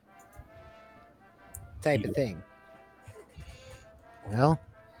boom type of thing. Well,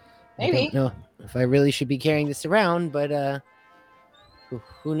 maybe. I don't know if I really should be carrying this around, but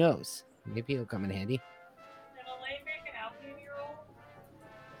who knows? Maybe it'll come in handy. Did Elaine make an alchemy roll?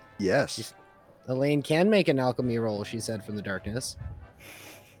 Yes. Elaine can make an alchemy roll, she said from the darkness.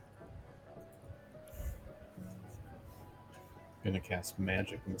 Gonna cast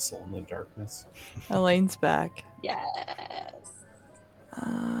magic missile in the darkness. Elaine's back. Yes.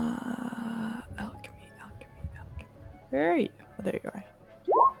 Alchemy. Where are you? Oh, there you are.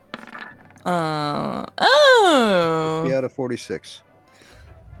 Oh! 3 out of 46.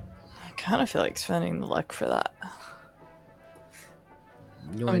 I kind of feel like spending the luck for that.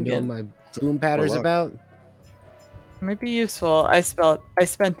 You want to know what my boom powder's about? Might be useful. I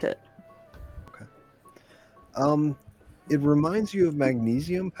spent it. Okay. It reminds you of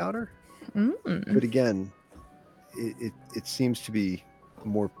magnesium powder, but again, it seems to be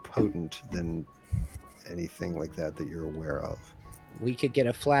more potent than anything like that you're aware of. We could get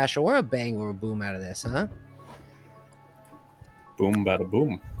a flash or a bang or a boom out of this, huh? Boom, bada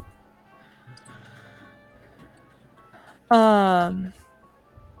boom.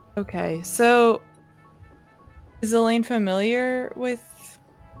 Okay, so is Elaine familiar with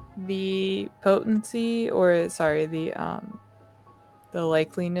the potency, or sorry, the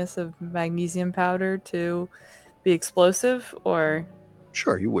likeliness of magnesium powder to be explosive, or?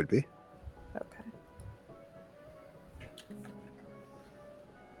 Sure, you would be. Okay.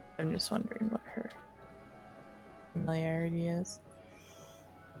 I'm just wondering what her familiarity is.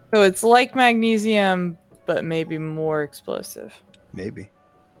 So it's like magnesium, but maybe more explosive. Maybe.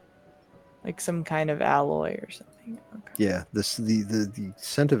 Like some kind of alloy or something. Okay. Yeah, the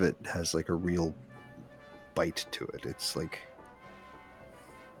scent of it has like a real bite to it. It's like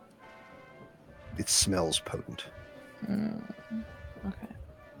it smells potent. Okay.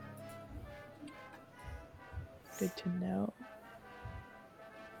 Good to know.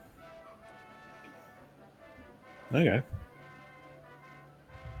 Okay.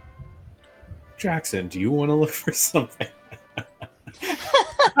 Jackson, do you want to look for something?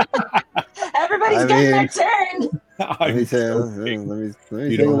 Everybody's getting their turn. Let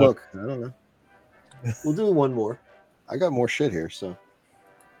me take a look. I don't know. We'll do one more. I got more shit here, so.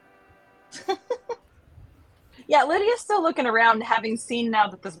 Yeah, Lydia's still looking around, having seen now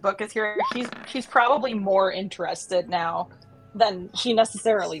that this book is here. She's probably more interested now than she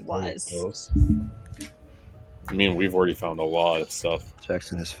necessarily was. I mean, we've already found a lot of stuff.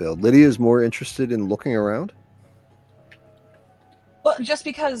 Jackson has failed. Lydia is more interested in looking around? Well, just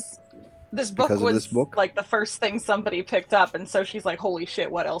because this book Because of was this book? like the first thing somebody picked up, and so she's like, "Holy shit,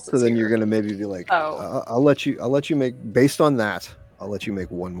 what else?" So is then here? you're gonna maybe be like, Oh. I'll let you make, based on that, I'll let you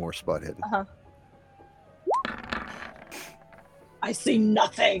make one more spot hidden. I see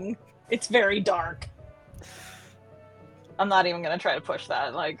nothing. It's very dark. I'm not even gonna try to push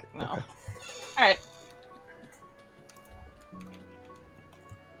that. Like, no. Okay. All right.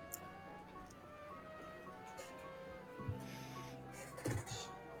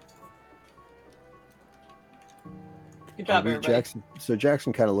 Good job, Maybe everybody.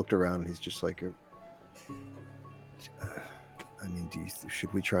 Jackson kind of looked around and he's just like, I mean,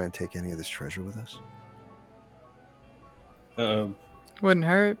 should we try and take any of this treasure with us? Wouldn't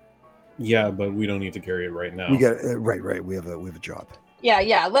hurt. Yeah, but we don't need to carry it right now. We got right. We have a job.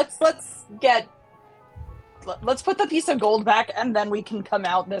 Yeah. Let's put the piece of gold back, and then we can come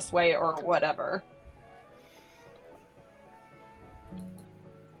out this way or whatever.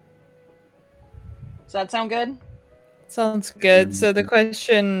 Does that sound good? Sounds good. So the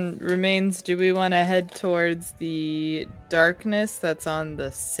question remains, do we want to head towards the darkness that's on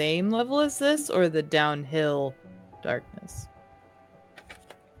the same level as this, or the downhill darkness?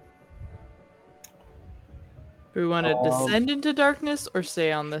 Do we want to descend into darkness or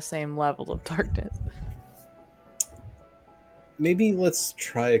stay on the same level of darkness? Maybe let's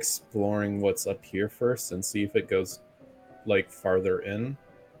try exploring what's up here first and see if it goes like farther in.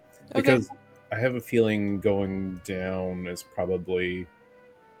 Because I have a feeling going down is probably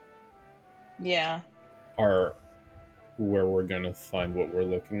where we're gonna find what we're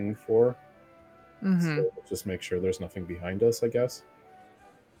looking for. So just make sure there's nothing behind us, I guess.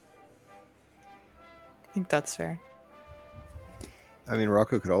 I think that's fair. I mean,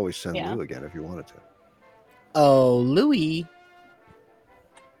 Rocco could always send Lou again if you wanted to. Oh, Louie.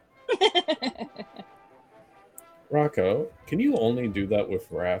 Rocco, can you only do that with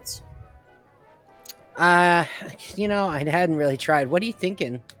rats? I hadn't really tried. What are you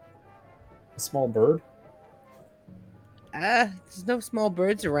thinking? A small bird? There's no small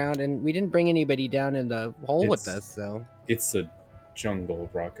birds around, and we didn't bring anybody down in the hole with us, so. It's a jungle,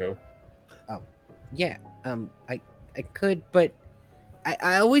 Rocco. Oh, yeah. I could, but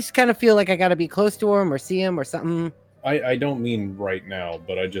I always kind of feel like I gotta be close to him or see him or something. I don't mean right now,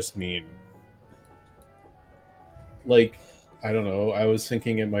 but I just mean like, I don't know. I was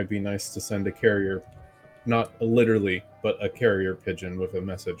thinking it might be nice to send a carrier, not literally, but a carrier pigeon with a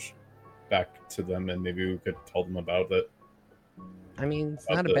message back to them, and maybe we could tell them about it. I mean, it's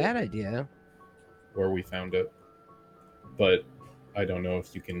not a bad idea. Where we found it. But I don't know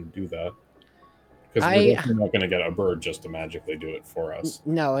if you can do that. Because we're not going to get a bird just to magically do it for us.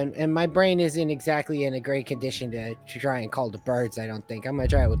 No, and my brain isn't exactly in a great condition to try and call the birds, I don't think. I'm going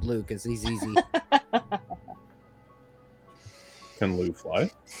to try it with Lou, because he's easy. Can Lou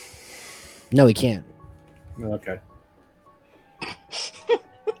fly? No, he can't. Okay.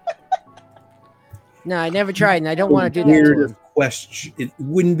 No, I never tried, and I don't want to do that to him. Question. It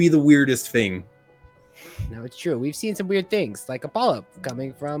wouldn't be the weirdest thing. No, it's true. We've seen some weird things, like a polyp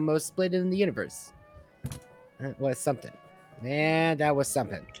coming from most split in the universe. That was something. Man, that was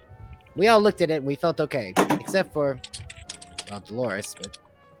something. We all looked at it and we felt okay, except for, well, Dolores, but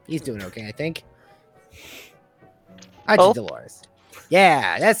he's doing okay, I think. Aren't you, Dolores?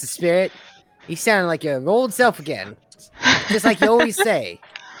 Yeah, that's the spirit. You sound like your old self again, just like you always say.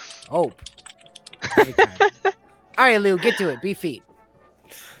 Hope. All right, Lou, get to it. Be feet.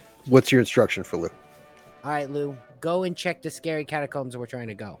 What's your instruction for Lou? All right, Lou, go and check the scary catacombs we're trying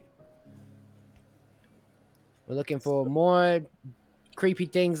to go. We're looking for more creepy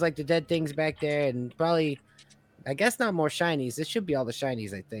things like the dead things back there, and probably, I guess not more shinies. This should be all the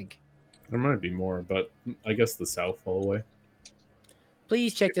shinies, I think. There might be more, but I guess the south hallway.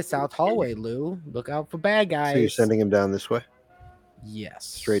 Please check the south hallway, Lou. Look out for bad guys. So you're sending him down this way? Yes.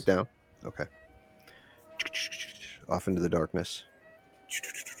 Straight down? Okay. Off into the darkness.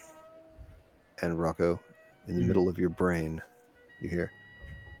 And Rocco, in the middle of your brain, you hear,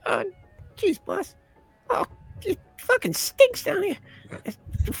 Jeez, boss. Oh, it fucking stinks down here.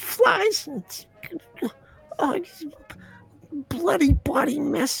 Flies. It's bloody body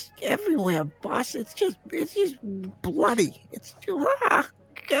mess everywhere, boss. It's just bloody. It's come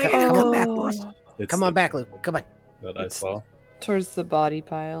back, boss. Come on back, Luke. Come on. That I saw. Towards the body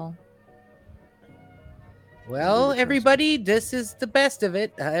pile. Well, everybody, this is the best of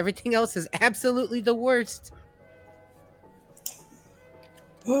it. Everything else is absolutely the worst.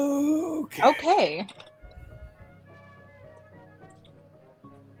 Okay.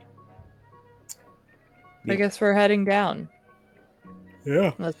 I guess we're heading down.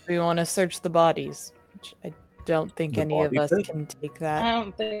 Yeah. Unless we want to search the bodies, which I don't think The any of body us pit? can take I that.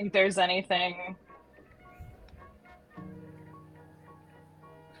 don't think there's anything. I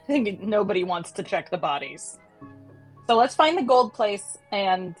think nobody wants to check the bodies. So let's find the gold place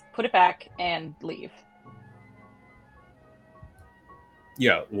and put it back and leave.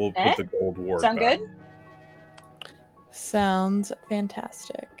 Yeah, we'll put the gold ward Sound back. good? Sounds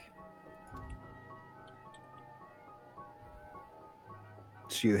fantastic.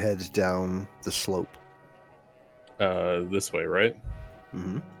 so you head down the slope. This way, right?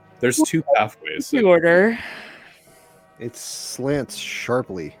 Mm-hmm. There's two pathways. The order. It slants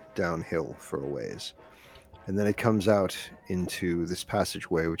sharply downhill for a ways, and then it comes out into this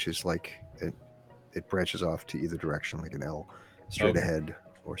passageway, which is like it branches off to either direction, like an L, straight ahead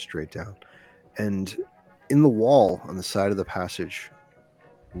or straight down. And in the wall on the side of the passage,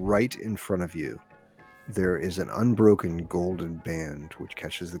 right in front of you, there is an unbroken golden band which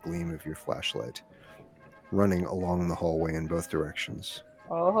catches the gleam of your flashlight, running along the hallway in both directions,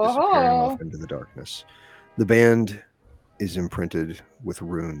 disappearing off into the darkness. The band is imprinted with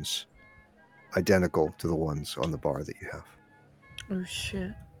runes identical to the ones on the bar that you have. Oh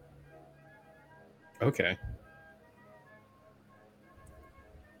shit. Okay.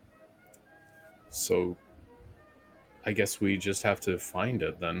 So I guess we just have to find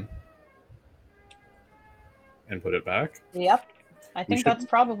it then. And put it back? Yep. I think that's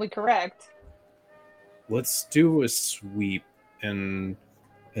probably correct. Let's do a sweep and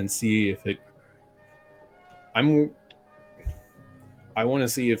see if it I want to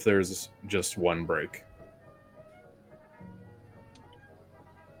see if there's just one break.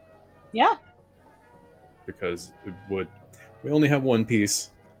 Yeah. Because we only have one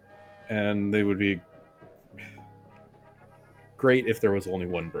piece, and they would be great if there was only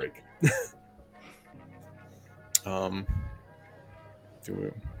one break.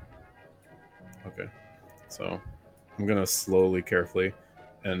 Okay, so I'm gonna slowly, carefully,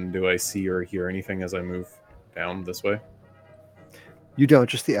 and do I see or hear anything as I move down this way? You don't,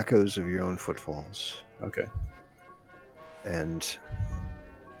 just the echoes of your own footfalls. Okay. And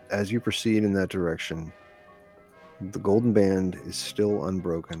as you proceed in that direction, the golden band is still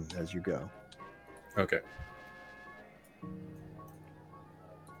unbroken as you go. Okay.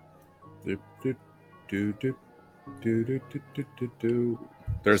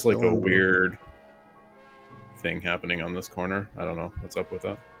 There's like a weird thing happening on this corner. I don't know what's up with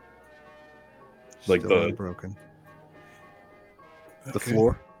that. Like Still the unbroken. The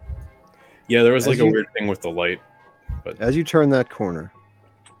floor. Yeah, there was like a weird thing with the light. But as you turn that corner,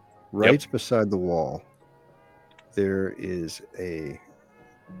 right beside the wall, there is a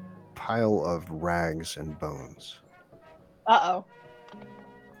pile of rags and bones. Uh-oh.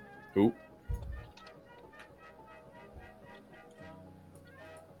 Ooh.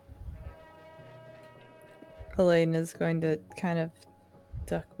 Elaine is going to kind of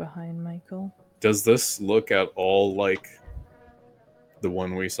duck behind Michael. Does this look at all like the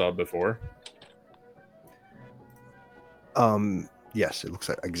one we saw before? Yes, it looks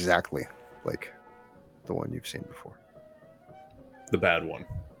exactly like the one you've seen before. The bad one.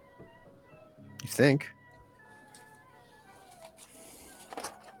 You think?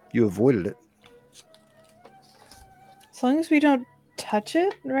 You avoided it. As long as we don't touch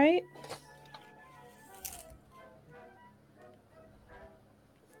it, right?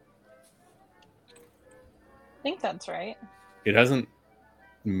 I think that's right. It hasn't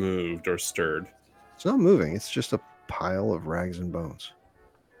moved or stirred. It's not moving. It's just a pile of rags and bones.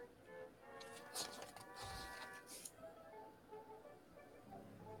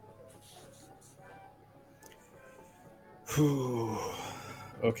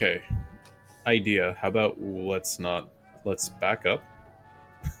 Okay. Idea. How about let's back up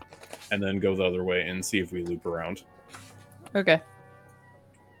and then go the other way and see if we loop around. Okay.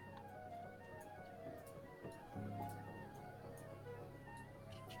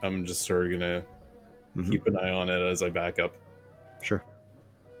 I'm just sort of gonna keep an eye on it as I back up. Sure.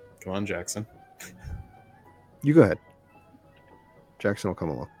 Come on, Jackson. You go ahead. Jackson will come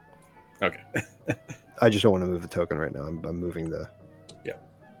along. Okay. I just don't want to move the token right now. I'm moving the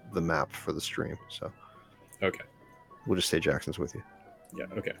map for the stream. So okay. We'll just say Jackson's with you. Yeah,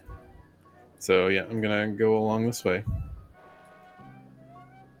 okay. So yeah, I'm gonna go along this way.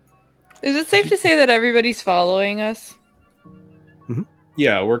 Is it safe to say that everybody's following us?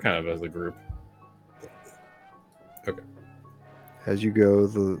 Yeah, we're kind of as a group. Okay. As you go,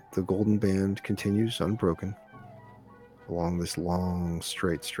 the golden band continues unbroken along this long,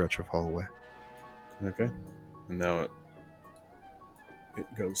 straight stretch of hallway. Okay. And now it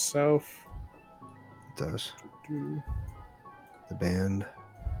goes south. It does. The band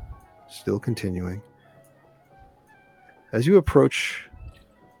still continuing. As you approach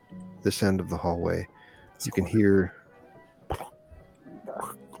this end of the hallway, you can hear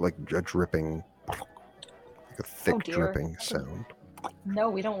like a dripping, like a thick dripping sound. No,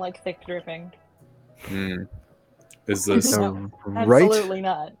 we don't like thick dripping. Is this No, right absolutely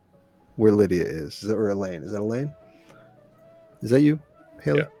not. where Lydia is? Is that where Elaine? Is that Elaine? Is that you,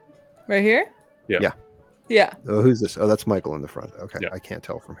 Haley? Yeah. Right here? Yeah. Yeah. Oh, who's this? Oh, that's Michael in the front. Okay, Yeah. I can't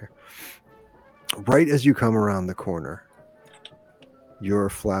tell from here. Right as you come around the corner, your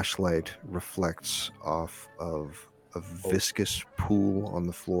flashlight reflects off of a viscous pool on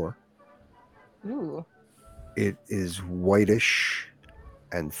the floor. Ooh. It is whitish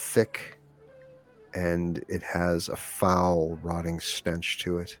and thick, and it has a foul, rotting stench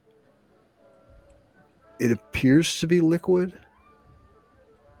to it. It appears to be liquid.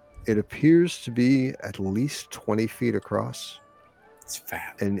 It appears to be at least 20 feet across. It's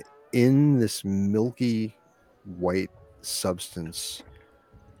fat. And in this milky white substance,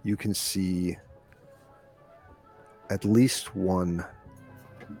 you can see at least one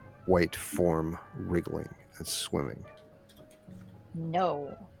white form wriggling and swimming.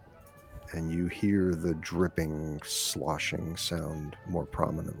 No. And you hear the dripping, sloshing sound more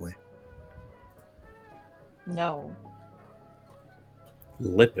prominently. No.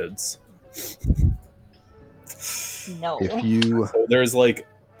 Lipids. No. If you... So there's like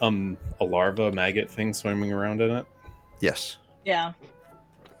a larva maggot thing swimming around in it? Yes. Yeah.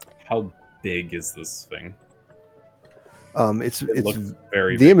 How big is this thing? It's looks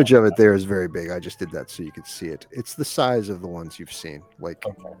very the big. image of it there is very big. I just did that so you could see it. It's the size of the ones you've seen, like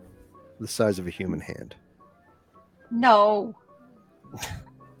the size of a human hand. No.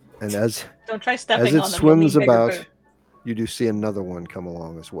 And as Don't try stepping as it on them. swims You'll need bigger about, boots. you do see another one come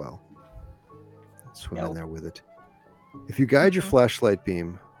along as well. Swim in Nope. there with it. If you guide your flashlight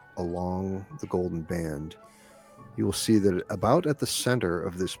beam along the golden band, you will see that about at the center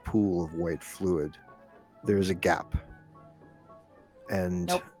of this pool of white fluid, there is a gap.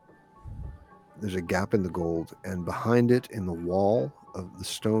 And there's a gap in the gold, and behind it, in the wall of the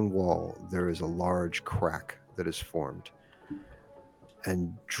stone wall, there is a large crack that is formed.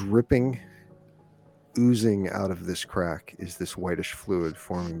 And dripping, oozing out of this crack is this whitish fluid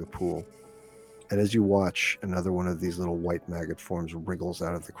forming the pool. And as you watch, another one of these little white maggot forms wriggles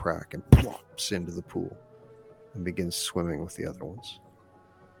out of the crack and plops into the pool and begins swimming with the other ones.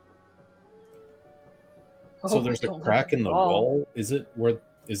 So there's a crack in the wall.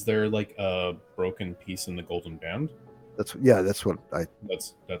 Is there like a broken piece in the golden band? That's what I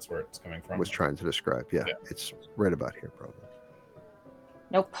that's where it's coming from. was trying to describe. Yeah. It's right about here, probably.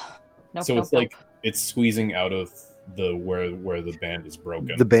 Nope. So it's like it's squeezing out of the where the band is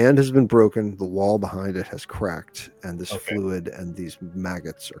broken. The band has been broken, the wall behind it has cracked, and this fluid and these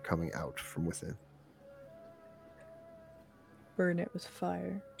maggots are coming out from within. Burn it with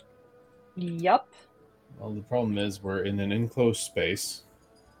fire. Yup. Well, the problem is we're in an enclosed space,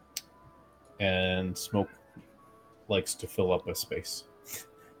 and smoke likes to fill up a space.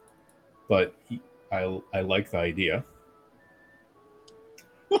 But I like the idea.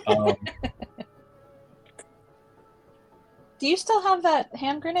 Do you still have that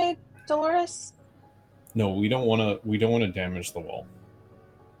hand grenade, Dolores? No, we don't want to damage the wall.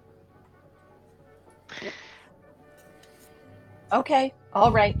 Okay.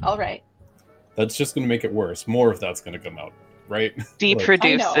 All right. That's just going to make it worse. More if that's going to come out, right? Deep Like-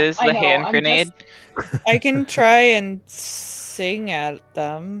 produces the hand grenade. I can try and sing at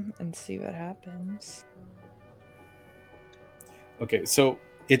them and see what happens. Okay, so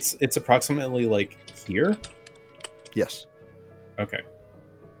it's approximately like here. Yes. Okay.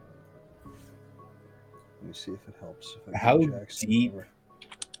 Let me see if it helps. If I How put Jackson deep? over.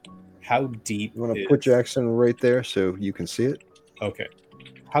 How deep? You want to put Jackson right there so you can see it? Okay.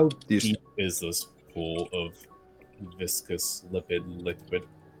 How These- deep is this pool of viscous lipid liquid?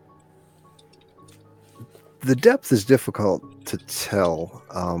 The depth is difficult to tell.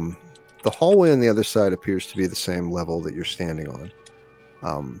 The hallway on the other side appears to be the same level that you're standing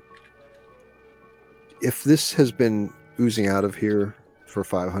on. If this has been oozing out of here for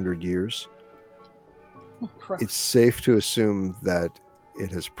 500 years, it's safe to assume that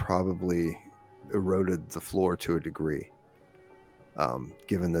it has probably eroded the floor to a degree,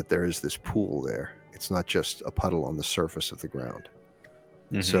 given that there is this pool there. It's not just a puddle on the surface of the ground.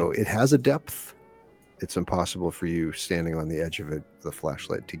 Mhm. So it has a depth. It's impossible for you standing on the edge of it with a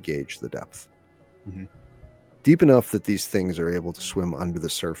flashlight to gauge the depth. Mhm. Deep enough that these things are able to swim under the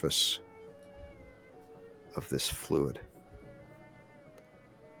surface of this fluid.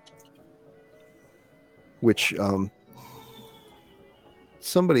 Which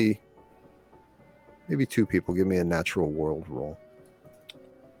somebody, maybe two people, give me a natural world roll.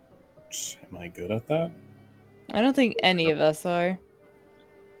 Am I good at that? I don't think any of us are.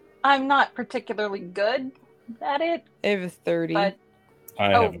 I'm not particularly good at it, I have a 30. but I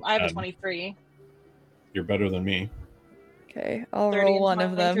have a 23. You're better than me. Okay, I'll 30 roll and one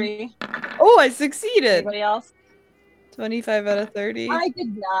of them. 23. Oh, I succeeded! Anybody else? 25 out of 30. I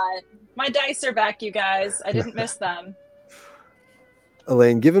did not. My dice are back, you guys. I didn't miss them.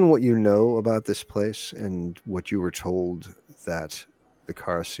 Elaine, given what you know about this place and what you were told that the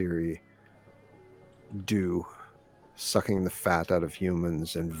Kharisiri do, sucking the fat out of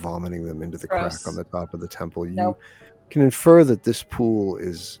humans and vomiting them into the Gross. crack on the top of the temple, Nope. you can infer that this pool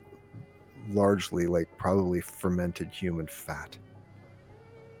is largely like probably fermented human fat.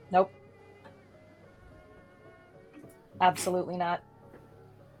 Nope. Absolutely not.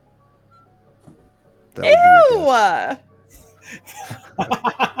 That would be your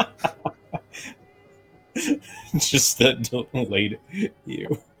Ew! Just that delayed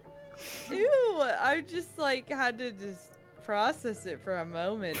you. Ew! I just like had to just process it for a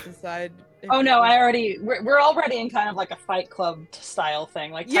moment, decide. Oh no, we're already in kind of like a Fight Club style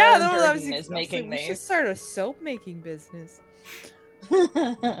thing. Like Yeah, Tyler no, I was Durden is making we should these. start a soap making business. No,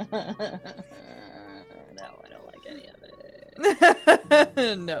 I don't like any of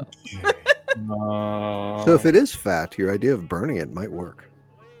it. No. So if it is fat, your idea of burning it might work.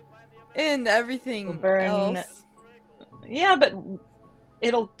 And everything burn- else. Yeah, but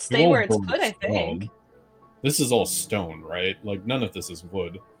it'll stay where it's put, I think. This is all stone, right? Like none of this is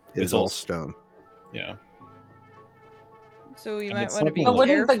wood. It's all stone. Yeah. So you And might it's want to be something like-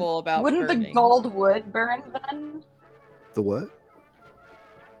 careful about Wouldn't burning. the gold wood burn then? The what?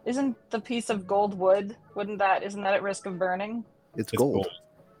 Isn't the piece of gold wood? Isn't that at risk of burning? It's gold.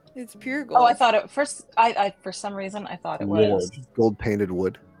 It's pure gold. Oh, I thought it first. I for some reason I thought it was. Gold painted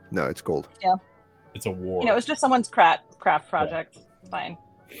wood. No, it's gold. Yeah. It's a war. You know, it was just someone's craft project. It's fine.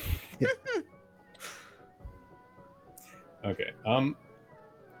 Okay.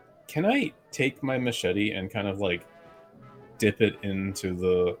 Can I take my machete and kind of like dip it into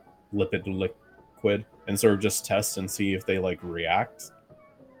the lipid liquid and sort of just test and see if they like react?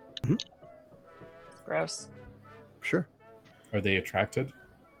 Gross. Sure. Are they attracted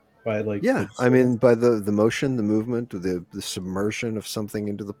by like? Yeah, I mean, by the motion, the movement, the submersion of something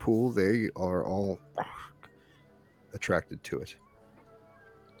into the pool, they are all attracted to it.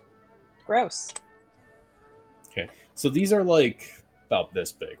 Gross. Okay, so these are like about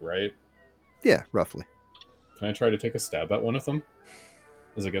this big, right? Yeah, roughly. Can I try to take a stab at one of them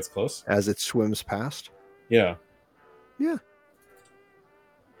as it gets close? As it swims past? Yeah. Yeah.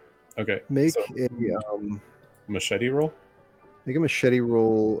 Okay. Make so, a machete roll? Make a machete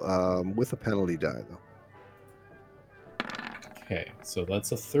roll with a penalty die, though. Okay, so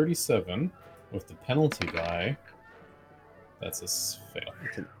that's a 37 with the penalty die. That's a fail.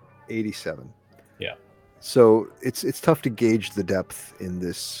 It's an 87. Yeah. So it's tough to gauge the depth in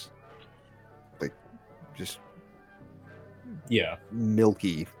this, like, just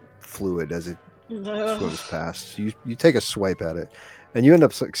milky fluid as it swims past. You take a swipe at it, and you end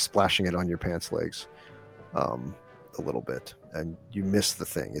up like splashing it on your pants legs, a little bit, and you miss the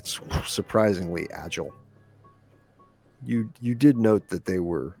thing. It's surprisingly agile. You did note that they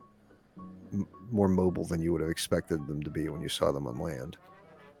were more mobile than you would have expected them to be when you saw them on land.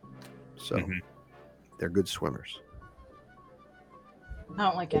 So they're good swimmers. I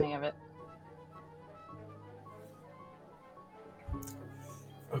don't like any of it.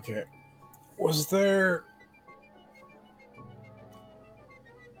 Okay. Was there...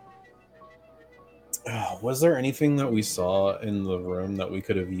 Was there anything that we saw in the room that we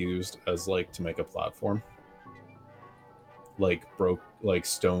could have used as like to make a platform? Like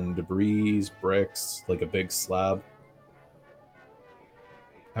stone debris, bricks, like a big slab.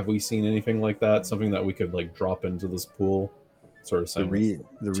 Have we seen anything like that? Something that we could like drop into this pool? Sort of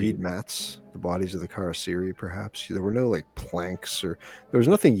the reed mats, the bodies of the Kharisiri, perhaps. There were no like planks or there was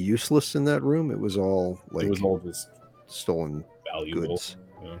nothing useless in that room. It was all like it was all just stolen valuable goods.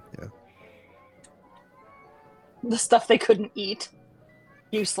 Yeah. The stuff they couldn't eat.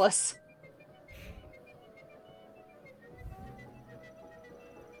 Useless.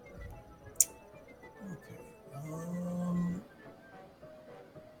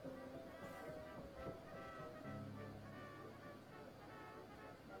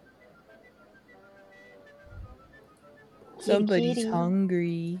 Somebody's kitty.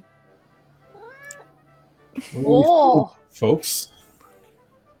 hungry. Oh, Folks.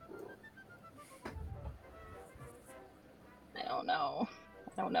 I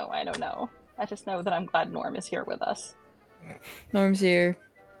don't know. I just know that I'm glad Norm is here with us. Norm's here.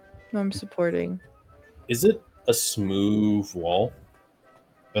 Norm's supporting. Is it a smooth wall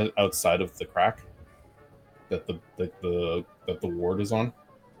outside of the crack that the ward is on?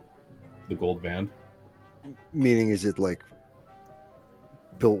 The gold band? Meaning, is it like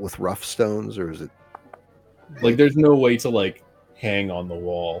built with rough stones, or is it like there's no way to like hang on the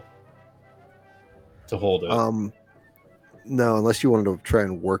wall to hold it? No, unless you wanted to try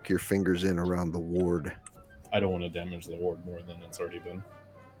and work your fingers in around the ward. I don't want to damage the ward more than it's already been.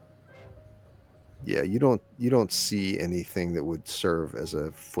 Yeah, you don't see anything that would serve as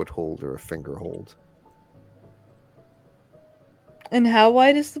a foothold or a finger hold. And how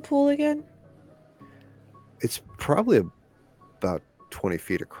wide is the pool again? It's probably about 20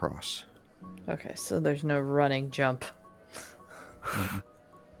 feet across. Okay, so there's no running jump.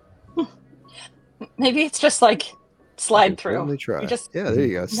 Maybe it's just like slide through. Certainly try. You just, yeah, there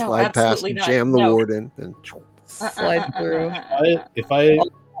you go. No, Slide past and absolutely not. jam the No. ward in. And Slide through. If I White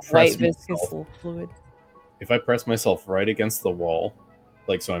press viscous myself, fluid. if I press myself right against the wall,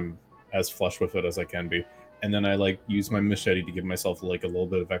 like so I'm as flush with it as I can be, and then I like use my machete to give myself like a little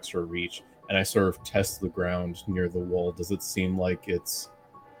bit of extra reach, and I sort of test the ground near the wall, does it seem like it's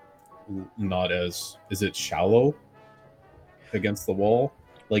not as... Is it shallow against the wall?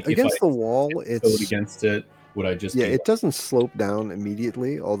 Like against if I the wall, it's against it, would I just... Yeah, it doesn't slope down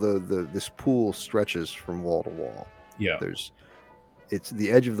immediately, although this pool stretches from wall to wall. Yeah. It's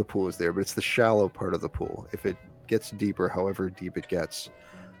the edge of the pool is there, but it's the shallow part of the pool. If it gets deeper, however deep it gets,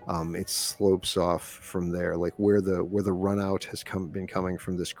 it slopes off from there. Like where the run out has been coming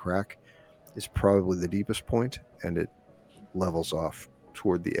from this crack is probably the deepest point, and it levels off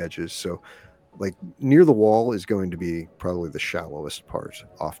toward the edges. So like near the wall is going to be probably the shallowest part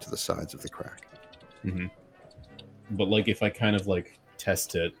off to the sides of the crack. Mm-hmm. But like if I kind of like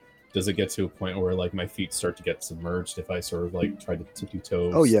test it, does it get to a point where like my feet start to get submerged if I sort of like try to tippy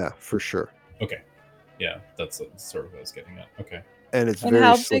toes? Oh yeah, for sure. Okay. Yeah, that's sort of what I was getting at. Okay. And it's And very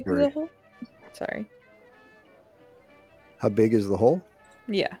how slippery. big is the hole? Sorry. How big is the hole?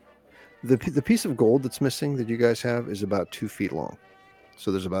 Yeah. The piece of gold that's missing that you guys have is about 2 feet long. So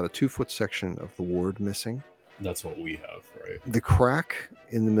there's about a 2-foot section of the ward missing. That's what we have, right? The crack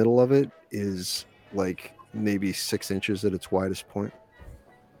in the middle of it is like maybe 6 inches at its widest point.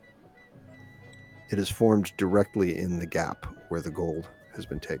 It is formed directly in the gap where the gold has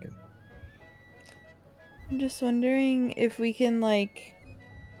been taken. I'm just wondering if we can like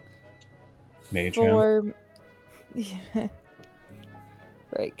Mage hand? form. Yeah.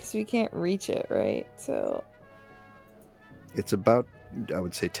 Right, because we can't reach it, right? So It's about, I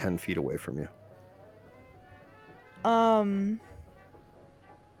would say, 10 feet away from you.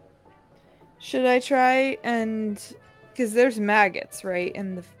 should I try and because there's maggots, right,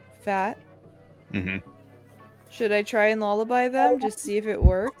 in the fat? Mm-hmm. Should I try and lullaby them? Just see if it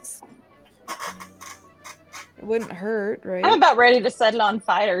works? It wouldn't hurt, right? I'm about ready to set it on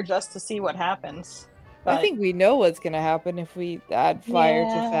fire just to see what happens. I But think we know what's gonna happen if we add fire to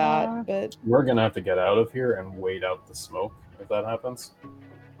Yeah. fat, but We're gonna have to get out of here and wait out the smoke if that happens.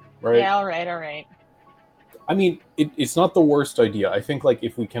 Right? yeah, all right. I mean, it's not the worst idea. I think like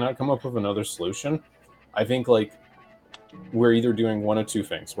if we cannot come up with another solution, I think like we're either doing one of two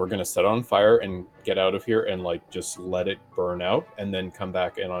things. We're gonna set it on fire and get out of here and like just let it burn out and then come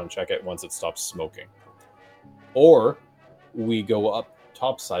back and uncheck it once it stops smoking. Or we go up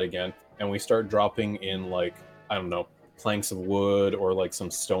topside again and we start dropping in like, I don't know, planks of wood or like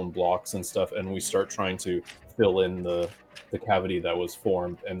some stone blocks and stuff, and we start trying to fill in the cavity that was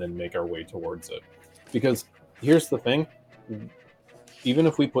formed and then make our way towards it. Because here's the thing, even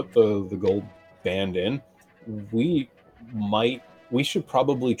if we put the gold band in, we should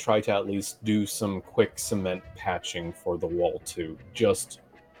probably try to at least do some quick cement patching for the wall too, just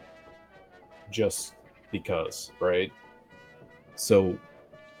because, right? So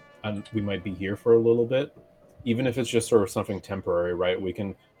we might be here for a little bit, even if it's just sort of something temporary, right? We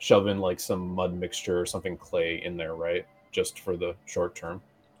can shove in like some mud mixture or something clay in there, right? Just for the short term,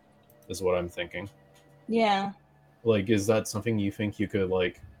 is what I'm thinking. Yeah. Like, is that something you think you could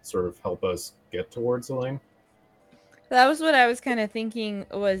like sort of help us get towards, Elaine? That was what I was kind of thinking,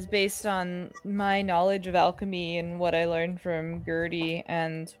 was based on my knowledge of alchemy and what I learned from Gertie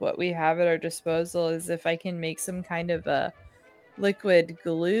and what we have at our disposal, is if I can make some kind of a liquid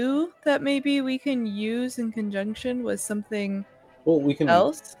glue that maybe we can use in conjunction with something we can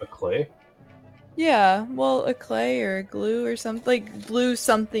else. A clay? Yeah, well, a clay or a glue or something, like glue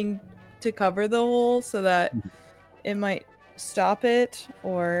something to cover the hole so that it might stop it,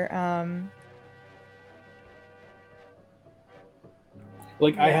 or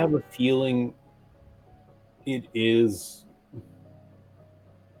like, yeah. I have a feeling it is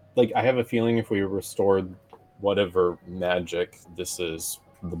like, I have a feeling if we restored whatever magic this is,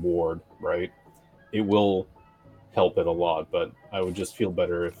 the board, right, it will help it a lot, but I would just feel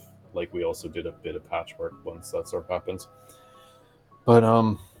better if like we also did a bit of patchwork once that sort of happens. But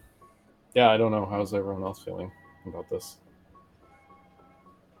yeah, I don't know. How's everyone else feeling about this?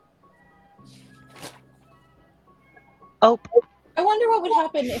 Oh, I wonder what would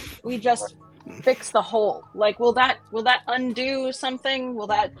happen if we just fix the hole. Like, will that undo something? Will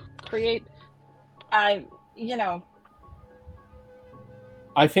that create, you know?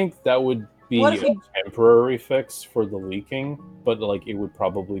 I think that would be a temporary fix for the leaking, but like it would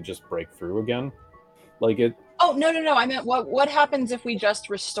probably just break through again. Like it. Oh no! I meant what happens if we just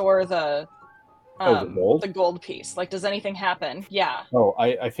restore the the gold piece? Like, does anything happen? Yeah. Oh,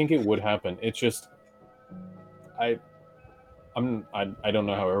 I think it would happen. It's just I don't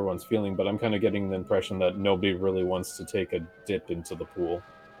know how everyone's feeling, but I'm kind of getting the impression that nobody really wants to take a dip into the pool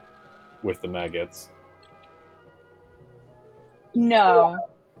with the maggots. No.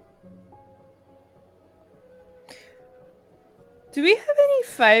 Do we have any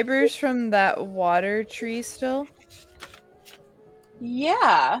fibers from that water tree still?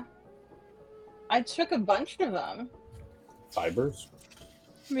 Yeah. I took a bunch of them. Fibers?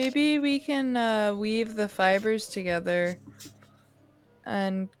 Maybe we can weave the fibers together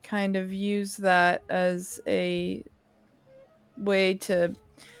and kind of use that as a way to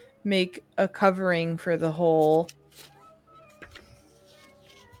make a covering for the hole.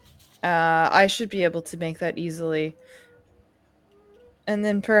 I should be able to make that easily. And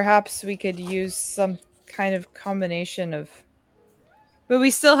then perhaps we could use some kind of combination of... But we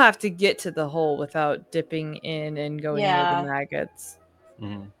still have to get to the hole without dipping in and going near the maggots.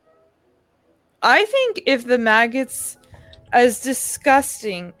 Mm-hmm. I think if the maggots, as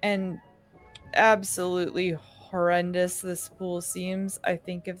disgusting and absolutely horrendous this pool seems, I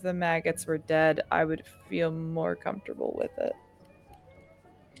think if the maggots were dead, I would feel more comfortable with it.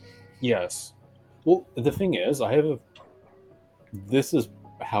 Yes. Well, the thing is, this is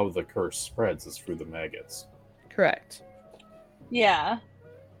how the curse spreads, is through the maggots. Correct. Yeah.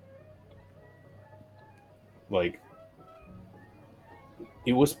 Like,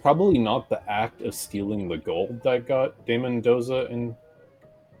 it was probably not the act of stealing the gold that got Damon Doza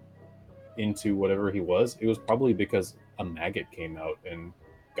into whatever he was. It was probably because a maggot came out and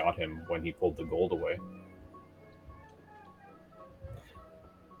got him when he pulled the gold away.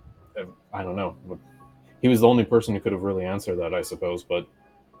 I don't know. He was the only person who could have really answered that, I suppose, but...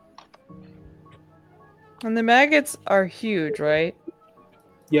 And the maggots are huge, right?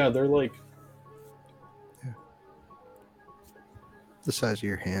 Yeah, they're like... Yeah. The size of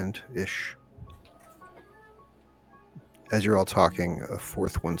your hand-ish. As you're all talking, a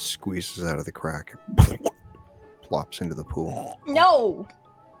fourth one squeezes out of the crack. Plops into the pool. No!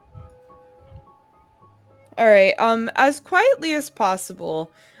 Alright, as quietly as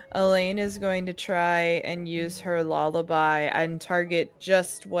possible, Elaine is going to try and use her lullaby and target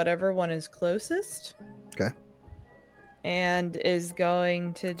just whatever one is closest. Okay. And is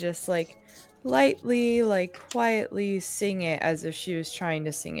going to just lightly, quietly sing it as if she was trying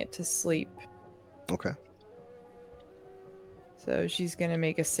to sing it to sleep. Okay. So she's going to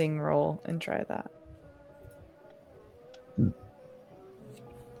make a sing roll and try that.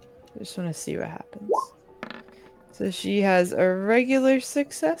 I just want to see what happens. So she has a regular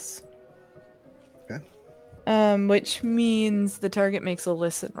success. Okay. Which means the target makes a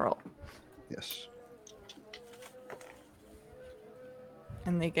listen roll. Yes.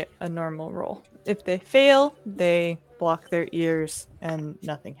 And they get a normal roll. If they fail, they block their ears and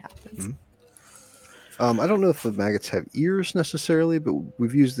nothing happens. I don't know if the maggots have ears necessarily, but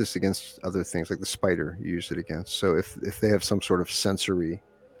we've used this against other things, like the spider you used it against. So if they have some sort of sensory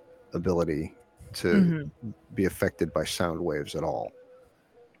ability to be affected by sound waves at all,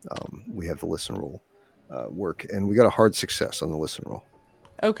 we have the listen roll work, and we got a hard success on the listen roll.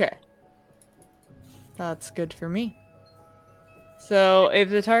 Okay. That's good for me. So if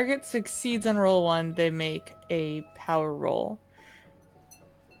the target succeeds on roll 1, they make a power roll.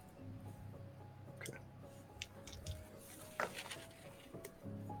 Okay.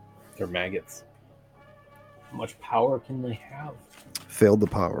 They're maggots. How much power can they have? Failed the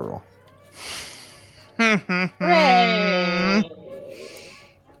power roll. Hooray!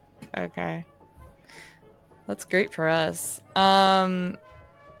 Okay. That's great for us.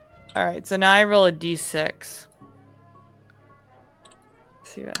 All right, so now I roll a d6.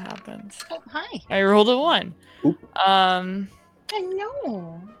 See what happens. Oh, hi. I rolled a 1. Oop. I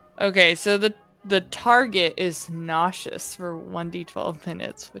know. Okay, so the target is nauseous for 1d12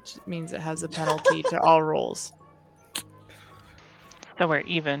 minutes, which means it has a penalty to all rolls. So we're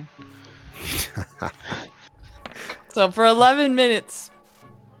even. So for 11 minutes.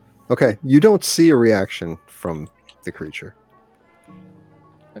 Okay, you don't see a reaction from the creature.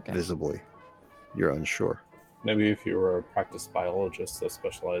 Okay. Visibly. You're unsure. Maybe if you were a practice biologist that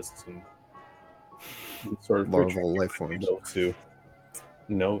specialized in sort of larval life forms, to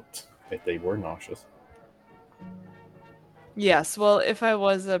note if they were nauseous. Yes, well, if I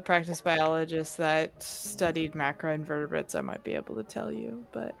was a practice biologist that studied macroinvertebrates, I might be able to tell you,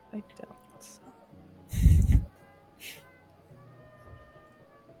 but I don't.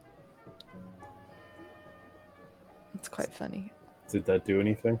 It's quite funny. Did that do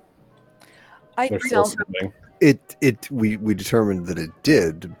anything? I don't. We determined that it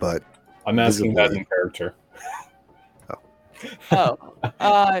did, but I'm asking that in character. Yeah,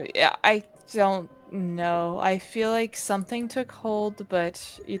 I don't know. I feel like something took hold,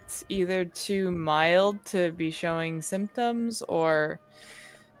 but it's either too mild to be showing symptoms, or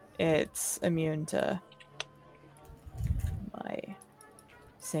it's immune to my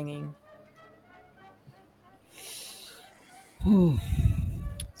singing.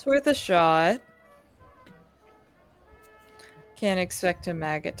 It's worth a shot. Can't expect a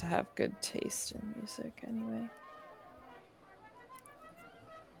maggot to have good taste in music anyway.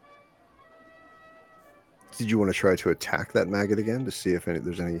 Did you want to try to attack that maggot again to see if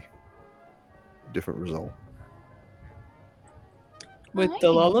there's any different result? With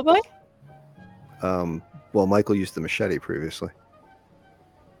the lullaby? Well, Michael used the machete previously.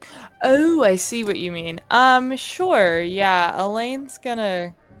 Oh, I see what you mean. Sure. Yeah, Elaine's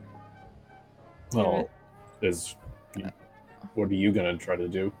gonna. Well, what are you gonna try to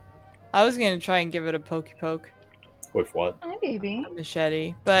do? I was gonna try and give it a pokey poke. With what? Hi, baby. A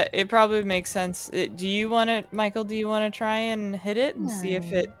machete, but it probably makes sense. Do you want to, Michael? Do you want to try and hit it and see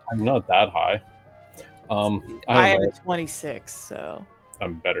if it? I'm not that high. I have a 26, so.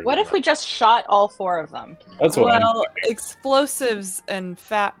 I'm better. What if we just shot all 4 of them? That's what I'm Well, explosives and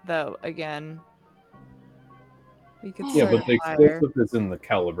fat though. Again, we could. Yeah, set but the fire. explosive is in the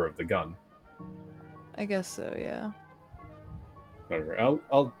caliber of the gun. I guess so. Yeah. Okay,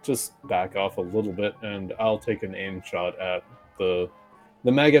 I'll just back off a little bit, and I'll take an aim shot at the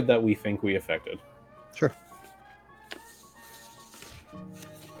maggot that we think we affected. Sure.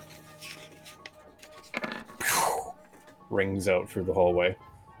 Rings out through the hallway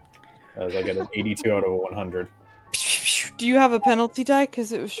as I get an 82 out of 100. Do you have a penalty die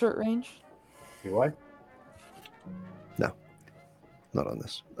because it was short range? Do I? No, not on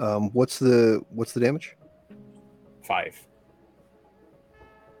this. What's the damage? 5.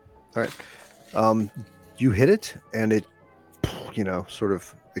 All right. You hit it, and it, sort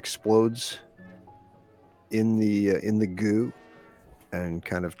of explodes in the goo, and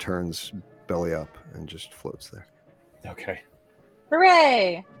kind of turns belly up and just floats there. Okay.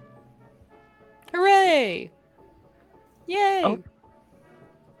 Hooray! Hooray! Yay! Oh.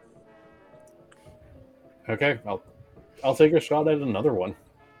 Okay, I'll take a shot at another one.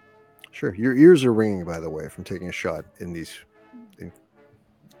 Sure. Your ears are ringing, by the way, from taking a shot in these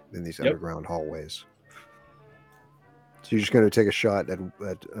underground hallways. So you're just going to take a shot at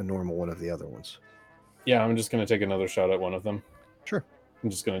a normal one of the other ones. Yeah, I'm just going to take another shot at one of them. Sure.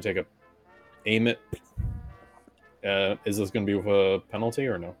 I'm just going to aim it. Is this going to be with a penalty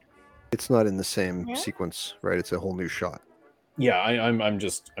or no? It's not in the same sequence, right? It's a whole new shot. Yeah, I'm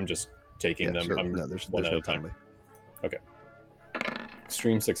just taking them. Certainly. No, there's one at no a time. penalty. Okay.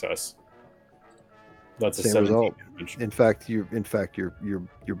 Extreme success. That's a Same 17 result. damage. In fact, your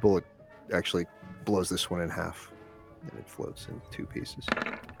bullet actually blows this one in half, and it floats in 2 pieces.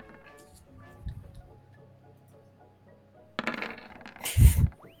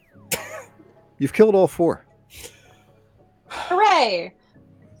 You've killed all 4. Hooray!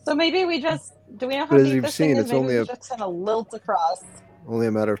 So maybe we just do we know how But as deep you've this thing seen, is? it's Maybe only we a just kind of lilt across. only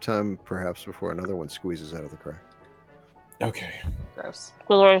a matter of time, perhaps, before another one squeezes out of the crack. Okay. Gross.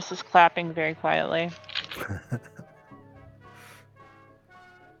 Dolores is clapping very quietly.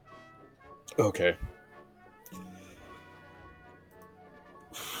 Okay.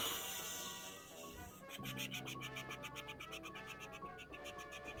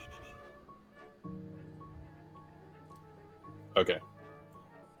 Okay.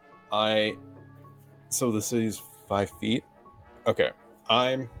 So the city's 5 feet. Okay.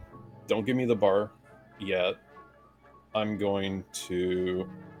 Don't give me the bar yet. I'm going to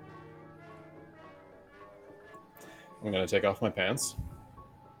take off my pants.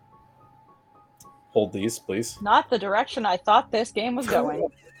 Hold these, please. Not the direction I thought this game was going.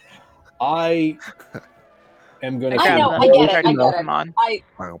 I am going to... I know, I get it, I get it. On.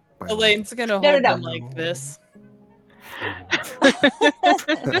 Elaine's gonna No, hold no, them like this.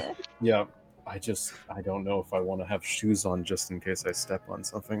 Yeah, I don't know if I want to have shoes on just in case I step on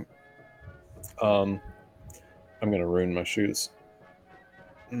something. I'm gonna ruin my shoes.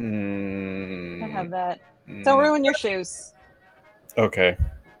 I have that. Don't ruin your shoes. Okay.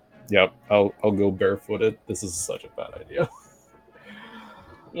 Yep, I'll go barefooted. This is such a bad idea.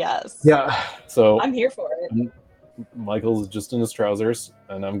 Yes. Yeah, so I'm here for it. Michael's just in his trousers,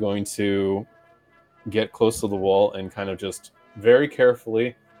 and I'm going to get close to the wall and kind of just very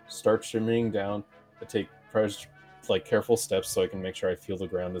carefully start shimmying down. I take careful steps so I can make sure I feel the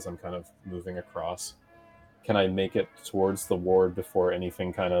ground as I'm kind of moving across. Can I make it towards the ward before it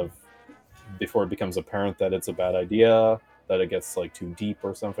becomes apparent that it's a bad idea, that it gets too deep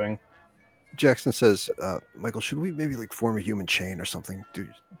or something? Jackson says, Michael, should we maybe form a human chain or something?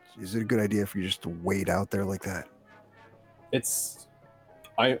 Dude, is it a good idea if we just wade out there like that?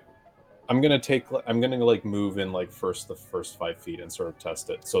 I'm gonna move in the first 5 feet and sort of test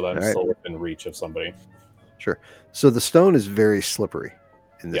it so that I'm still within reach of somebody. Sure. So the stone is very slippery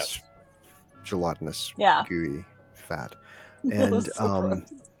in this gelatinous, gooey fat, and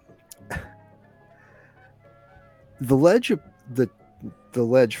the ledge, the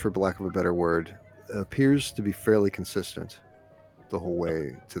ledge, for lack of a better word, appears to be fairly consistent the whole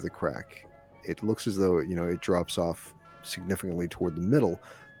way to the crack. It looks as though it drops off significantly toward the middle,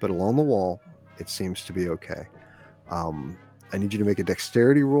 but along the wall, it seems to be okay. I need you to make a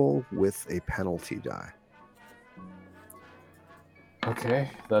dexterity roll with a penalty die. Okay,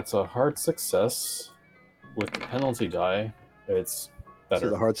 that's a hard success. With the penalty die, it's better.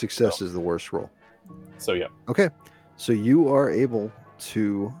 So the hard success is the worst roll. So yeah. Okay, so you are able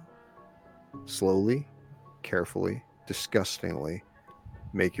to slowly, carefully, disgustingly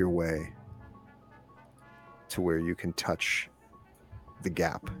make your way to where you can touch the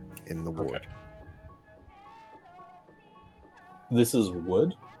gap in the ward. Okay. This is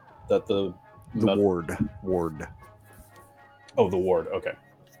wood? That the ward. Oh, the ward. Okay.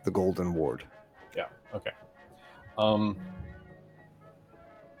 The golden ward. Yeah. Okay.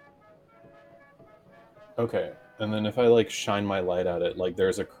 Okay. And then if I shine my light at it,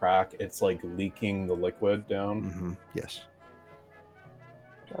 there's a crack, it's leaking the liquid down. Mm-hmm. Yes.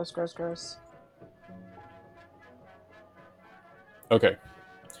 Gross. Okay.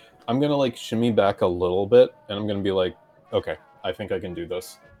 I'm gonna shimmy back a little bit, and I'm gonna be okay, I think I can do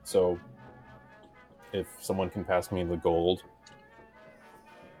this. So if someone can pass me the gold.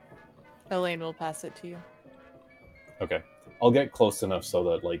 Elaine will pass it to you. Okay. I'll get close enough so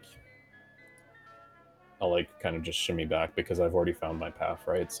that I'll kind of just shimmy back because I've already found my path,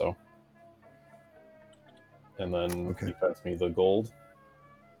 right? So and then you pass me the gold.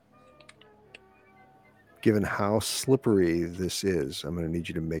 Given how slippery this is, I'm going to need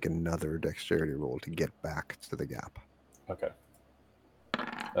you to make another dexterity roll to get back to the gap. Okay.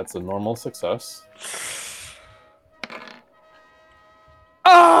 That's a normal success.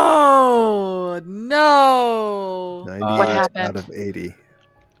 Oh, no. 98 out of 80.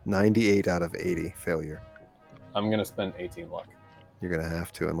 98 out of 80 failure. I'm going to spend 18 luck. You're going to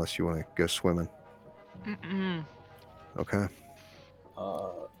have to, unless you want to go swimming. Mm-mm. Okay.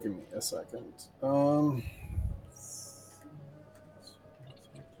 Give me a second. I'm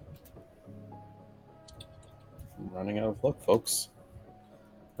running out of luck, folks.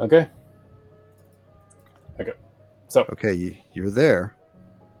 Okay. So. Okay, you're there.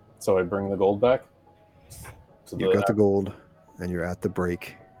 So I bring the gold back. You got the gold, and you're at the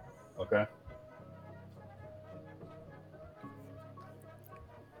break. Okay.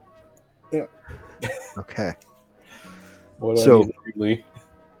 Yeah. Okay. What do I need to do, Lee?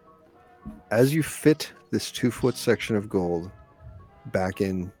 As you fit this 2-foot section of gold back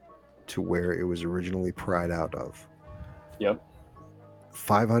in to where it was originally pried out of. Yep.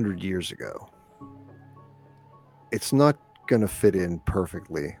 500 years ago. It's not going to fit in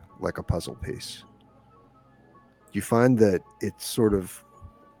perfectly like a puzzle piece. You find that it's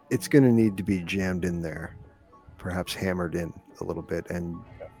going to need to be jammed in there, perhaps hammered in a little bit, and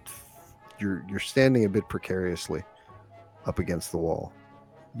you're standing a bit precariously up against the wall.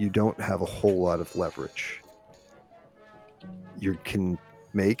 You don't have a whole lot of leverage. You can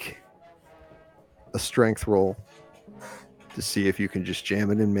make a strength roll to see if you can just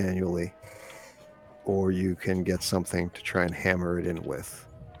jam it in manually, or you can get something to try and hammer it in with,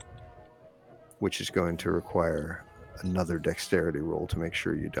 which is going to require another dexterity roll to make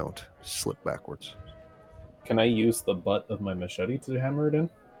sure you don't slip backwards. Can I use the butt of my machete to hammer it in?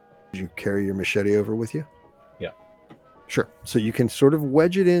 Did you carry your machete over with you? Yeah. Sure. So you can sort of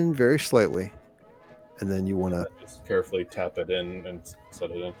wedge it in very slightly, and then you want to just carefully tap it in and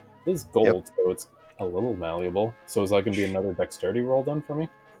set it in. This is gold, so it's a little malleable. So is that going to be another dexterity roll done for me?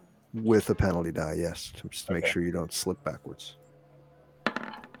 With a penalty die, yes, just to make sure you don't slip backwards.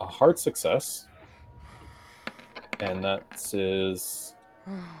 A hard success. And that is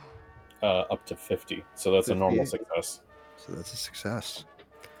up to 50. So that's 50. a normal success. So that's a success.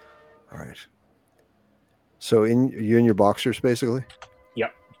 All right. So you in your boxers, basically?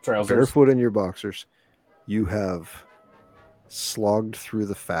 Yep. Trousers. Barefoot in your boxers. You have slogged through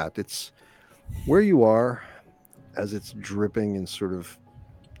the fat. It's where you are as it's dripping and sort of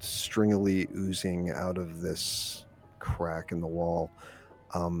stringily oozing out of this crack in the wall.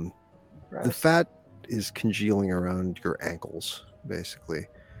 The fat is congealing around your ankles, basically.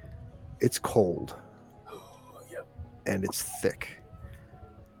 It's cold. And it's thick.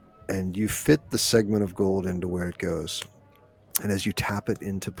 And you fit the segment of gold into where it goes. And as you tap it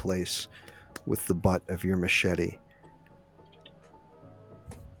into place with the butt of your machete,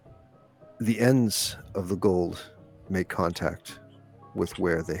 the ends of the gold make contact with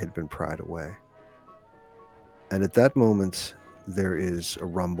where they had been pried away. And at that moment, there is a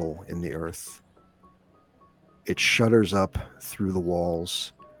rumble in the earth. It shudders up through the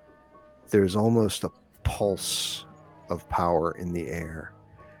walls. There's almost a pulse of power in the air.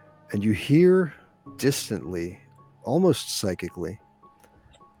 And you hear distantly, almost psychically,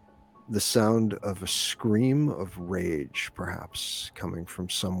 the sound of a scream of rage, perhaps, coming from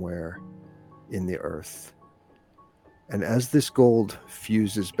somewhere in the earth. And as this gold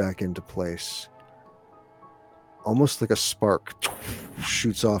fuses back into place, almost like a spark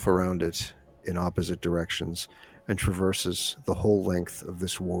shoots off around it in opposite directions and traverses the whole length of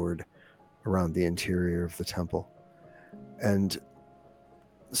this ward around the interior of the temple. And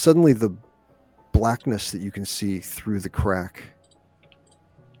suddenly the blackness that you can see through the crack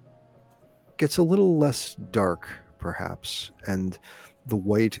gets a little less dark, perhaps, and the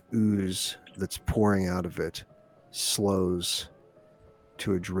white ooze that's pouring out of it slows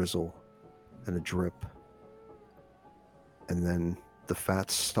to a drizzle and a drip. And then the fat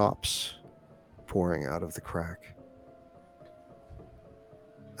stops pouring out of the crack.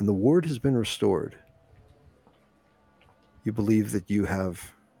 And the ward has been restored. You believe that you have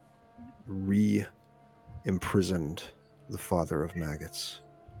re-imprisoned the father of maggots.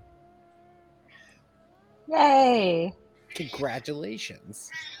 Yay!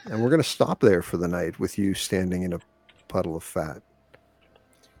 Congratulations. And we're going to stop there for the night with you standing in a puddle of fat.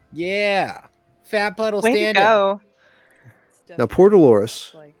 Yeah. Fat puddle Way to stand up. go. Now, poor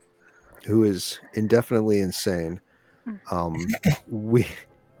Dolores, who is indefinitely insane, when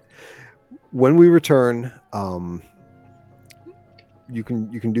we return, you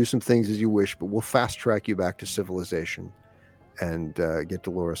can do some things as you wish, but we'll fast track you back to civilization and get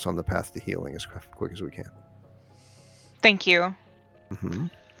Dolores on the path to healing as quick as we can. Thank you. Mm-hmm.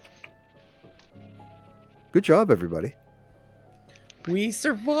 Good job, everybody. We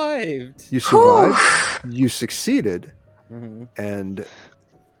survived. You survived. You succeeded. Mm-hmm. And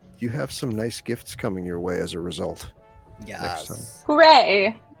you have some nice gifts coming your way as a result. Yes.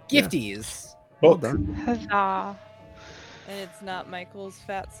 Hooray! Gifties. Well done. Huzzah. And it's not Michael's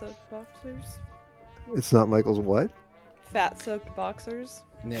fat-soaked boxers? It's not Michael's what? Fat-soaked boxers?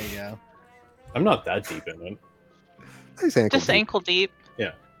 There you go. I'm not that deep in it. Nice ankle Just deep. ankle deep.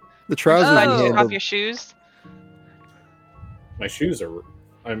 Yeah. The trousers Glad you you took handled. off your shoes. My shoes are...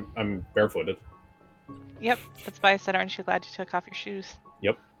 I'm barefooted. Yep, that's why I said, aren't you glad you took off your shoes?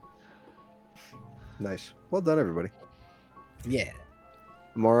 Yep. Nice. Well done, everybody. Yeah.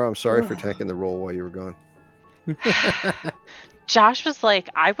 Mara, I'm sorry for taking the role while you were gone. Josh was like,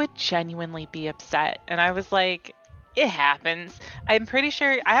 I would genuinely be upset. And I was like, it happens. I'm pretty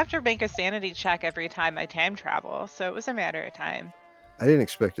sure I have to make a sanity check every time I time travel. So it was a matter of time. I didn't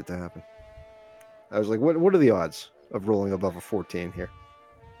expect it to happen. I was like, what are the odds of rolling above a 14 here?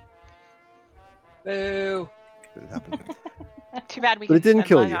 Boo. It happened. Too bad we But can it didn't spend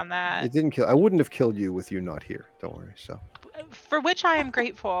kill luck you. on that. It didn't kill. I wouldn't have killed you with you not here. Don't worry. So. For which I am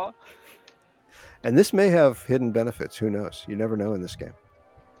grateful. And this may have hidden benefits. Who knows? You never know in this game.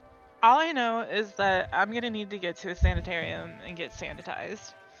 All I know is that I'm gonna need to get to a sanitarium and get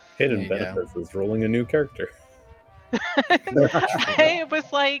sanitized. Hidden benefits is rolling a new character. I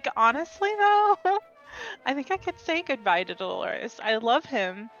was like, honestly though, I think I could say goodbye to Dolores. I love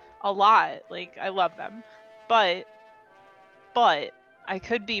him a lot. Like, I love them. But I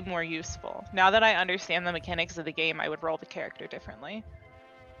could be more useful. Now that I understand the mechanics of the game, I would roll the character differently.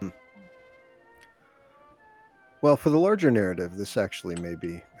 Well, for the larger narrative, this actually may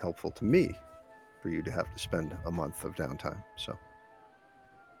be helpful to me for you to have to spend a month of downtime. So.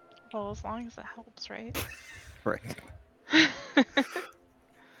 Well, as long as it helps, right? Right.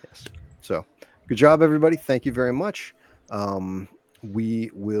 Yes. So, good job, everybody. Thank you very much.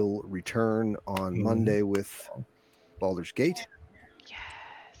 We will return on Monday with Baldur's Gate.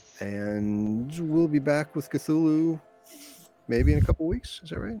 Yes. And we'll be back with Cthulhu maybe in a couple weeks.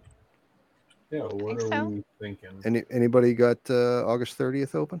 Is that right? Yeah, what are we thinking? Anybody got August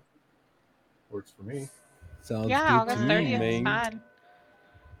 30th open? Works for me. Sounds yeah, good August to 30th me, is man. fine.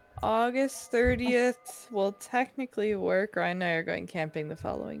 August 30th will technically work. Ryan and I are going camping the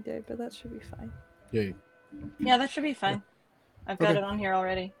following day, but that should be fine. Yeah. Yeah, that should be fine. I've got it on here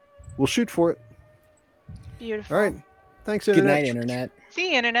already. We'll shoot for it. Beautiful. All right. Thanks, Good Internet. night, Internet.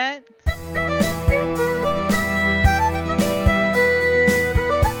 See you, Internet.